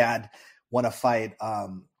seen my dad want to fight,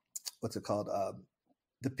 what's it called?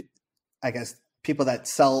 I guess people that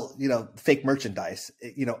sell, fake merchandise,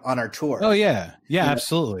 on our tour. Oh yeah. Yeah,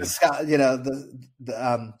 absolutely.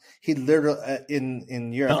 He literally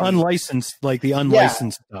in Europe, the unlicensed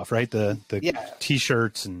stuff, right? The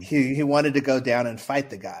t-shirts, and he wanted to go down and fight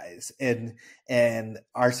the guys, and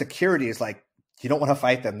our security is like, you don't want to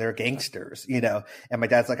fight them. They're gangsters, and my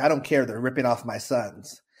dad's like, I don't care. They're ripping off my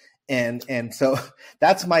sons. And so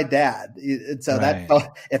that's my dad. And so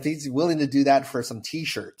if he's willing to do that for some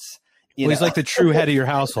t-shirts, he's like the true head of your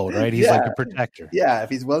household, right? He's like the protector. Yeah. If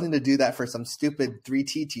he's willing to do that for some stupid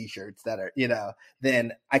 3T t-shirts that are,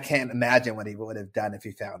 then I can't imagine what he would have done if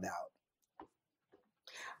he found out.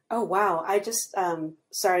 Oh, wow. I just,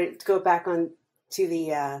 sorry to go back on to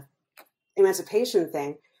the emancipation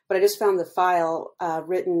thing, but I just found the file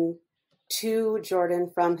written to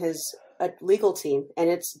Jordan from his legal team, and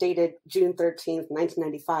it's dated June 13th,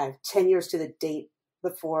 1995, 10 years to the date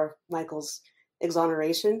before Michael's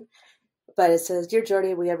exoneration. But it says, Dear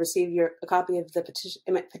Jordy, we have received a copy of the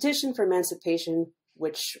petition for emancipation,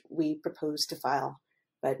 which we propose to file.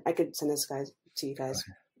 But I could send this to you guys.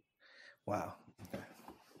 Okay. Wow.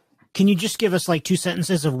 Can you just give us like 2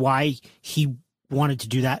 sentences of why he wanted to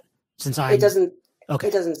do that? It doesn't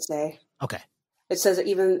say. Okay. It says that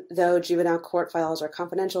even though juvenile court files are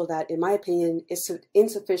confidential, that, in my opinion, is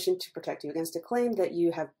insufficient to protect you against a claim that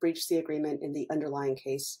you have breached the agreement in the underlying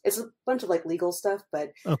case. It's a bunch of legal stuff,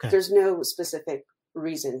 but there's no specific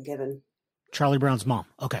reason given. Charlie Brown's mom.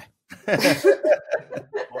 Okay.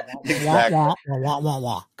 Exactly. Wah, wah, wah, wah,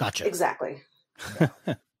 wah. Gotcha. Exactly.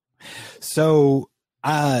 So,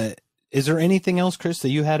 is there anything else, Chris, that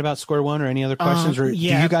you had about Square One, or any other questions, or do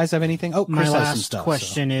you guys have anything? Oh, Chris my has last some stuff,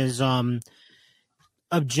 question is,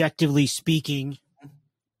 objectively speaking,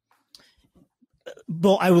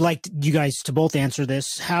 well, I would like you guys to both answer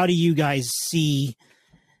this. How do you guys see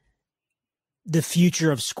the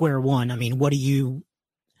future of Square One? I mean, what do you,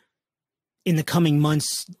 in the coming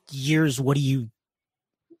months, years, what do you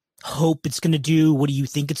hope it's going to do? What do you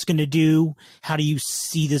think it's going to do? How do you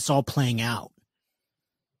see this all playing out?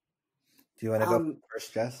 Do you want to go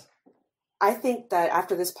first, Jess? I think that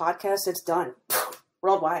after this podcast, it's done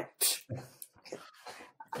worldwide.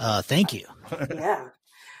 Thank you. Yeah.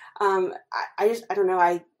 I don't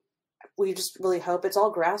know. We just really hope it's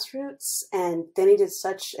all grassroots, and Danny did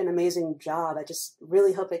such an amazing job. I just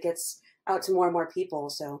really hope it gets out to more and more people.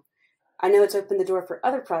 So I know it's opened the door for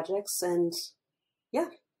other projects, and yeah.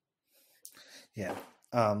 Yeah.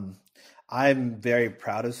 I'm very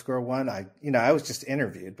proud of Square One. I was just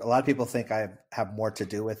interviewed. A lot of people think I have more to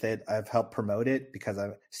do with it. I've helped promote it because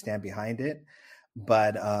I stand behind it,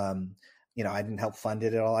 but I didn't help fund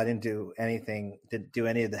it at all. I didn't do anything, didn't do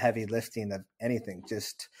any of the heavy lifting of anything.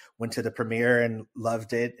 Just went to the premiere and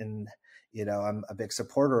loved it, and I'm a big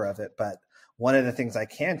supporter of it. But one of the things I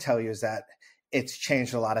can tell you is that it's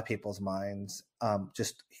changed a lot of people's minds,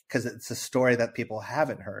 just because it's a story that people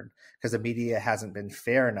haven't heard, because the media hasn't been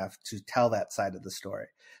fair enough to tell that side of the story.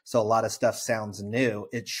 So a lot of stuff sounds new.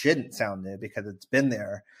 It shouldn't sound new because it's been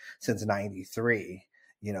there since '93.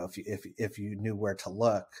 If you knew where to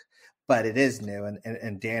look, but it is new.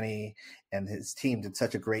 And Danny and his team did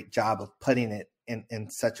such a great job of putting it in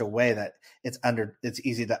such a way that it's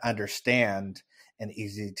easy to understand and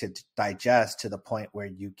easy to digest, to the point where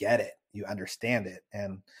you get it, you understand it.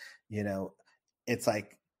 And, it's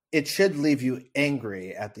like, it should leave you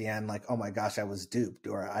angry at the end, like, oh my gosh, I was duped,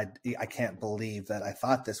 or I can't believe that I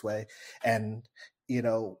thought this way. And,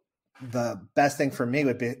 the best thing for me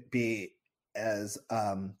would be the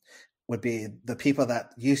people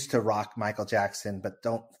that used to rock Michael Jackson, but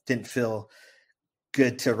didn't feel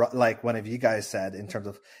good to, like one of you guys said, in terms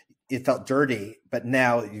of it felt dirty, but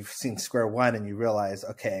now you've seen Square One and you realize,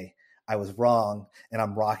 okay, I was wrong, and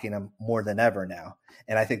I'm rocking them more than ever now.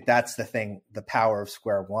 And I think that's the thing, the power of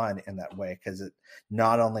Square One in that way, because it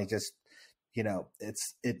not only just,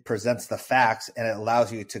 it presents the facts, and it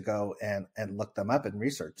allows you to go and look them up and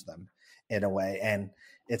research them in a way. And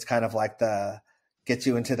it's kind of like gets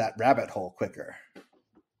you into that rabbit hole quicker.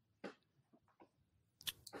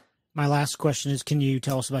 My last question is, can you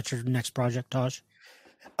tell us about your next project, Taj?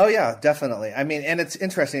 Oh yeah, definitely. I mean, and it's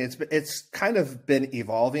interesting. It's kind of been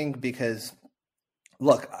evolving, because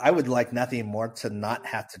look, I would like nothing more to not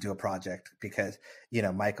have to do a project, because,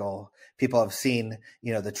 Michael, people have seen,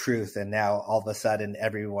 the truth, and now all of a sudden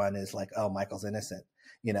everyone is like, oh, Michael's innocent.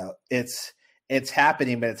 It's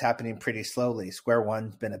happening, but it's happening pretty slowly. Square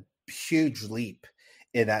One's been a huge leap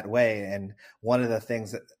in that way. And one of the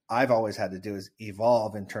things that I've always had to do is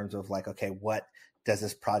evolve in terms of like, okay, what does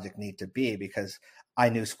this project need to be? Because I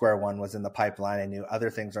knew Square One was in the pipeline. I knew other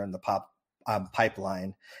things are in the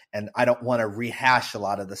pipeline, and I don't want to rehash a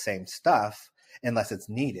lot of the same stuff unless it's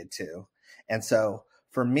needed to. And so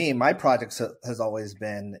for me, my project has always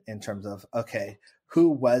been in terms of, okay, who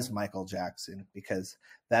was Michael Jackson? Because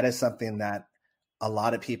that is something that a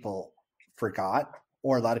lot of people forgot,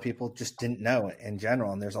 or a lot of people just didn't know in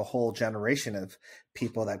general. And there's a whole generation of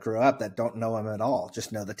people that grew up that don't know him at all,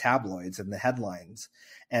 just know the tabloids and the headlines.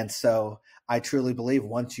 And so I truly believe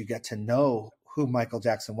once you get to know who Michael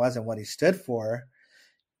Jackson was and what he stood for,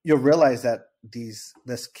 you'll realize that these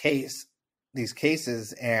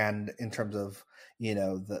cases, and in terms of,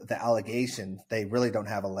 the allegations, they really don't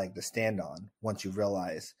have a leg to stand on once you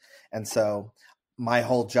realize. And so my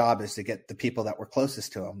whole job is to get the people that were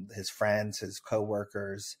closest to him, his friends, his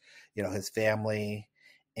coworkers, his family,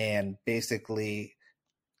 and basically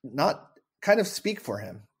not kind of speak for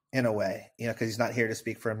him in a way, because he's not here to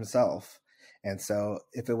speak for himself. And so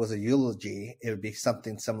if it was a eulogy, it would be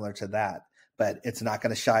something similar to that, but it's not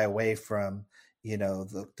going to shy away from,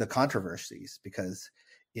 the controversies, because,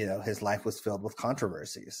 his life was filled with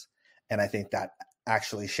controversies. And I think that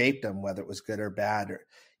actually shaped him, whether it was good or bad, or,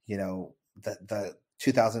 the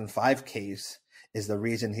 2005 case is the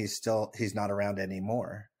reason he's not around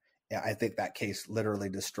anymore. I think that case literally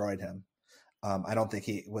destroyed him. I don't think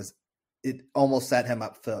it almost set him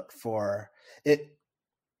up for it.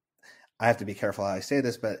 I have to be careful how I say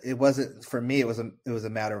this, but it wasn't, for me, it was a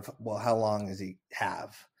matter of, well, how long does he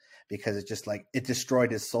have? Because it just it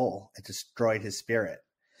destroyed his soul. It destroyed his spirit,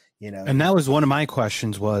 And that was one of my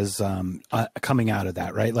questions was coming out of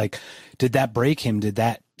that, right? Like, did that break him? Did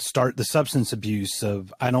that start the substance abuse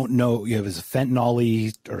of, I don't know, it was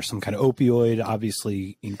fentanyl or some kind of opioid,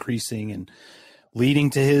 obviously increasing and leading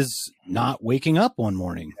to his not waking up one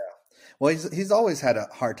morning? Yeah. Well, he's always had a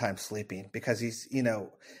hard time sleeping because he's,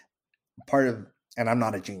 part of, and I'm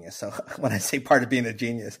not a genius. So when I say part of being a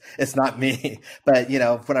genius, it's not me, but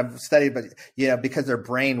when I've studied, but because their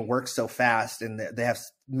brain works so fast and they have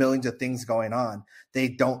millions of things going on, they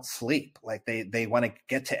don't sleep. Like they want to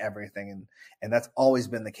get to everything. And that's always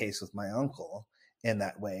been the case with my uncle in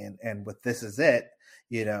that way. And with This Is It,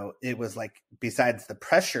 it was like, besides the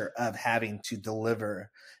pressure of having to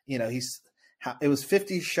deliver, it was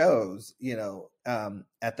 50 shows,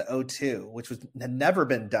 at the O2, which had never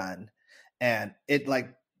been done. And it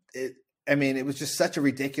was just such a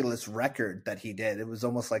ridiculous record that he did. It was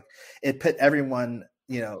almost like it put everyone,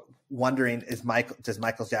 wondering, does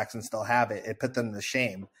Michael Jackson still have it? It put them to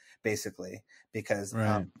shame, basically, because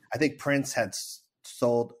right. I think Prince had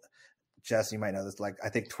sold, Jess, you might know this, like, I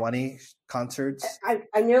think 20 concerts.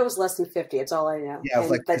 I knew it was less than 50. It's all I know. Yeah, it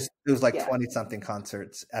was like 20 something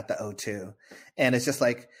concerts at the O2. And it's just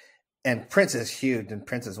like, and Prince is huge, and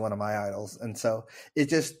Prince is one of my idols. And so it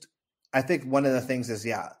just, I think one of the things is,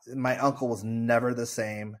 my uncle was never the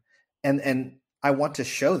same. And I want to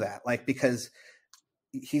show that, like, because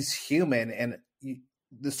he's human, and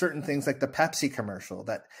the certain things like the Pepsi commercial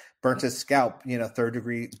that burnt his scalp,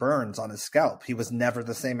 3rd-degree burns on his scalp. He was never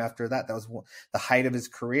the same after that. That was the height of his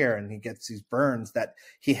career. And he gets these burns that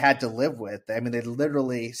he had to live with. I mean, they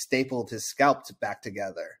literally stapled his scalp back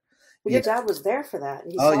together. Well, your dad was there for that.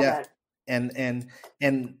 He saw that.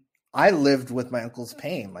 And I lived with my uncle's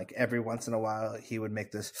pain. Like, every once in a while he would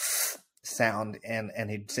make this sound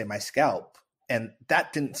and he'd say my scalp. And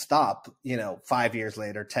that didn't stop, 5 years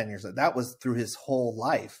later, 10 years later. That was through his whole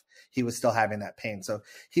life. He was still having that pain. So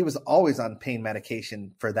he was always on pain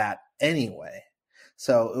medication for that anyway.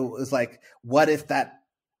 So it was like, what if that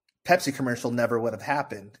Pepsi commercial never would have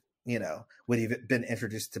happened? Would he have been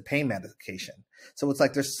introduced to pain medication? So it's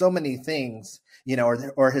like, there's so many things,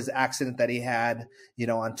 or his accident that he had,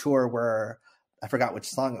 on tour, where I forgot which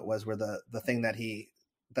song it was, where the thing that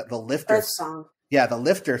the lifter Earth Song. Yeah, the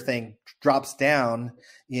lifter thing drops down,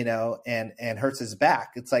 and hurts his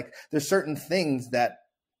back. It's like, there's certain things that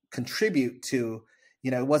contribute to,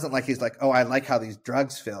 it wasn't like he's like, oh, I like how these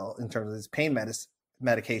drugs feel in terms of this pain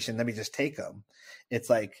medication. Let me just take them. It's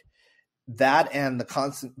like that, and the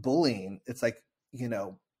constant bullying. It's like,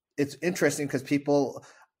 it's interesting because people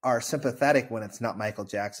are sympathetic when it's not Michael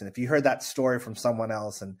Jackson. If you heard that story from someone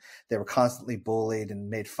else and they were constantly bullied and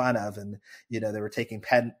made fun of, and, they were taking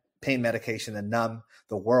pain medication to numb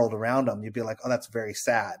the world around them, you'd be like, oh, that's very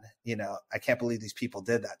sad. I can't believe these people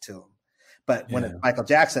did that to him. But when it's Michael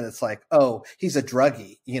Jackson, it's like, oh, he's a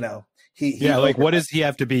druggie, like, what does he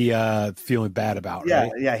have to be feeling bad about? Yeah.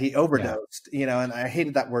 Right? Yeah. He overdosed, and I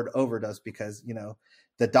hated that word overdose because,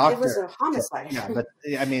 the doctor, it was a homicide. Yeah. But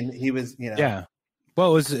I mean, he was, Yeah.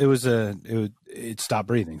 Well, it stopped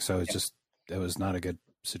breathing. So it was not a good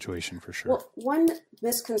situation for sure. Well, one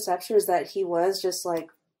misconception is that he was just like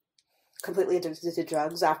completely addicted to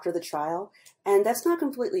drugs after the trial. And that's not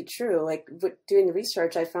completely true. Like, doing the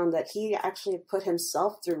research, I found that he actually put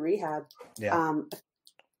himself through rehab,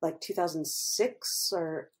 like 2006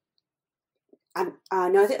 or no,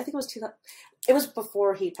 I think it was 2000. It was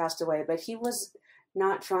before he passed away, but he was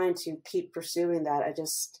not trying to keep pursuing that. I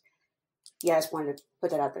just wanted to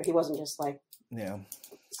put that out there. He wasn't just like, yeah.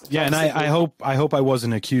 And I hope I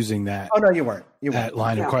wasn't accusing that. Oh no, you weren't. That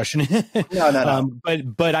line of questioning. No.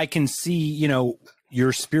 But I can see,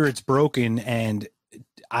 your spirit's broken, and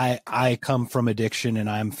I come from addiction, and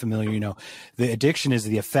I'm familiar. The addiction is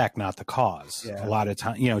the effect, not the cause. Yeah. A lot of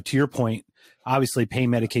time, to your point, obviously pain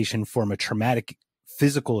medication from a traumatic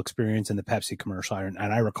physical experience in the Pepsi commercial, and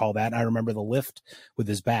I recall that. I remember the lift with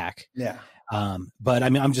his back. Yeah. But I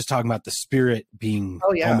mean, I'm just talking about the spirit being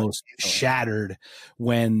almost shattered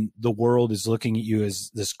when the world is looking at you as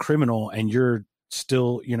this criminal, and you're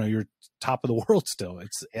still, you're top of the world still.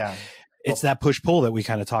 It's that push pull that we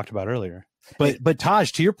kind of talked about earlier. But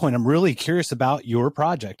Taj, to your point, I'm really curious about your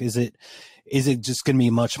project. Is it just going to be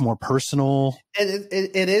much more personal?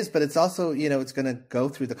 It is, but it's also, it's going to go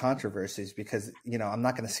through the controversies because, I'm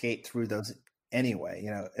not going to skate through those anyway.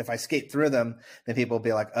 If I skate through them, then people will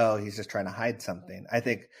be like, oh, he's just trying to hide something. I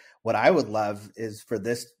think what I would love is for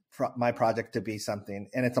my project to be something,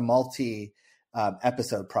 and it's a multi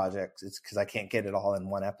episode project. It's because I can't get it all in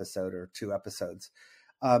one episode or 2 episodes.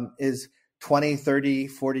 Is 20, 30,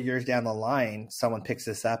 40 years down the line, someone picks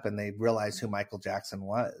this up and they realize who Michael Jackson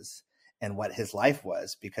was. and what his life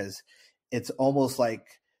was, because it's almost like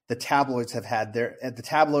the tabloids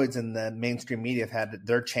and the mainstream media have had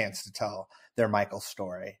their chance to tell their Michael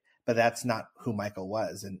story, but that's not who Michael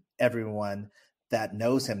was. And everyone that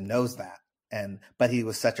knows him knows that. But he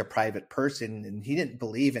was such a private person, and he didn't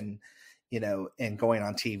believe in going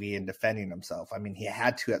on TV and defending himself. I mean, he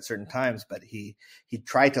had to at certain times, but he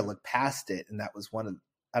tried to look past it. And that was one of,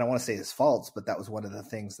 I don't want to say his faults, but that was one of the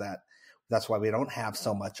things that's why we don't have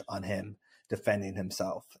so much on him defending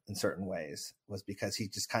himself in certain ways, was because he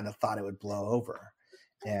just kind of thought it would blow over.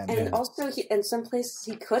 And also, in some places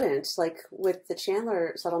he couldn't, like with the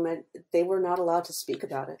Chandler settlement, they were not allowed to speak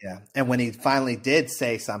about it. Yeah. And when he finally did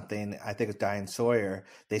say something, I think it was Diane Sawyer,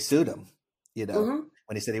 they sued him, when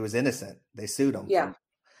he said he was innocent, they sued him. Yeah.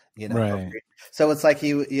 Right. So it's like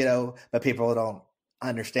but people don't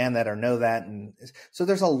understand that or know that. And so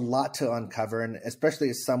there's a lot to uncover. And especially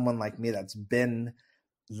as someone like me that's been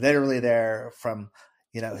literally there from,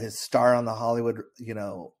 his star on the Hollywood,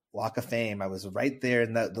 Walk of Fame. I was right there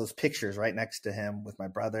in those pictures right next to him with my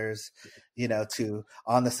brothers, to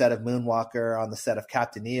on the set of Moonwalker, on the set of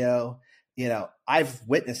Captain EO. I've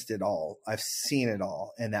witnessed it all. I've seen it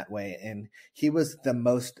all in that way. And he was the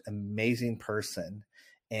most amazing person.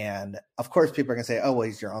 And of course, people are going to say, oh, well,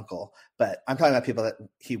 he's your uncle. But I'm talking about people that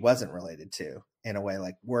he wasn't related to in a way,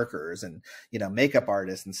 like workers and, makeup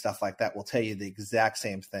artists and stuff like that will tell you the exact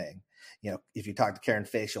same thing. If you talk to Karen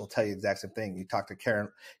Faye, she'll tell you the exact same thing. You talk to Carol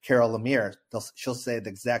Lemire, she'll say the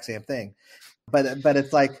exact same thing. But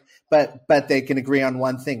it's like, but they can agree on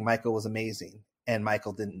one thing. Michael was amazing, and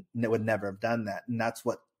Michael would never have done that. And that's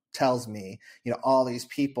what tells me, all these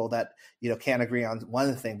people that, can't agree on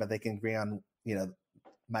one thing, but they can agree on,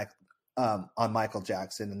 on Michael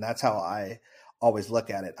Jackson. And that's how I always look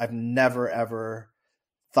at it. I've never, ever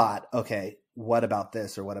thought, okay, what about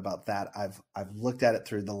this or what about that? I've looked at it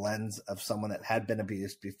through the lens of someone that had been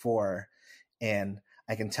abused before. And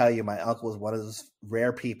I can tell you, my uncle was one of those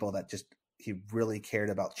rare people that he really cared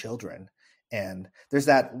about children. And there's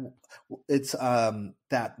that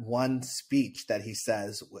one speech that he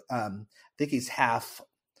says, I think he's half,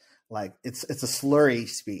 like it's a slurry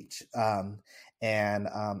speech.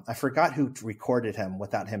 I forgot who recorded him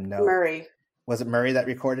without him knowing. Murray. Was it Murray that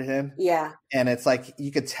recorded him? Yeah. And it's like,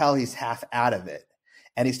 you could tell he's half out of it.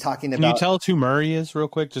 And he's talking about. Can you tell us who Murray is real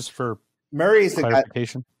quick, just for Murray's the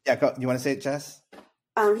clarification? Guy. Yeah. Go, you want to say it, Jess?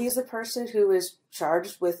 He's the person who is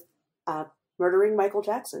charged with murdering Michael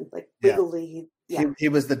Jackson. Like legally. Yeah. He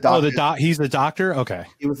was the doctor. Oh, he's the doctor? Okay.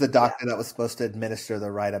 He was the doctor that was supposed to administer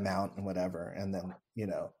the right amount and whatever. And then,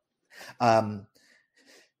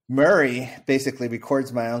 Murray basically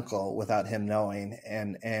records my uncle without him knowing.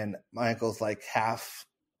 And my uncle's like half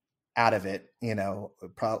out of it, and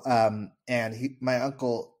my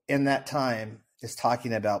uncle in that time is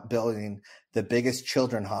talking about building the biggest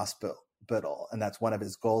children's hospital. And that's one of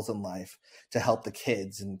his goals in life, to help the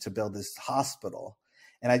kids and to build this hospital.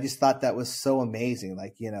 And I just thought that was so amazing.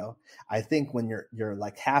 Like, I think when you're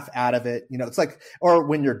like half out of it, it's like, or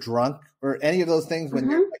when you're drunk or any of those things, when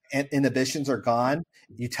your inhibitions are gone,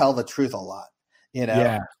 you tell the truth a lot, in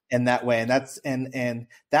that way. And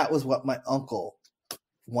that was what my uncle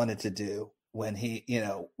wanted to do when he,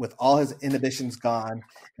 with all his inhibitions gone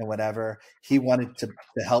and whatever, he wanted to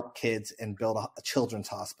help kids and build a children's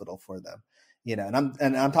hospital for them.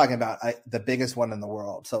 And I'm talking about the biggest one in the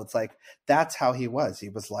world. So it's like, that's how he was. He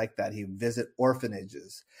was like that. He would visit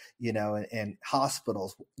orphanages, and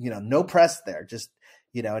hospitals, no press there, just,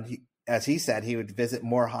 and he, as he said, he would visit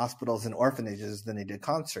more hospitals and orphanages than he did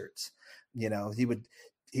concerts.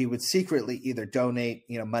 He would secretly either donate,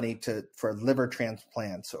 money for liver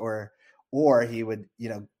transplants or he would,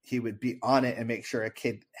 he would be on it and make sure a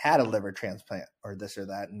kid had a liver transplant or this or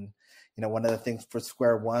that. And, one of the things for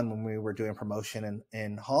Square One, when we were doing promotion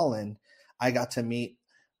in Holland, I got to meet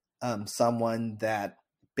someone that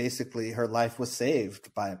basically her life was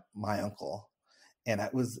saved by my uncle. And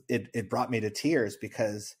it brought me to tears,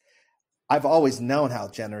 because I've always known how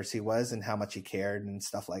generous he was and how much he cared and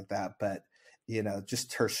stuff like that. But,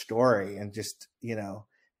 just her story and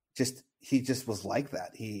he just was like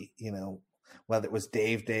that. He, whether it was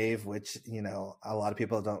Dave, which, a lot of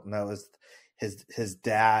people don't know is his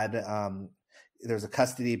dad. There's a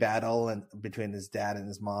custody battle between his dad and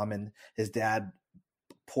his mom, and his dad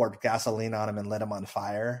poured gasoline on him and lit him on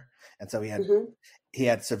fire. And so he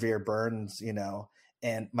had severe burns,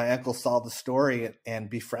 and my uncle saw the story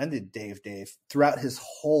and befriended Dave throughout his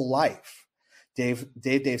whole life. Dave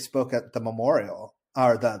spoke at the memorial,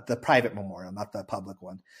 or the private memorial, not the public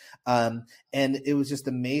one. And it was just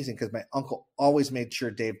amazing, because my uncle always made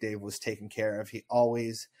sure Dave was taken care of. He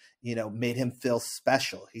always, made him feel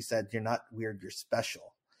special. He said, "You're not weird, you're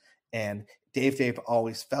special." And Dave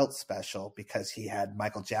always felt special because he had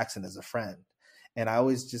Michael Jackson as a friend. And I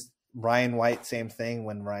always just, Ryan White, same thing.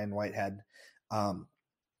 When Ryan White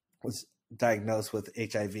was diagnosed with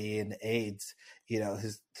HIV and AIDS,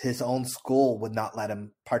 his own school would not let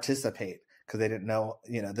him participate because they didn't know,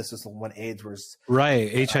 this was when AIDS was.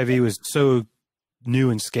 Right. HIV was so new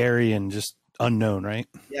and scary and just unknown, right?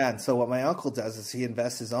 Yeah. And so what my uncle does is he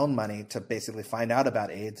invests his own money to basically find out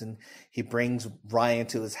about AIDS, and he brings Ryan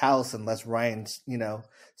to his house and lets Ryan,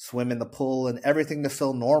 swim in the pool and everything to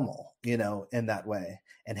feel normal, in that way,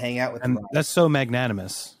 and hang out with him. That's so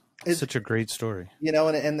magnanimous. It's such a great story,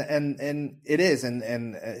 and it is.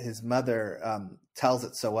 And his mother tells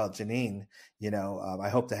it so well, Janine, I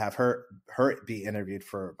hope to have her be interviewed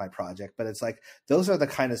for my project, but it's like, those are the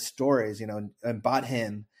kind of stories, and bought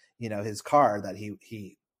him, his car that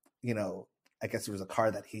he, I guess it was a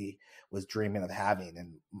car that he was dreaming of having,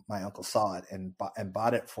 and my uncle saw it and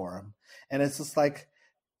bought it for him. And it's just like,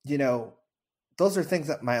 those are things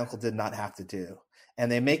that my uncle did not have to do.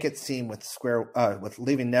 And they make it seem with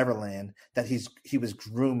Leaving Neverland that he was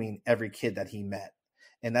grooming every kid that he met.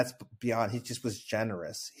 And that's beyond. He just was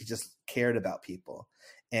generous. He just cared about people.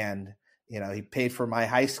 And, he paid for my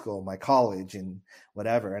high school, my college, and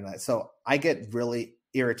whatever. And so I get really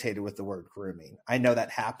irritated with the word grooming. I know that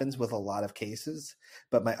happens with a lot of cases,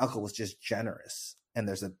 but my uncle was just generous, and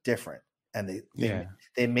there's a difference. And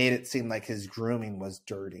they made it seem like his grooming was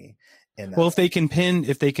dirty. Well, if they can pin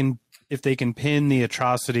the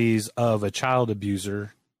atrocities of a child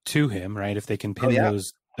abuser to him, right? If they can pin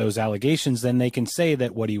those allegations, then they can say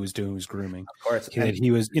that what he was doing was grooming. Of course. That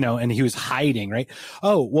he was, and he was hiding, right?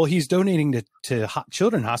 Oh, well, he's donating to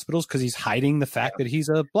children's hospitals because he's hiding the fact that he's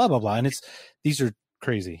a blah, blah, blah. And these are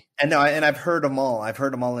crazy. And I've heard them all. I've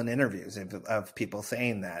heard them all in interviews of people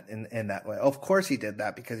saying that in that way. Of course he did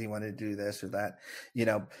that because he wanted to do this or that,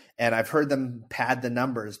 and I've heard them pad the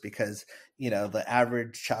numbers because, the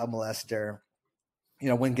average child molester,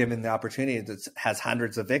 when given the opportunity, has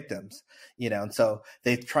hundreds of victims, and so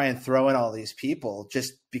they try and throw in all these people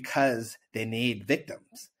just because they need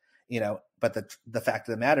victims, but the fact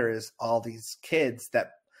of the matter is all these kids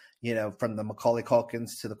that, from the Macaulay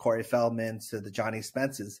Culkins to the Corey Feldmans to the Johnny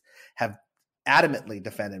Spences have adamantly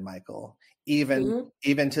defended Michael, even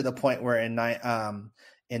to the point where in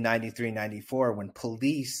 93, 94, when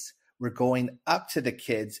police were going up to the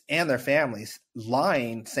kids and their families,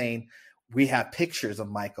 lying, saying, "We have pictures of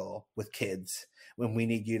Michael with kids when we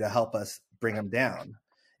need you to help us bring him down."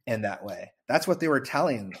 In that way, that's what they were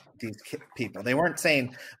telling these people. They weren't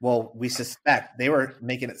saying, "Well, we suspect." They were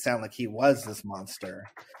making it sound like he was this monster,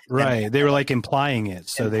 right? And they were like implying it,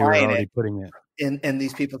 so they were already putting it in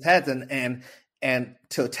these people's heads. And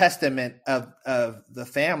to a testament of the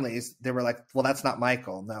families, they were like, "Well, that's not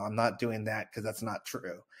Michael. No, I'm not doing that because that's not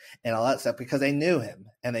true," and all that stuff, because they knew him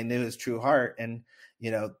and they knew his true heart. And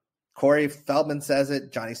Corey Feldman says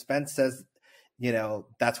it. Johnny Spence says,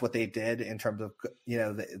 that's what they did in terms of,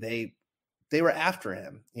 they were after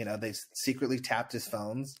him. They secretly tapped his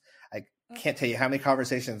phones. I can't tell you how many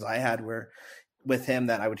conversations I had with him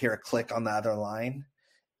that I would hear a click on the other line.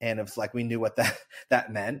 And it was like, we knew what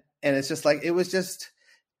that meant. And it's just like,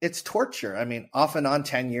 it's torture. I mean, off and on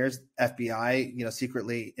 10 years, FBI,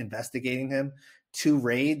 secretly investigating him, 2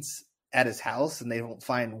 raids at his house, and they don't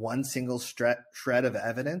find one single shred of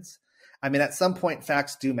evidence. I mean, at some point,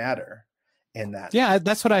 facts do matter. In that, yeah,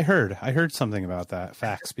 that's what I heard. I heard something about that,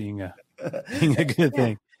 facts being a good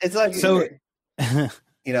thing. It's like, so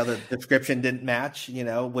the description didn't match,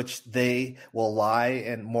 which they will lie.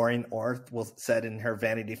 And Maureen Orth said in her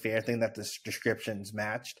Vanity Fair thing that the descriptions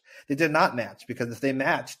matched. They did not match, because if they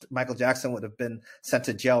matched, Michael Jackson would have been sent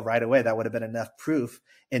to jail right away. That would have been enough proof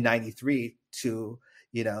in 93 to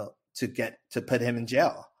put him in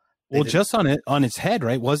jail. Well, just on its head,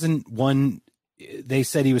 right? Wasn't one? They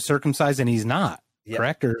said he was circumcised and he's not,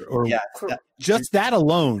 correct? Or just that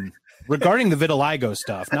alone, regarding the vitiligo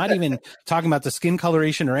stuff, not even talking about the skin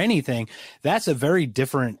coloration or anything. That's a very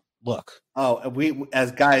different look. Oh, we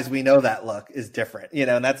as guys, we know that look is different,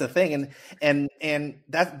 and that's the thing.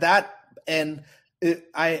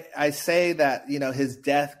 I say that, his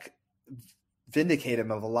death vindicated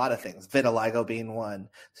him of a lot of things, vitiligo being one,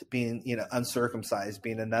 being, uncircumcised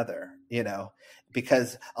being another,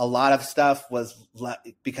 because a lot of stuff was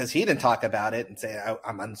because he didn't talk about it and say,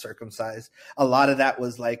 I'm uncircumcised. A lot of that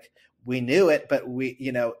was like, we knew it, but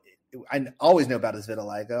I always knew about his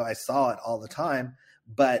vitiligo. I saw it all the time,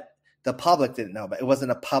 but the public didn't know about it. It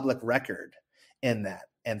wasn't a public record in that.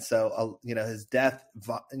 And so, his death,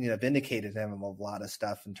 vindicated him of a lot of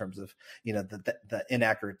stuff in terms of, the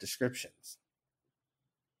inaccurate descriptions.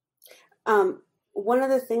 One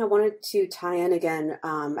other thing I wanted to tie in again,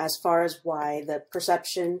 as far as why the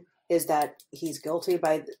perception is that he's guilty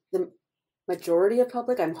by the majority of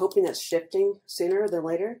public, I'm hoping that's shifting sooner than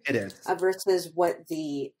later. It is. Versus what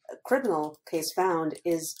the criminal case found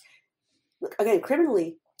is, again,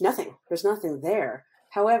 criminally, nothing. There's nothing there.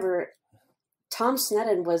 However, Tom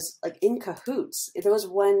Sneddon was like in cahoots. There was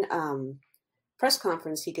one press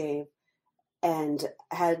conference he gave, and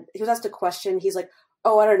he was asked a question. He's like,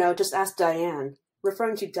 "Oh, I don't know. Just ask Diane,"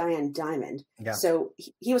 referring to Diane Diamond. Yeah. So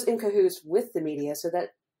he was in cahoots with the media. So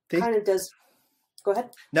that kind of does. Go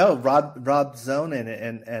ahead. No, Rob Zonin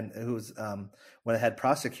and who's one of the head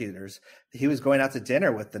prosecutors. He was going out to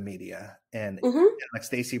dinner with the media and like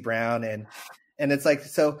Stacey Brown and it's like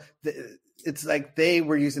so. It's like they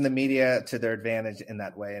were using the media to their advantage in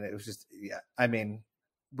that way, and it was just I mean,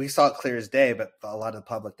 we saw it clear as day, but a lot of the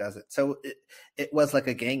public doesn't. So it was like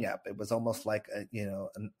a gang up. It was almost like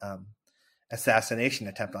an assassination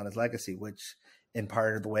attempt on his legacy, which in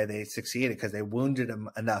part of the way they succeeded because they wounded him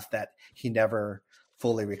enough that he never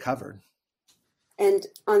fully recovered. And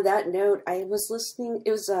on that note, I was listening.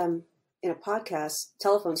 It was in a podcast,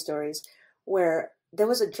 Telephone Stories, where there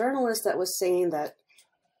was a journalist that was saying that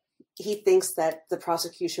he thinks that the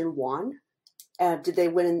prosecution won. Did they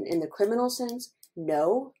win in the criminal sense?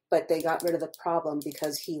 No, but they got rid of the problem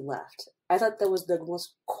because he left. I thought that was the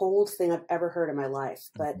most cold thing I've ever heard in my life.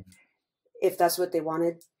 But if that's what they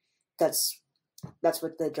wanted, that's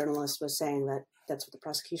what the journalist was saying, that's what the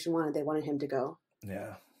prosecution wanted. They wanted him to go.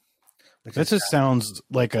 Yeah. That just sounds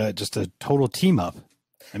like just a total team up.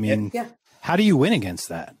 I mean, how do you win against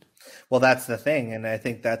that? Well, that's the thing. And I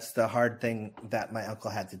think that's the hard thing that my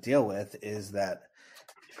uncle had to deal with is that,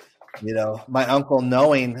 my uncle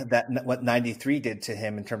knowing that what 93 did to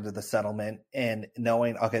him in terms of the settlement and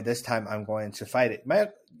knowing, okay, this time I'm going to fight it.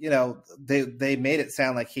 They made it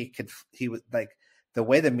sound like he was like the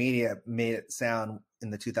way the media made it sound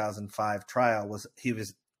in the 2005 trial was he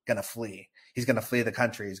was going to flee. He's going to flee the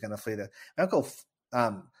country. He's going to flee my uncle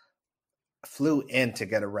flew in to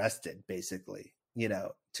get arrested, basically,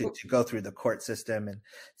 to go through the court system and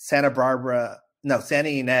Santa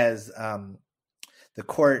Ynez, the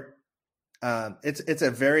court, it's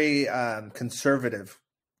a very conservative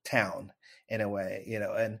town in a way,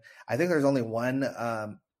 and I think there's only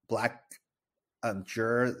one black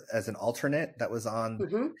juror as an alternate that was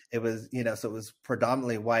on. It was, so it was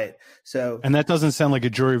predominantly white. So, and that doesn't sound like a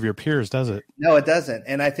jury of your peers, does it? No, it doesn't.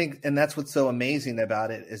 And I think, and that's what's so amazing about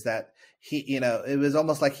it is that he, it was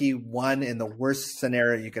almost like he won in the worst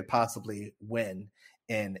scenario you could possibly win.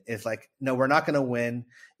 And it's like, no, we're not going to win,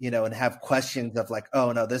 and have questions of like,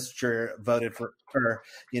 oh no, this juror voted for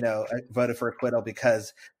acquittal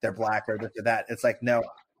because they're black or this or that. It's like, no,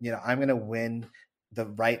 I'm going to win the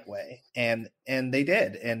right way. And they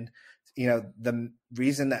did. And, the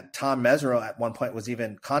reason that Tom Mesereau at one point was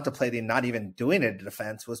even contemplating not even doing a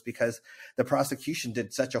defense was because the prosecution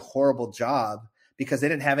did such a horrible job because they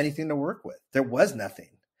didn't have anything to work with. There was nothing,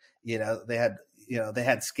 they had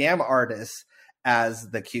scam artists as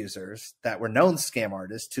the accusers that were known scam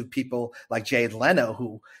artists to people like Jay Leno,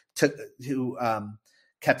 who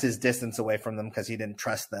kept his distance away from them because he didn't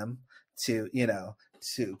trust them, to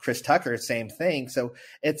Chris Tucker, same thing. So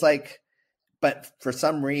it's like, but for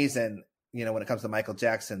some reason, when it comes to Michael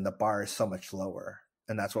Jackson, the bar is so much lower.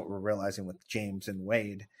 And that's what we're realizing with James and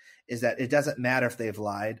Wade is that it doesn't matter if they've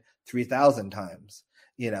lied 3,000 times,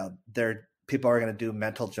 people are going to do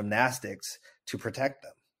mental gymnastics to protect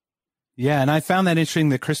them. Yeah, and I found that interesting,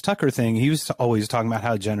 the Chris Tucker thing. He was always talking about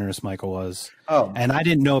how generous Michael was. Oh. And I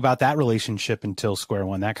didn't know about that relationship until Square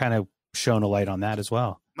One. That kind of shone a light on that as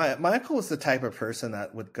well. My uncle was the type of person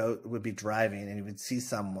that would be driving and he would see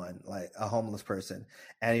someone, like a homeless person,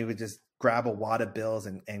 and he would just grab a wad of bills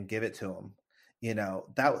and give it to him.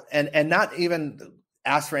 And not even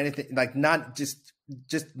ask for anything, like not just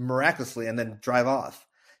miraculously, and then drive off.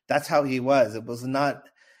 That's how he was. It was not.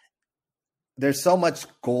 There's so much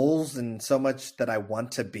goals and so much that I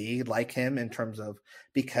want to be like him in terms of,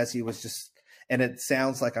 because he was just, and it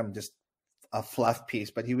sounds like I'm just a fluff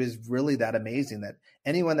piece, but he was really that amazing that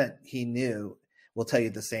anyone that he knew will tell you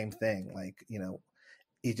the same thing. Like,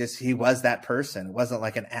 he was that person. It wasn't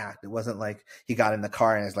like an act. It wasn't like he got in the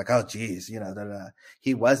car and it's like, oh geez,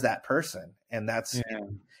 he was that person. And that's,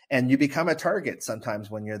 and you become a target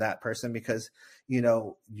sometimes when you're that person because,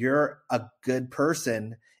 you're a good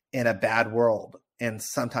person in a bad world. And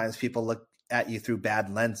sometimes people look at you through bad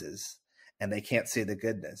lenses and they can't see the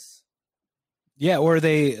goodness. Yeah, or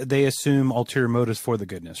they assume ulterior motives for the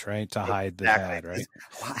goodness, right? To hide the bad, right?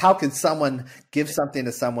 How can someone give something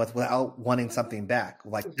to someone without wanting something back?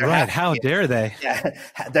 Like, right? How dare they? Yeah,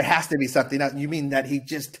 there has to be something else. You mean that he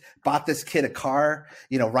just bought this kid a car,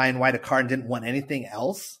 Ryan White a car, and didn't want anything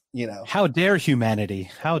else? How dare humanity?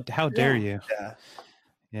 How dare you? Yeah.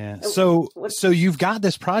 Yeah. So you've got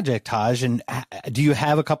this project, Taj, and do you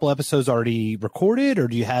have a couple episodes already recorded, or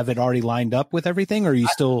do you have it already lined up with everything, or are you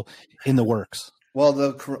still in the works? Well,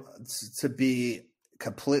 to be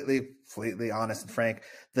completely honest and frank,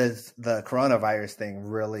 the coronavirus thing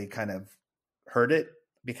really kind of hurt it,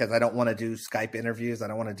 because I don't want to do Skype interviews. I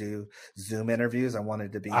don't want to do Zoom interviews. I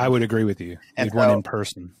wanted to be. I would agree with you. You'd want in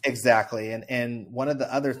person. Exactly. And one of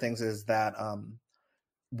the other things is that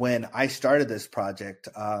when I started this project,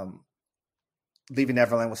 Leaving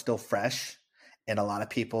Neverland was still fresh, and a lot of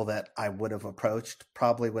people that I would have approached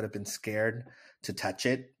probably would have been scared to touch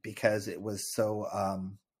it because it was so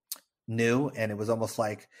new, and it was almost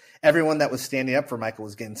like everyone that was standing up for Michael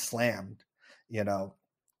was getting slammed, in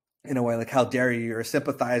a way, like, how dare you, you're a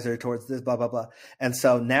sympathizer towards this, blah, blah, blah. And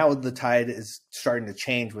so now the tide is starting to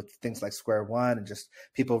change with things like Square One and just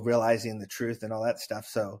people realizing the truth and all that stuff.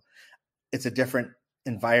 So it's a different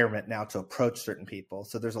environment now to approach certain people.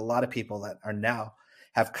 So there's a lot of people that are now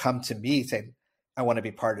have come to me saying, I want to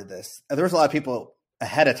be part of this. And there was a lot of people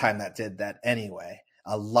ahead of time that did that anyway.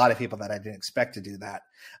 A lot of people that I didn't expect to do that.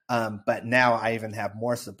 But now I even have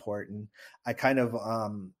more support, and I kind of,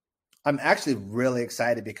 I'm actually really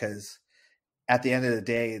excited because at the end of the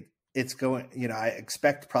day, it's going, I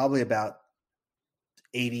expect probably about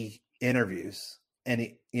 80 interviews,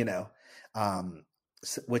 and,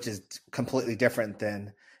 which is completely different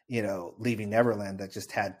than, Leaving Neverland that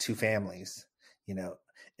just had 2 families,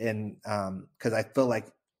 and because I feel like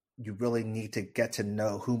you really need to get to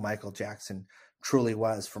know who Michael Jackson truly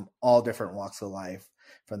was from all different walks of life,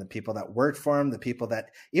 from the people that worked for him,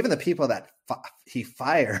 even the people that he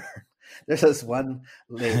fired. There's this one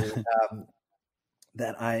lady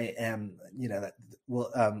that I am, that will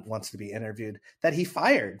wants to be interviewed, that he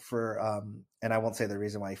fired for, and I won't say the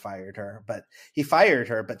reason why he fired her, but he fired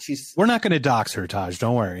her. But we're not going to dox her, Taj.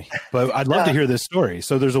 Don't worry. But I'd love to hear this story.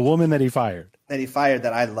 So there's a woman that he fired.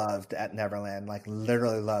 That I loved at Neverland, like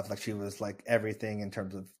literally loved. Like she was like everything in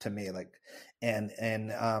terms of, to me, like,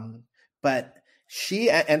 but she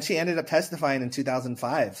ended up testifying in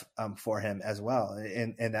 2005 for him as well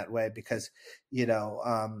in that way, because,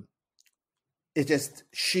 it just,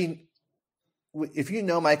 if you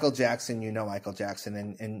know Michael Jackson, you know Michael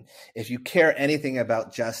Jackson. And if you care anything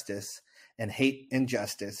about justice and hate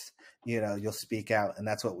injustice, you'll speak out. And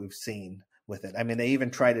that's what we've seen with it. I mean, they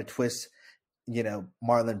even try to twist,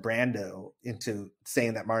 Marlon Brando into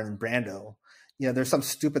saying that Marlon Brando, there's some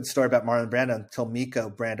stupid story about Marlon Brando until Miko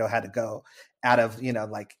Brando had to go out of, I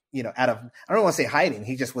don't want to say hiding.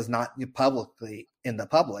 He just was not publicly in the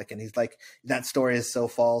public. And he's like, that story is so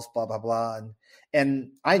false, blah, blah, blah.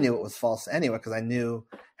 And I knew it was false anyway, because I knew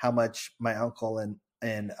how much my uncle and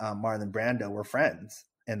Marlon Brando were friends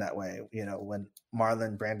in that way. When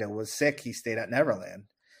Marlon Brando was sick, he stayed at Neverland.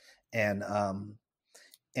 And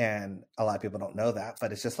a lot of people don't know that,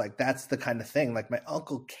 but it's just like, that's the kind of thing. Like, my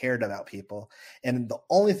uncle cared about people. And the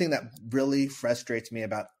only thing that really frustrates me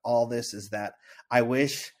about all this is that I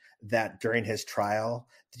wish that during his trial,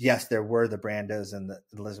 yes, there were the Brandos and the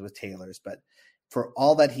Elizabeth Taylors, but for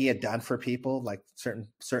all that he had done for people, like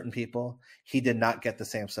certain people, he did not get the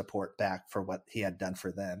same support back for what he had done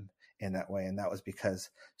for them in that way. And that was because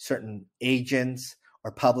certain agents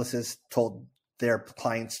or publicists told their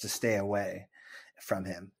clients to stay away from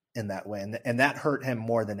him in that way. And that hurt him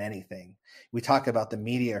more than anything. We talk about the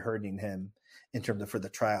media hurting him in terms of for the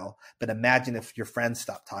trial, but imagine if your friends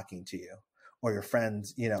stop talking to you, or your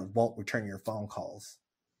friends, won't return your phone calls.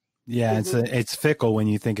 Yeah. It's fickle when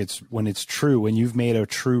you think when it's true, when you've made a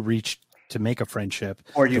true reach to make a friendship,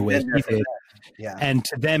 or you've been there for them. Yeah. And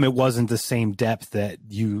to them, it wasn't the same depth that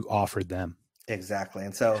you offered them. Exactly.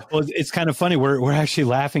 And so, well, it's kind of funny. We're actually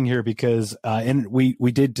laughing here because, and we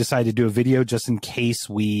did decide to do a video just in case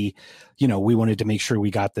we wanted to make sure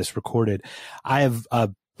we got this recorded. I have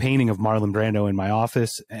a painting of Marlon Brando in my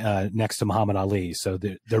office next to Muhammad Ali. So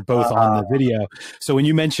they're both on the video. So when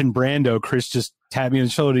you mentioned Brando, Chris just tapped me on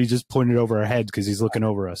the shoulder. He just pointed over our head because he's looking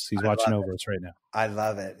over us. He's watching over us right now. I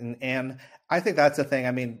love it. And I think that's the thing.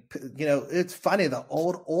 I mean, it's funny, the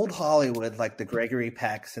old Hollywood, like the Gregory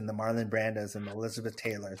Pecks and the Marlon Brandos and the Elizabeth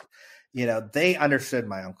Taylors, they understood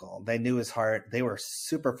my uncle. They knew his heart. They were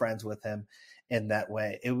super friends with him in that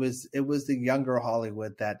way. It was the younger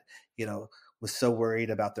Hollywood that, was so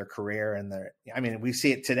worried about their career and I mean, we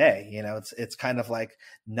see it today, it's kind of like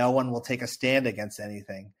no one will take a stand against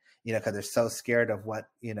anything, because they're so scared of what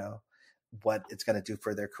it's going to do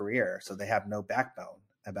for their career. So they have no backbone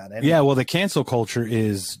about anything. Yeah. Well, the cancel culture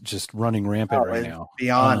is just running rampant right now.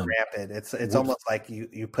 Beyond rampant. It's almost like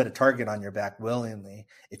you put a target on your back willingly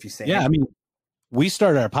if you say, yeah, anything. I mean, we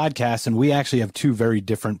started our podcast and we actually have two very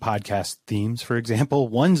different podcast themes. For example,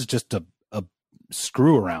 one's just a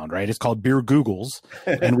screw around, right? It's called Beer Googles,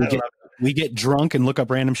 and we get drunk and look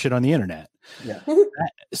up random shit on the internet. Yeah.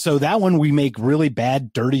 So that one we make really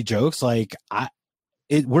bad, dirty jokes. Like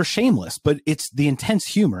we're shameless, but it's the intense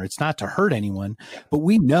humor. It's not to hurt anyone, but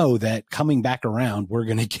we know that coming back around, we're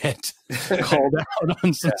going to get called out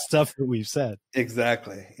on some stuff that we've said.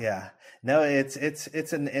 Exactly. Yeah. No, it's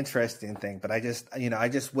an interesting thing, but I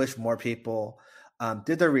just wish more people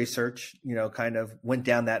did their research, kind of went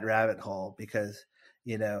down that rabbit hole because,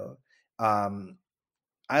 my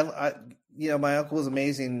uncle was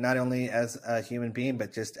amazing, not only as a human being,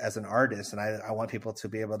 but just as an artist. And I want people to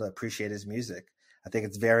be able to appreciate his music. I think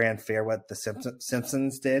it's very unfair what the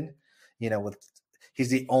Simpsons did,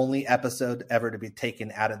 he's the only episode ever to be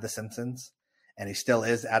taken out of the Simpsons, and he still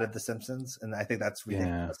is out of the Simpsons. And I think that's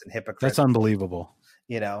ridiculous and hypocritical. That's unbelievable.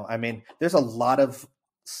 I mean, there's a lot of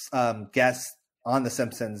guests on the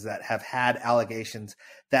Simpsons that have had allegations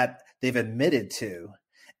that they've admitted to,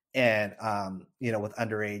 and with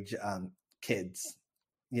underage kids,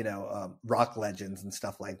 rock legends and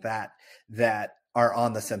stuff like that are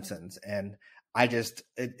on the Simpsons. And I just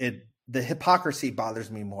the hypocrisy bothers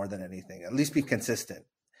me more than anything. At least be consistent.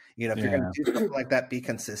 If you're going to do something like that, be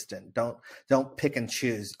consistent. Don't pick and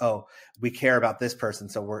choose. Oh, we care about this person,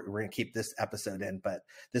 so we're going to keep this episode in, but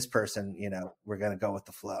this person, we're going to go with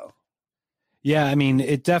the flow. Yeah, I mean,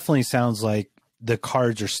 it definitely sounds like the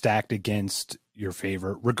cards are stacked against your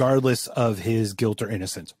favor, regardless of his guilt or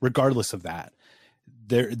innocence. Regardless of that,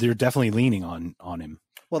 they're definitely leaning on him.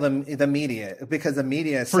 Well, the media, because the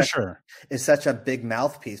media is such a big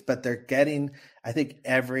mouthpiece, but they're getting, I think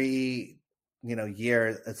every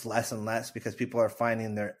year it's less and less because people are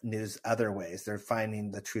finding their news other ways. They're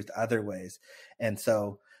finding the truth other ways, and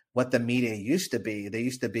so. What the media used to be, they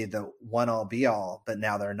used to be the one all be all, but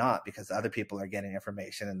now they're not because other people are getting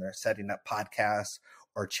information and they're setting up podcasts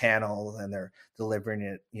or channels and they're delivering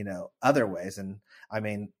it, other ways. And I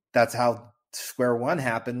mean, that's how Square One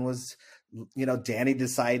happened was, Danny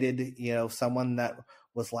decided, someone that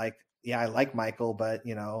was like, yeah, I like Michael, but,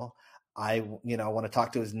 I want to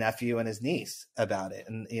talk to his nephew and his niece about it.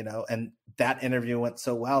 And, and that interview went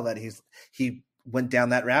so well that he went down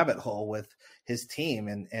that rabbit hole with his team.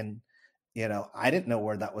 And I didn't know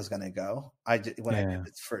where that was going to go. I did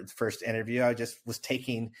this first interview, I just was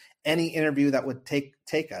taking any interview that would take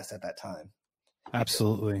us at that time.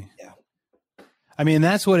 Absolutely. Yeah. I mean,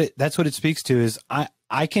 that's what it speaks to is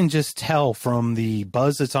I can just tell from the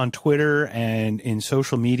buzz that's on Twitter and in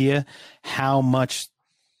social media, how much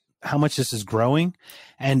this is growing.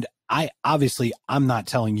 And I'm not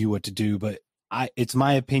telling you what to do, but it's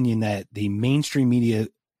my opinion that the mainstream media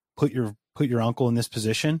put your uncle in this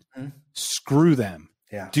position. Mm-hmm. Screw them.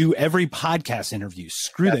 Yeah. Do every podcast interview.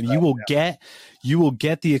 Screw them. You will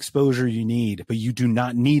get the exposure you need, but you do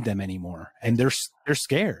not need them anymore. And they're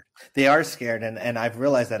scared. They are scared. And I've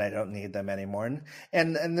realized that I don't need them anymore.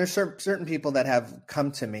 And there's certain people that have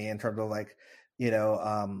come to me in terms of like,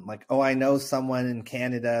 like, oh, I know someone in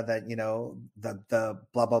Canada that, the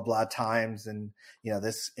blah, blah, blah Times and,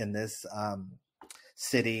 this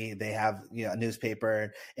city, they have, a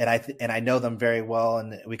newspaper and I know them very well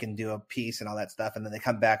and we can do a piece and all that stuff. And then they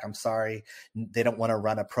come back, I'm sorry, they don't want to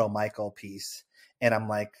run a pro Michael piece. And I'm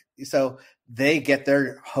like, so they get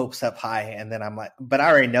their hopes up high. And then I'm like, but I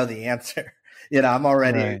already know the answer. I'm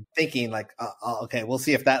already thinking like, okay, we'll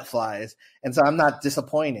see if that flies. And so I'm not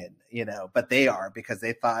disappointed, but they are because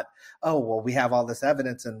they thought, oh, well, we have all this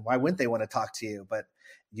evidence and why wouldn't they want to talk to you? But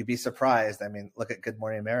you'd be surprised. I mean, look at Good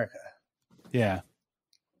Morning America. Yeah.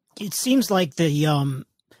 It seems like the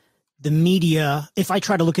media, if I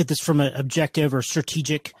try to look at this from an objective or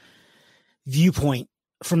strategic viewpoint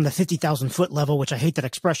from the 50,000 foot level, which I hate that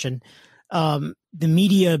expression, the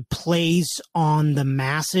media plays on the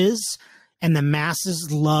masses. And the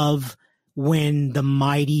masses love when the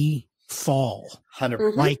mighty fall.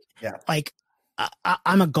 100%.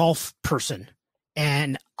 I'm a golf person,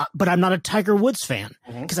 but I'm not a Tiger Woods fan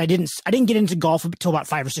because I didn't get into golf until about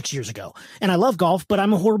 5 or 6 years ago. And I love golf, but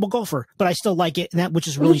I'm a horrible golfer. But I still like it, and which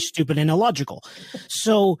is really stupid and illogical.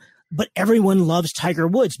 So, but everyone loves Tiger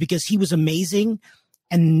Woods because he was amazing,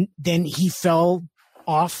 and then he fell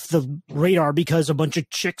off the radar because a bunch of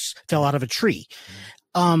chicks fell out of a tree.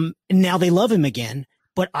 Now they love him again.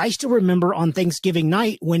 But I still remember on Thanksgiving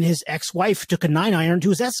night when his ex-wife took a 9-iron to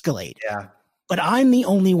his Escalade. Yeah. But I'm the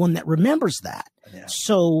only one that remembers that. Yeah.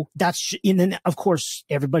 So and then of course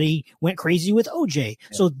everybody went crazy with OJ. Yeah.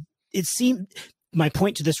 So it seemed, my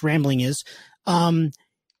point to this rambling is, the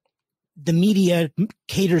media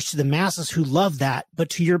caters to the masses who love that. But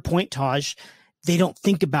to your point, Taj, they don't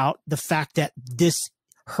think about the fact that this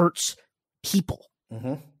hurts people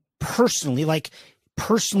personally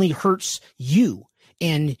hurts you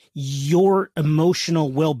and your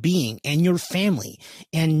emotional well-being and your family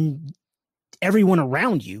and everyone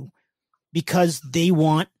around you, because they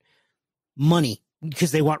want money,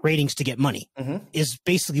 because they want ratings to get money, is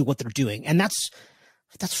basically what they're doing. And that's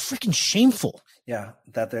freaking shameful. Yeah,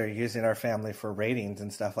 that they're using our family for ratings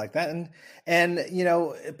and stuff like that. And you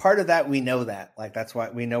know, part of that, we know that. Like, that's why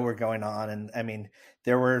we know we're going on. And I mean,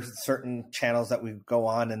 there were certain channels that we go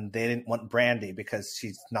on and they didn't want Brandy because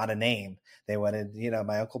she's not a name. They wanted, you know,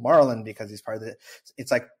 my Uncle Marlon because he's part of the,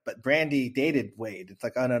 it's like, but Brandy dated Wade. It's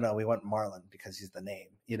like, oh, no, we want Marlon because he's the name,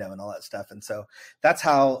 you know, and all that stuff. And so that's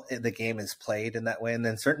how the game is played in that way. And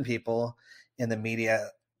then certain people in the media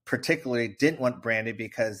particularly didn't want Brandy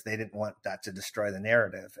because they didn't want that to destroy the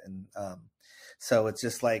narrative. And so it's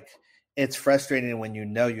just like, it's frustrating when you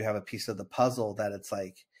know you have a piece of the puzzle that it's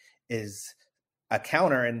like is a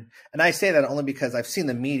counter. And I say that only because I've seen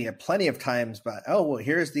the media plenty of times, but, oh, well,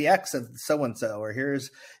 here's the ex of so-and-so, or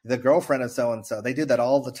here's the girlfriend of so-and-so. They do that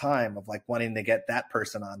all the time of like wanting to get that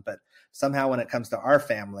person on. But somehow when it comes to our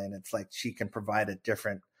family and it's like, she can provide a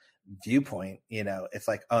different viewpoint, you know, it's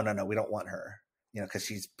like, oh, no, we don't want her, you know, because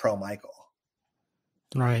she's pro Michael.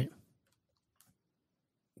 Right.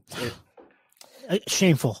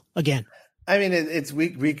 Shameful again. I mean,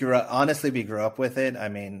 we grew up, honestly, we grew up with it. I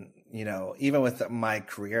mean, you know, even with my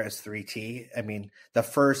career as 3T, I mean, the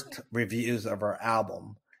first reviews of our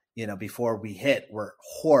album, you know, before we hit were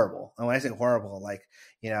horrible. And when I say horrible, like,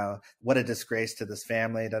 you know, what a disgrace to this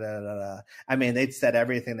family, da, da, da, da. I mean, they'd said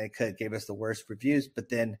everything they could, gave us the worst reviews, but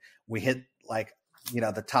then we hit like, you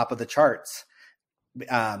know, the top of the charts.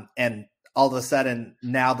 And all of a sudden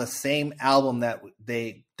now the same album that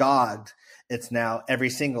they dogged, it's now every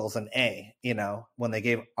single's an A, you know, when they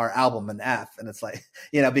gave our album an F. And it's like,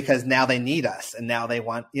 you know, because now they need us and now they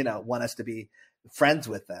want us to be friends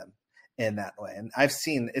with them in that way. And I've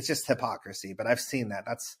seen, it's just hypocrisy, but I've seen that.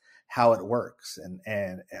 That's how it works.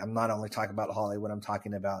 And I'm not only talking about Hollywood, I'm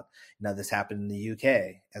talking about, you know, this happened in the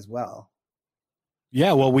UK as well.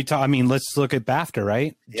 Yeah, well, I mean, let's look at BAFTA,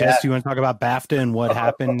 right? Yeah. Jess, do you want to talk about BAFTA and what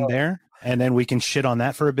happened there? And then we can shit on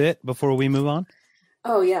that for a bit before we move on.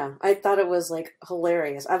 Oh, yeah. I thought it was, like,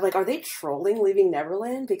 hilarious. I'm like, are they trolling Leaving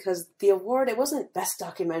Neverland? Because the award, it wasn't Best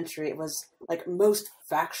Documentary. It was, like, Most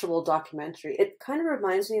Factual Documentary. It kind of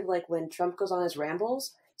reminds me of, like, when Trump goes on his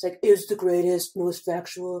rambles. It's like, it's the greatest, most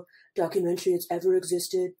factual documentary that's ever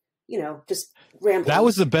existed. You know, just rambling. That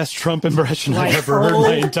was the best Trump impression I've ever heard in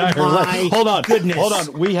my entire life. Hold on. Goodness. Hold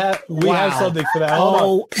on. We have something for that.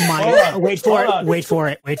 Hold on. My, wait for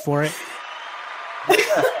it.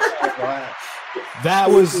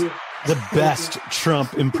 That was the best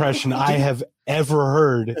Trump impression I have ever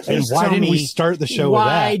heard. And why didn't we start the show with that?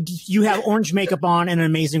 Why you have orange makeup on and an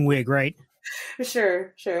amazing wig, right?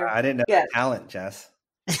 Sure. I didn't know the talent, Jess.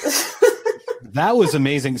 That was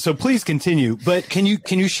amazing. So please continue. But can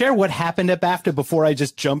you share what happened at BAFTA before I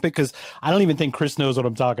just jump it? Because I don't even think Chris knows what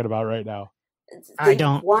I'm talking about right now. I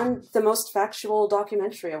don't. Won the Most Factual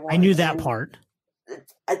Documentary Award. I knew that part.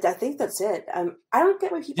 I think that's it. I don't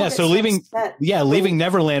get why people. Yeah, so Leaving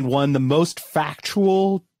Neverland won the Most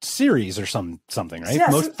Factual Series or something, right? Yeah,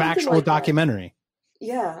 most Factual like Documentary. That.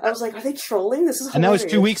 Yeah, I was like, are they trolling? This is hilarious. And that was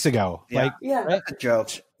 2 weeks ago. Yeah. Like, yeah, That's a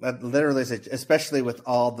joke. That literally is, especially with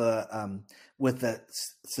all the with the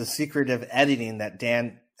secretive editing that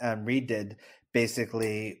Dan Reed did.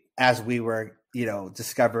 Basically, as we were, you know,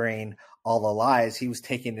 discovering all the lies, he was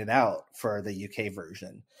taking it out for the UK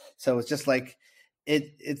version. So it's just like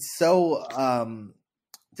it's so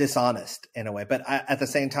dishonest in a way. But at the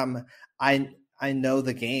same time, I know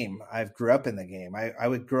the game. I grew up in the game.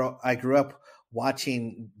 I grew up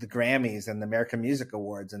watching the Grammys and the American Music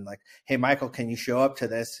Awards, and like, hey, Michael, can you show up to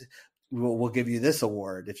this? We'll give you this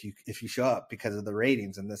award if you show up because of the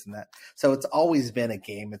ratings and this and that. So it's always been a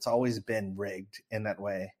game. It's always been rigged in that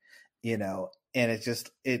way, you know. And it just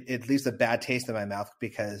it leaves a bad taste in my mouth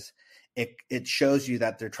because it shows you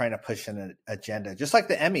that they're trying to push an agenda, just like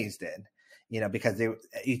the Emmys did, you know, because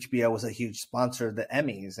HBO was a huge sponsor of the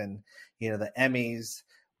Emmys, and you know the Emmys.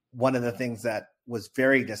 One of the things that was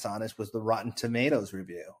very dishonest was the Rotten Tomatoes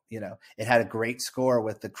review. You know, it had a great score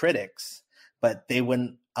with the critics, but they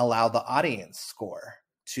wouldn't allow the audience score.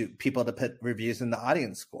 to people to put reviews in the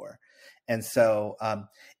audience score. And so,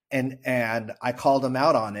 and I called them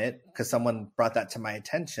out on it because someone brought that to my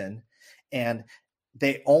attention, and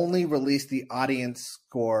they only released the audience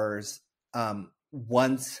scores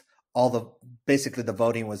once basically the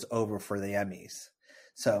voting was over for the Emmys.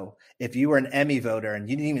 So if you were an Emmy voter and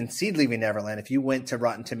you didn't even see Leaving Neverland, if you went to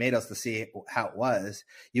Rotten Tomatoes to see how it was,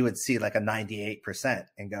 you would see like a 98%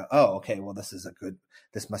 and go, oh, okay, well, this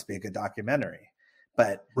must be a good documentary.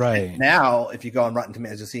 But now if you go on Rotten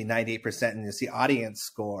Tomatoes, you'll see 98% and you'll see audience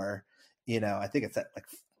score, I think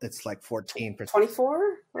it's like 14%.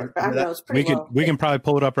 24? I don't know, it's pretty low. We can probably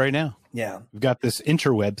pull it up right now. Yeah. We've got this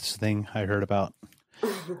interwebs thing I heard about.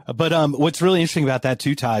 But what's really interesting about that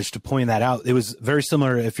too, Taj, to point that out, it was very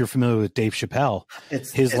similar if you're familiar with Dave Chappelle.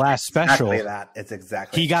 His last special. It's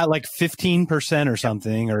exactly he got like 15% or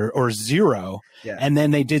something or zero. Yeah. And then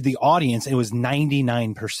they did the audience. It was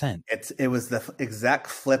 99%. It was the exact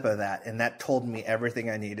flip of that. And that told me everything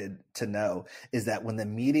I needed to know, is that when the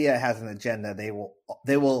media has an agenda, they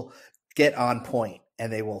will get on point.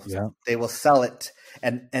 And they will sell it,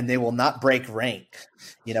 and they will not break rank,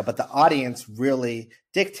 but the audience really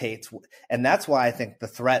dictates. And that's why I think the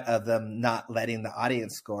threat of them not letting the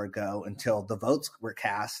audience score go until the votes were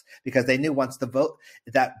cast, because they knew once the vote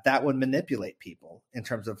that would manipulate people in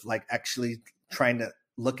terms of like actually trying to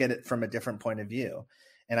look at it from a different point of view.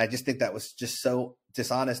 And I just think that was just so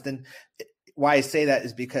dishonest. And why I say that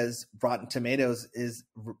is because Rotten Tomatoes is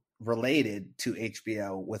related to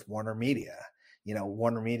HBO with Warner Media.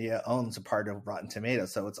 Warner Media owns a part of Rotten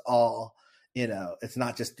Tomatoes. So it's all, it's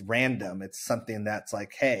not just random. It's something that's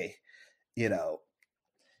like, hey,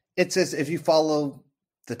 it's just, if you follow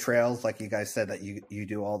the trails, like you guys said that you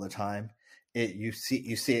do all the time, you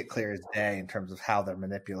see it clear as day in terms of how they're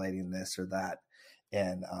manipulating this or that.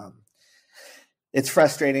 And it's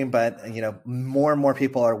frustrating, but more and more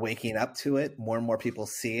people are waking up to it. More and more people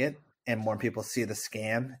see it, and more people see the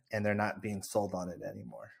scam, and they're not being sold on it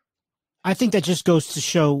anymore. I think that just goes to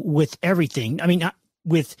show with everything. I mean,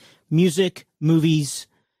 with music, movies,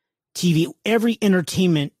 TV, every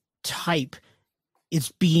entertainment type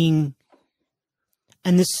is being,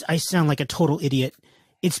 and this, I sound like a total idiot,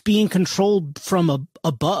 it's being controlled from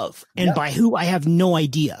above, and by who, I have no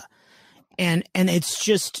idea. And it's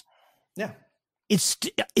just, it's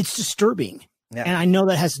disturbing. Yeah. And I know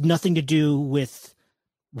that has nothing to do with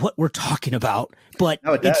what we're talking about, but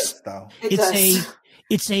no, it does, though.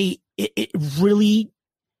 It really,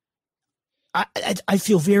 I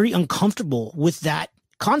feel very uncomfortable with that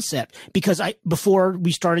concept, because before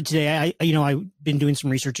we started today, I've been doing some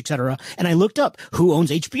research, etc. And I looked up who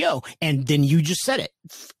owns HBO, and then you just said it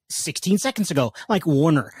 16 seconds ago, like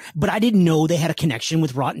Warner, but I didn't know they had a connection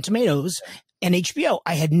with Rotten Tomatoes and HBO.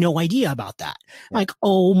 I had no idea about that. Yeah. Like,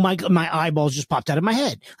 oh my eyeballs just popped out of my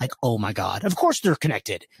head. Like, oh my God, of course they're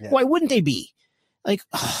connected. Yeah. Why wouldn't they be? Like,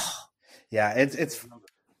 yeah,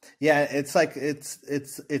 it's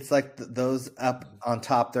like those up on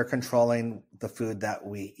top, they're controlling the food that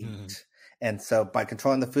we eat. Mm-hmm. And so by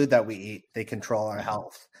controlling the food that we eat, they control our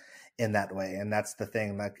health in that way. And that's the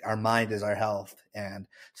thing, like our mind is our health. And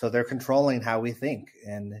so they're controlling how we think,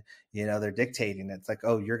 and, they're dictating. It's like,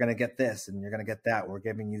 oh, you're going to get this and you're going to get that. We're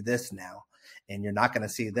giving you this now, and you're not going to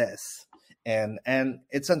see this. And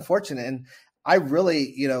it's unfortunate. And I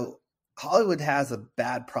really, Hollywood has a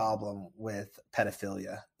bad problem with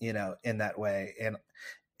pedophilia, in that way. And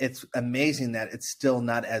it's amazing that it's still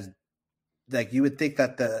not as, like, you would think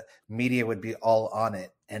that the media would be all on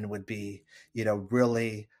it and would be,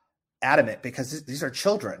 really adamant, because these are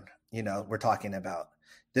children, we're talking about.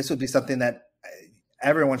 This would be something that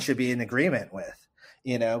everyone should be in agreement with,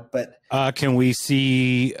 but. Can we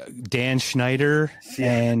see Dan Schneider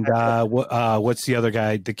and what's the other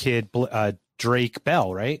guy, the kid, Drake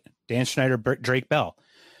Bell, right? Dan Schneider, Drake Bell.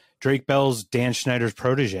 Drake Bell's Dan Schneider's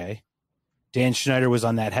protege. Dan Schneider was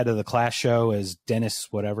on that Head of the Class show as Dennis,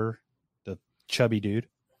 whatever, the chubby dude.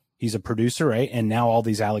 He's a producer, right? And now all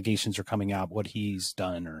these allegations are coming out, what he's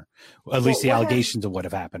done, or at least the allegations of what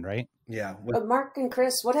have happened, right? Yeah. Mark and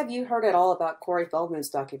Chris, what have you heard at all about Corey Feldman's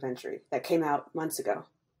documentary that came out months ago?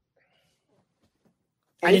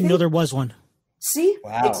 Anything? I didn't know there was one. See?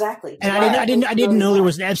 Wow. Exactly. And I didn't know there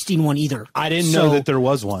was an Epstein one either. I didn't know that there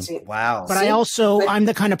was one. Wow. But I'm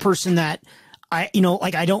the kind of person that I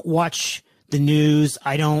don't watch the news.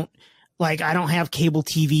 I don't have cable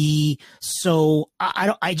TV. So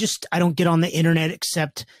I don't get on the internet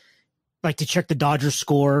except like to check the Dodgers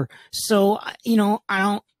score. So,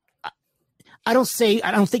 I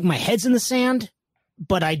don't think my head's in the sand,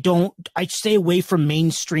 but I stay away from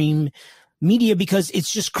mainstream media because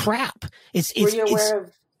it's just crap. Were you aware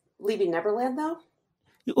of Leaving Neverland, though?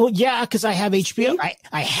 Well, yeah, because I have HBO.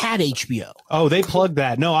 I had HBO. Oh, they plugged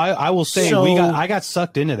that. No, I will say So- I got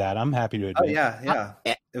sucked into that. I'm happy to admit. Oh yeah.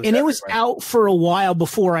 It was everywhere. out for a while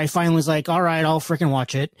before I finally was like, all right, I'll freaking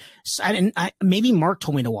watch it. So maybe Mark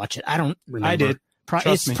told me to watch it. I don't remember. I did. Trust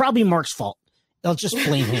It's me. probably Mark's fault. I'll just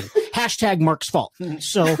blame him. Hashtag Mark's fault.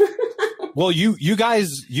 So Well, you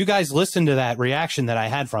guys listened to that reaction that I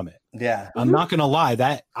had from it. Yeah. I'm not gonna lie,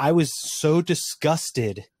 that I was so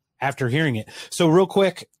disgusted after hearing it. So real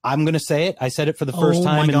quick, I'm gonna say it. I said it for the first Oh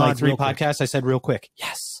time my in like God, 3 real quick. podcasts. I said real quick,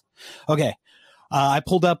 yes. Okay. I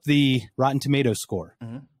pulled up the Rotten Tomatoes score.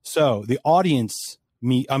 Mhm. So the audience,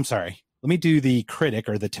 I'm sorry. Let me do the critic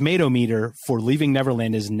or the tomato meter for Leaving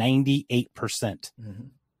Neverland is 98%. Mhm.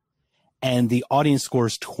 And the audience score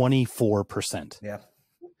is 24%. Yeah.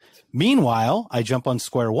 Meanwhile, I jump on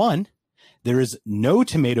Square One. There is no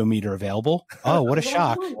tomato meter available. Oh, what a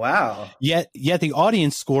shock. Wow. Yet the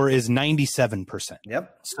audience score is 97%.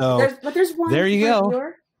 Yep. So, There's one. there you go.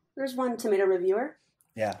 reviewer. There's one tomato reviewer.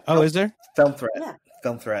 Yeah. oh, is there? Film threat. Yeah.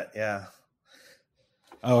 Film threat. Yeah.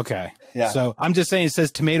 Oh, okay. Yeah. So I'm just saying it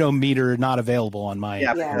says tomato meter not available on my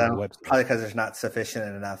Yeah, Yeah. website. probably because there's not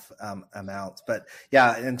sufficient enough amounts. But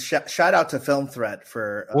yeah, and shout out to Film Threat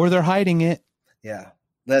for Or they're hiding it yeah,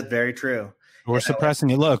 that's very true. or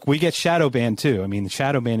suppressing it. Look, we get shadow banned too. I mean, the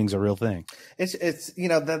shadow banning's a real thing. It's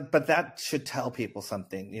but that should tell people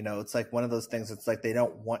something. It's like one of those things. It's like they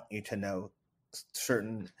don't want you to know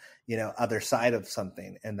certain other side of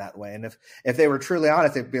something in that way. And if they were truly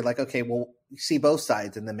honest, they'd be like, okay, well, see both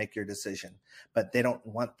sides and then make your decision. But they don't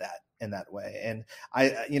want that in that way. And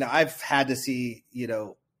I've had to see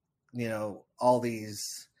all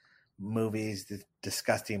these movies, the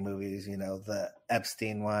disgusting movies, the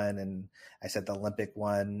Epstein one, and I said the Olympic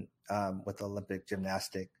one with the Olympic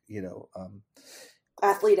gymnastic,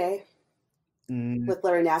 Athlete A mm, with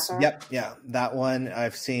Larry Nassar. Yep, yeah, that one.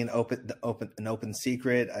 I've seen an open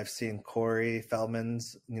secret. I've seen Corey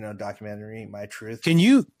Feldman's documentary, My Truth. Can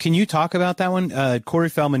you talk about that one? Corey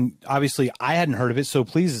Feldman, obviously I hadn't heard of it, so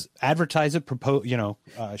please advertise it,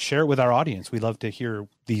 share it with our audience. We love to hear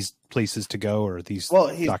these places to go or these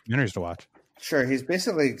documentaries to watch. Sure, he's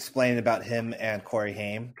basically explained about him and Corey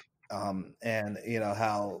Haim, and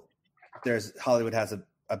how Hollywood has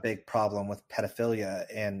a big problem with pedophilia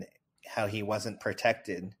and how he wasn't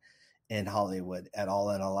protected in Hollywood at all.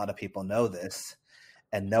 And a lot of people know this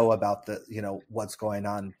and know about the, what's going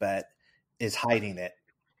on, but is hiding it.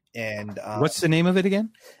 And what's the name of it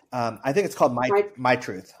again? I think it's called My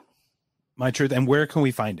Truth. My Truth. And where can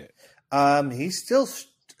we find it? He's still,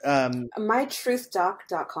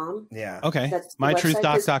 mytruthdoc.com. yeah. Okay. That's the website.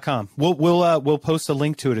 mytruthdoc.com. We'll post a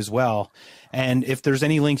link to it as well. And if there's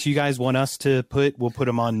any links you guys want us to put, we'll put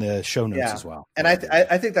them on the show notes as well. And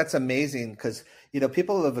I think that's amazing because,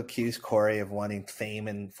 people have accused Corey of wanting fame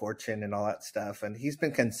and fortune and all that stuff. And he's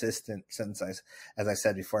been consistent since, as I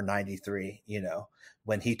said before, 93,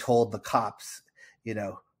 when he told the cops,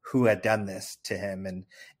 who had done this to him and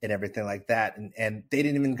everything like that. And they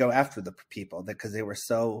didn't even go after the people because they were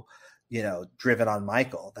so, driven on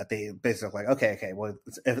Michael that they basically like, okay, well,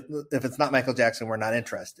 if it's not Michael Jackson, we're not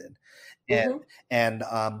interested.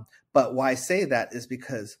 But why I say that is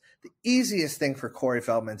because the easiest thing for Corey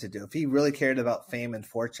Feldman to do, if he really cared about fame and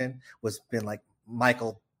fortune, was been like,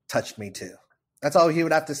 Michael touched me too. That's all he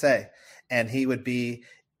would have to say. And he would be,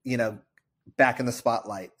 back in the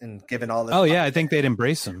spotlight and given all this. Oh yeah. I think they'd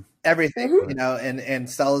embrace him. Everything, and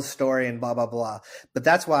sell his story and blah, blah, blah. But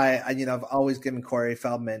that's why I've always given Corey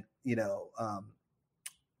Feldman,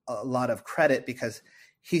 a lot of credit because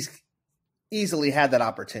he's easily had that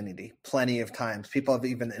opportunity plenty of times. People have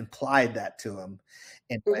even implied that to him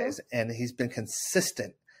in ways, and he's been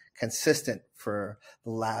consistent for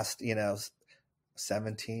the last,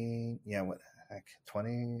 17,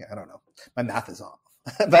 20, I don't know. My math is off.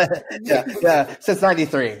 But yeah, since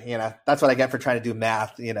 93, that's what I get for trying to do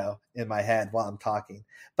math, in my head while I'm talking.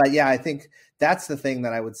 But yeah, I think that's the thing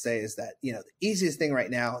that I would say is that, the easiest thing right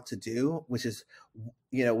now to do, which is,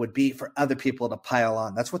 would be for other people to pile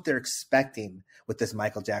on. That's what they're expecting with this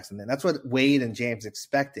Michael Jackson thing. That's what Wade and James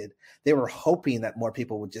expected. They were hoping that more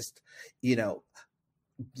people would just,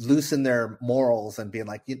 loosen their morals and be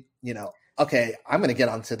like, okay, I'm going to get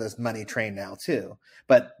onto this money train now too.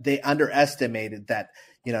 But they underestimated that,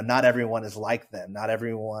 not everyone is like them. Not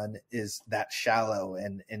everyone is that shallow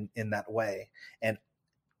and in that way. And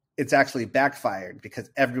it's actually backfired because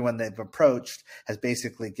everyone they've approached has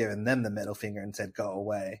basically given them the middle finger and said, go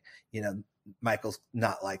away. Michael's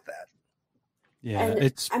not like that. Yeah, And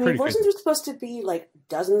it's I mean, pretty wasn't crazy. there supposed to be like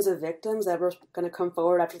dozens of victims that were going to come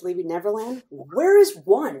forward after leaving Neverland? Where is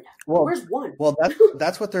one? Well, Where's one? well,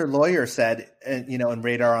 that's what their lawyer said, and in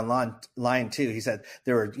Radar Online too. He said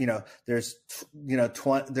there were, there's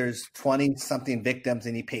 20 something victims,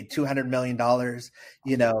 and he paid $200 million,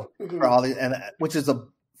 for all these, and which is a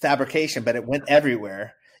fabrication, but it went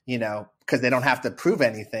everywhere, because they don't have to prove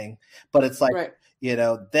anything. But it's like, Right.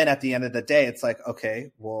 then at the end of the day, it's like,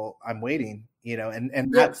 okay, well, I'm waiting,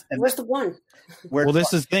 and Yeah, where's the one? Well,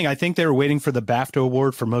 this is the thing. I think they were waiting for the BAFTA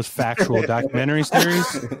award for most factual documentary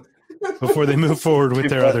series before they move forward with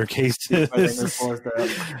their other cases.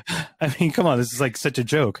 I mean, come on, this is like such a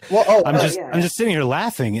joke. Well, I'm just sitting here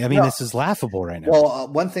laughing. I mean, this is laughable right now. Well,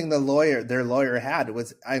 one thing their lawyer had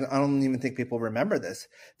was, I don't even think people remember this.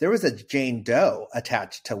 There was a Jane Doe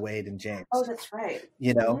attached to Wade and James. Oh, that's right.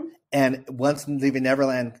 And once Leaving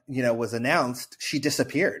Neverland, was announced, she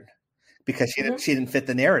disappeared because she didn't fit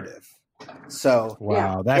the narrative. So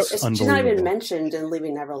wow, that's unbelievable. She's not even mentioned in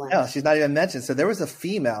Leaving Neverland. No, she's not even mentioned. So there was a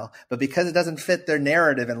female, but because it doesn't fit their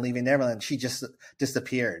narrative in Leaving Neverland, she just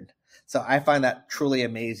disappeared. So I find that truly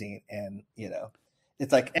amazing, and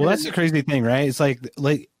it's like, well, that's the crazy thing, right? It's like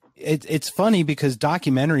it's funny because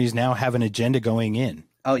documentaries now have an agenda going in.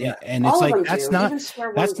 Oh yeah, and it's like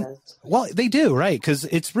well, they do, right? Because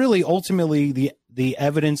it's really ultimately the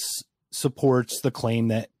evidence supports the claim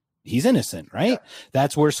that he's innocent, right? Yeah.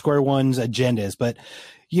 That's where Square One's agenda is. But,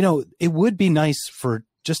 it would be nice for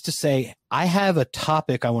just to say, I have a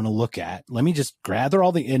topic I want to look at. Let me just gather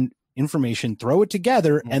all the information, throw it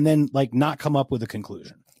together, and then not come up with a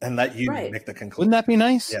conclusion. And let you make the conclusion. Wouldn't that be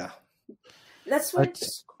nice? Yeah. That's what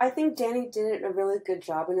I think Danny did a really good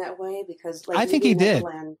job in that way, because I think he did.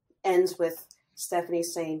 Neverland ends with Stephanie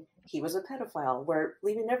saying he was a pedophile, where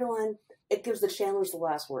Leaving Neverland, it gives the Chandlers the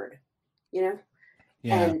last word, Yeah.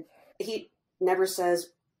 And he never says,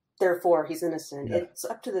 therefore, he's innocent. Yeah. It's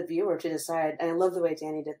up to the viewer to decide. And I love the way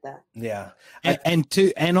Danny did that. Yeah.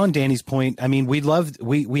 And on Danny's point, I mean, we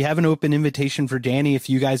have an open invitation for Danny if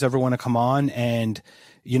you guys ever want to come on. And,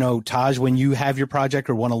 Taj, when you have your project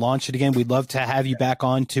or want to launch it again, we'd love to have you back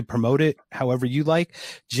on to promote it however you like.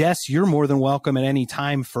 Jess, you're more than welcome at any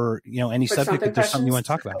time for, any subject if there's something you want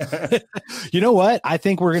to talk about. You know what? I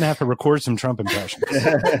think we're going to have to record some Trump impressions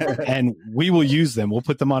and we will use them. We'll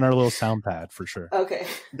put them on our little sound pad for sure. Okay.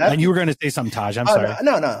 And you were going to say something, Taj. I'm sorry.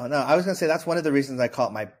 No. I was going to say that's one of the reasons I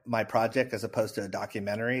call it my project as opposed to a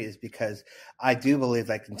documentary, is because I do believe,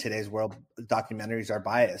 like, in today's world, documentaries are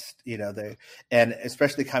biased, and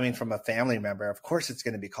especially coming from a family member, of course it's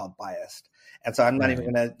going to be called biased. And so I'm not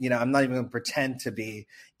even going to, I'm not even going to pretend to be,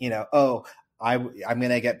 I'm going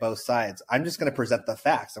to get both sides. I'm just going to present the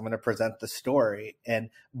facts. I'm going to present the story,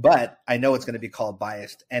 but I know it's going to be called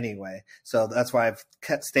biased anyway. So that's why I've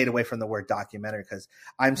stayed away from the word documentary, because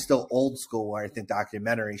I'm still old school, where I think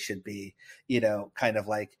documentary should be, kind of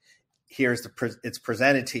like, here's it's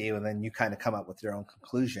presented to you, and then you kind of come up with your own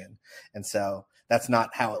conclusion. And so that's not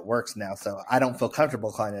how it works now. So I don't feel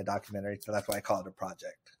comfortable calling it a documentary. So that's why I call it a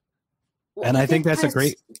project. Well, and I think that's a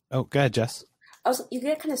great, go ahead, Jess. You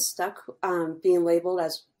get kind of stuck being labeled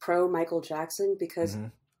as pro Michael Jackson, because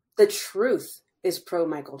the truth is pro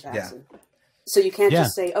Michael Jackson. Yeah. So you can't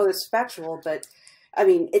just say, oh, it's factual, but I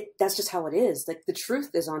mean, that's just how it is. Like, the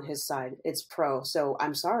truth is on his side. It's pro. So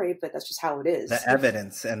I'm sorry, but that's just how it is. The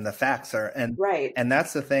evidence and the facts are, right. And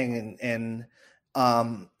that's the thing. And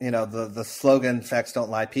the slogan, facts don't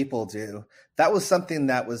lie, people do. That was something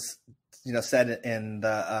that was, said in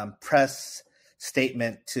the press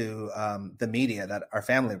statement to the media that our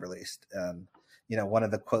family released. One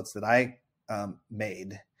of the quotes that I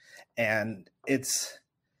made, and it's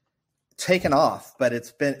taken off, but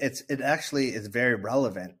it actually is very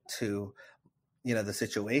relevant to, the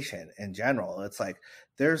situation in general. It's like,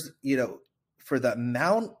 there's, for the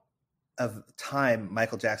amount of time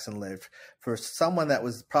Michael Jackson lived, for someone that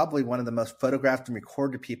was probably one of the most photographed and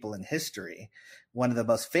recorded people in history, one of the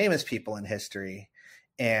most famous people in history,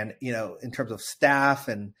 and, in terms of staff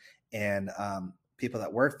and people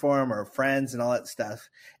that worked for him or friends and all that stuff.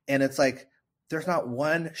 And it's like, there's not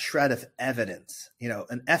one shred of evidence,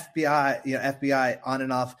 an FBI on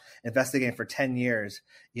and off investigating for 10 years,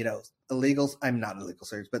 illegals. I'm not illegal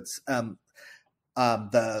search, but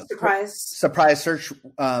the surprise search,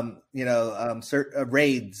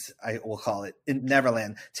 raids, I will call it, in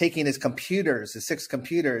Neverland, taking his 6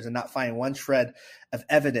 computers and not finding one shred of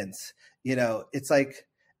evidence. It's like,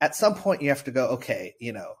 at some point you have to go, okay,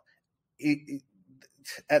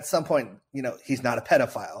 at some point, he's not a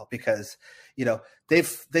pedophile because,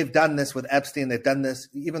 they've done this with Epstein. They've done this.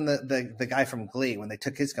 Even the guy from Glee, when they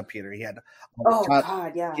took his computer, he had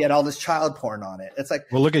he had all this child porn on it. It's like,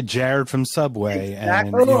 well, look at Jared from Subway.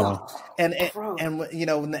 Exactly. And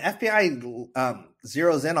when the FBI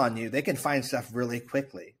zeroes in on you, they can find stuff really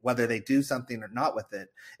quickly. Whether they do something or not with it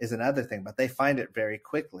is another thing, but they find it very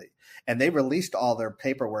quickly. And they released all their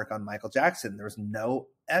paperwork on Michael Jackson. There was no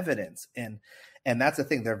evidence. And that's the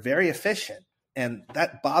thing. They're very efficient. And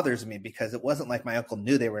that bothers me because it wasn't like my uncle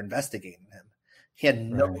knew they were investigating him. He had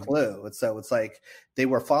no clue. And so it's like they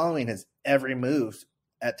were following his every move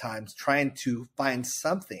at times, trying to find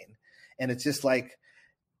something. And it's just like,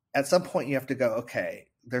 at some point you have to go, okay,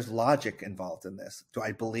 there's logic involved in this. Do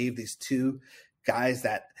I believe these two guys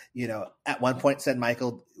that, at one point said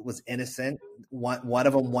Michael was innocent? One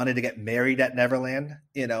of them wanted to get married at Neverland,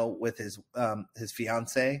 with his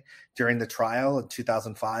fiance during the trial in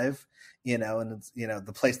 2005, and it's,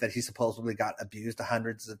 the place that he supposedly got abused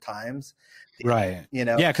hundreds of times. Right.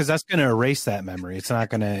 Yeah, because that's going to erase that memory. It's not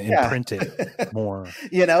going to imprint it more.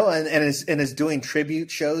 And is doing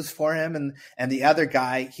tribute shows for him. And the other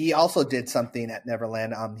guy, he also did something at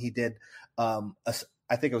Neverland. He did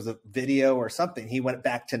I think it was a video or something. He went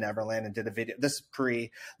back to Neverland and did a video. This is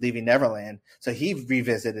pre-leaving Neverland. So he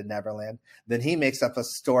revisited Neverland. Then he makes up a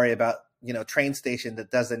story about, train station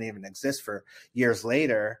that doesn't even exist for years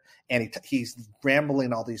later. And he's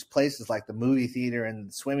rambling all these places like the movie theater and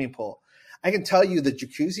the swimming pool. I can tell you the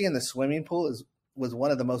jacuzzi and the swimming pool was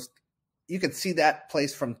one of the most, you could see that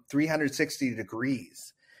place from 360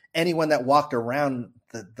 degrees. Anyone that walked around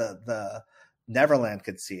the Neverland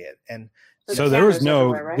could see it. And so there was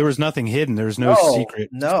there was nothing hidden. There was no secret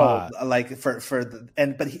spot. Like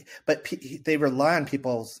they rely on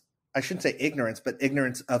people's, I shouldn't say ignorance, but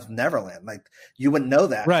ignorance of Neverland. Like you wouldn't know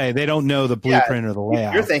that. Right. They don't know the blueprint or the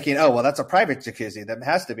layout. You're thinking, oh, well, that's a private jacuzzi. That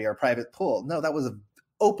has to be our private pool. No, that was an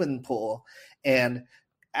open pool. And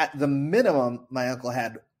at the minimum my uncle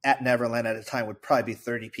had at Neverland at a time would probably be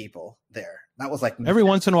 30 people there. That was like every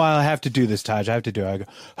once in a while I have to do this, Taj. I go,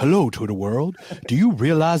 hello to the world. Do you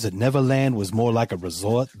realize that Neverland was more like a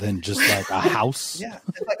resort than just like a house? Yeah.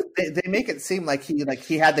 It's like they make it seem like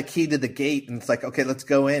he had the key to the gate and it's like, okay, let's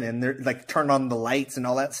go in and they're like turn on the lights and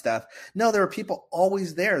all that stuff. No, there were people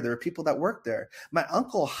always there. There were people that worked there. My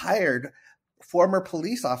uncle hired former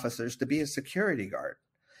police officers to be a security guard.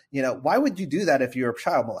 Why would you do that if you're a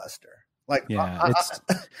child molester? Like,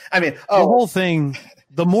 the whole thing,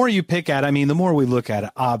 the more you pick at, the more we look at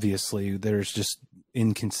it, obviously there's just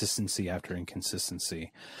inconsistency after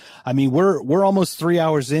inconsistency. We're almost 3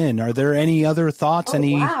 hours in. Are there any other thoughts?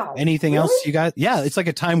 Anything else you got? Yeah. It's like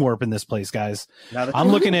a time warp in this place, guys. I'm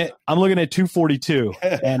looking at 242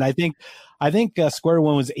 and I think Square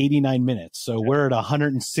One was 89 minutes. So we're at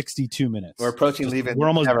 162 minutes. We're approaching leaving. We're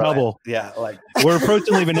almost Neverland. double. Yeah. We're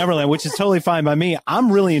approaching leaving Neverland, which is totally fine by me.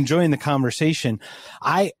 I'm really enjoying the conversation.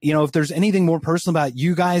 If there's anything more personal about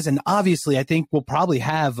you guys, and obviously I think we'll probably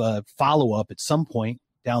have a follow up at some point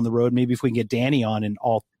down the road. Maybe if we can get Danny on and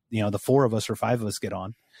all, the 4 of us or 5 of us get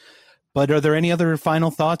on. But are there any other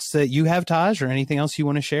final thoughts that you have, Taj, or anything else you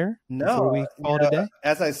want to share? No, before we call it a day?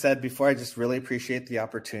 As I said before, I just really appreciate the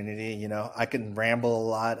opportunity. I can ramble a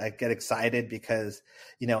lot. I get excited because,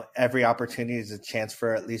 every opportunity is a chance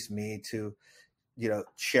for at least me to,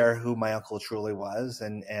 share who my uncle truly was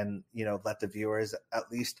and, let the viewers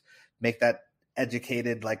at least make that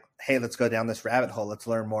educated, like, hey, let's go down this rabbit hole. Let's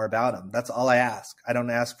learn more about him. That's all I ask. I don't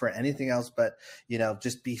ask for anything else, but,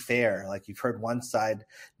 just be fair. Like you've heard one side,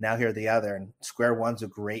 now hear the other, and Square One's a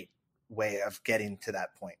great way of getting to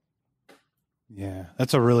that point. Yeah,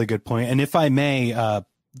 that's a really good point. And if I may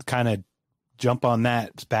kind of jump on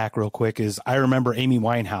that back real quick, is I remember Amy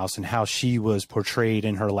Winehouse and how she was portrayed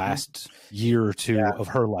in her last year or two of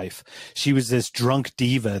her life. She was this drunk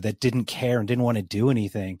diva that didn't care and didn't want to do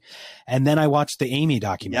anything. And then I watched the Amy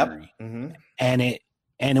documentary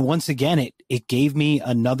and once again, it gave me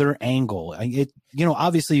another angle.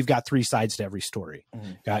 Obviously you've got 3 sides to every story.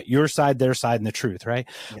 Got your side, their side, and the truth, right?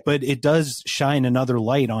 Yep. But it does shine another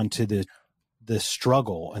light onto the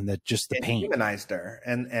struggle and the pain. Humanized her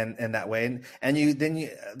and that way. And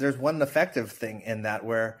there's one effective thing in that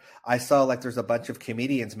where I saw like there's a bunch of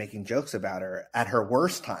comedians making jokes about her at her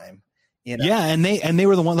worst time. Yeah, and they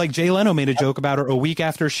were the one, like Jay Leno made a joke about her a week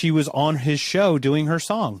after she was on his show doing her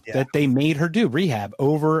song that they made her do Rehab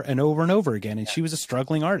over and over and over again. And she was a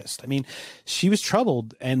struggling artist. She was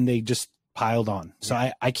troubled and they just piled on. So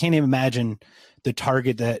I can't even imagine the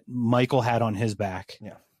target that Michael had on his back.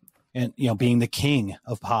 Yeah. And, being the king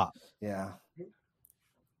of pop. Yeah.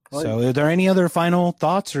 So are there any other final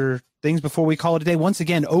thoughts or things before we call it a day? Once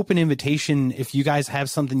again, open invitation. If you guys have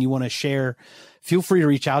something you want to share, feel free to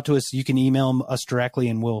reach out to us. You can email us directly,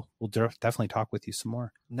 and we'll definitely talk with you some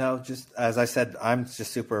more. No, just as I said, I'm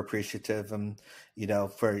just super appreciative, and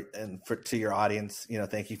to your audience,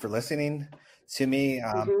 thank you for listening to me.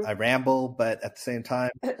 I ramble, but at the same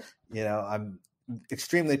time, I'm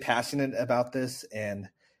extremely passionate about this, and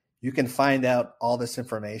you can find out all this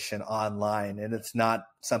information online, and it's not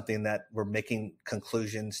something that we're making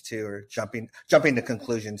conclusions to or jumping to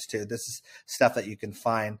conclusions to. This is stuff that you can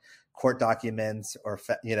find, court documents or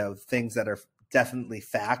things that are definitely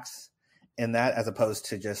facts in that, as opposed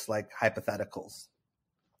to just like hypotheticals.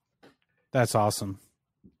 That's awesome.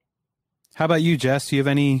 How about you, Jess? Do you have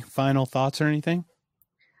any final thoughts or anything?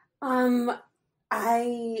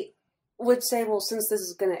 I would say, well, since this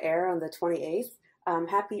is going to air on the 28th,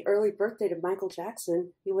 happy early birthday to Michael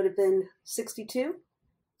Jackson. He would have been 62,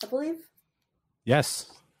 I believe. Yes.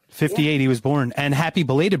 58, he was born. And happy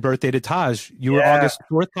belated birthday to Taj. You were August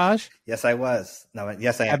 4th, Taj? Yes, I was. No,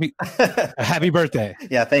 yes, I am. Happy birthday.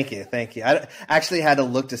 Yeah, thank you. Thank you. I actually had to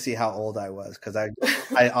look to see how old I was, because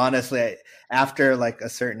I honestly, after like a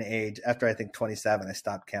certain age, after I think 27, I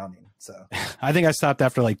stopped counting. So I think I stopped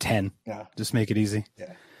after like 10. Yeah. Just make it easy.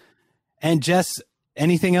 Yeah. And Jess,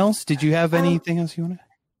 anything else? Did you have anything else you want to?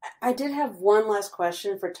 I did have one last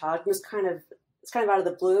question for Todd. It's kind of out of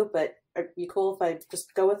the blue, but are you cool if I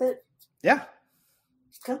just go with it? Yeah.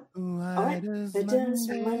 Cool. All right.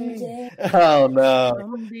 Monday. Oh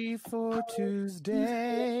no. Before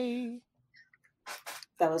Tuesday.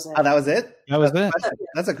 That was it. Oh, that was it? That was it.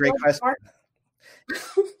 That's a great question.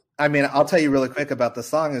 I mean, I'll tell you really quick about the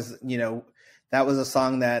song is, that was a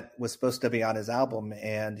song that was supposed to be on his album,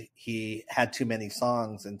 and he had too many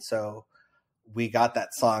songs. And so we got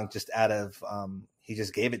that song just out of, he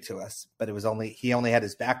just gave it to us, but he only had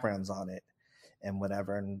his backgrounds on it and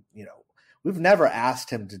whatever. And, we've never asked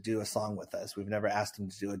him to do a song with us. We've never asked him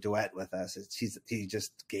to do a duet with us. He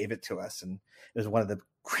just gave it to us. And it was one of the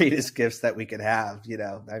greatest gifts that we could have,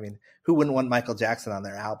 I mean, who wouldn't want Michael Jackson on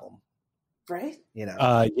their album? Right.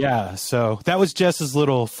 Yeah. So that was Jess's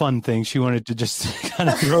little fun thing. She wanted to just kind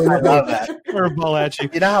of throw a ball at you.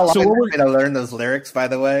 You know how long it took me to learn those lyrics, by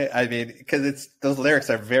the way? I mean, because those lyrics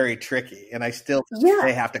are very tricky, and I still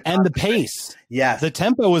they have to. And the pace, the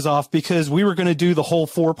tempo was off because we were going to do the whole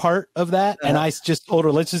 4-part of that, and I just told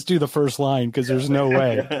her, let's just do the first line because there's no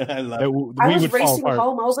way. I was racing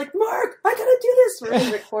home. I was like, Mark, I gotta do this. We're going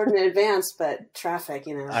to record in advance, but traffic,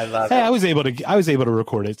 I love it. Hey, I was able to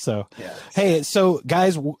record it. So, hey, so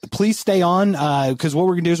guys, please stay on because what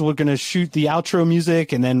we're gonna do is we're gonna shoot the outro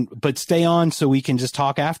music but stay on so we can just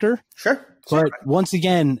talk after. Sure. But once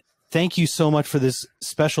again, thank you so much for this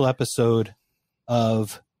special episode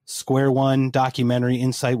of Square One Documentary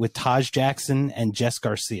Insight with Taj Jackson and Jess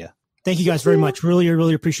Garcia. Thank you guys very much. Really,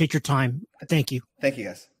 really appreciate your time. Thank you. Thank you,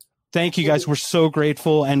 guys. Thank you, guys. We're so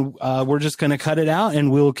grateful, and we're just going to cut it out,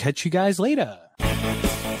 and we'll catch you guys later.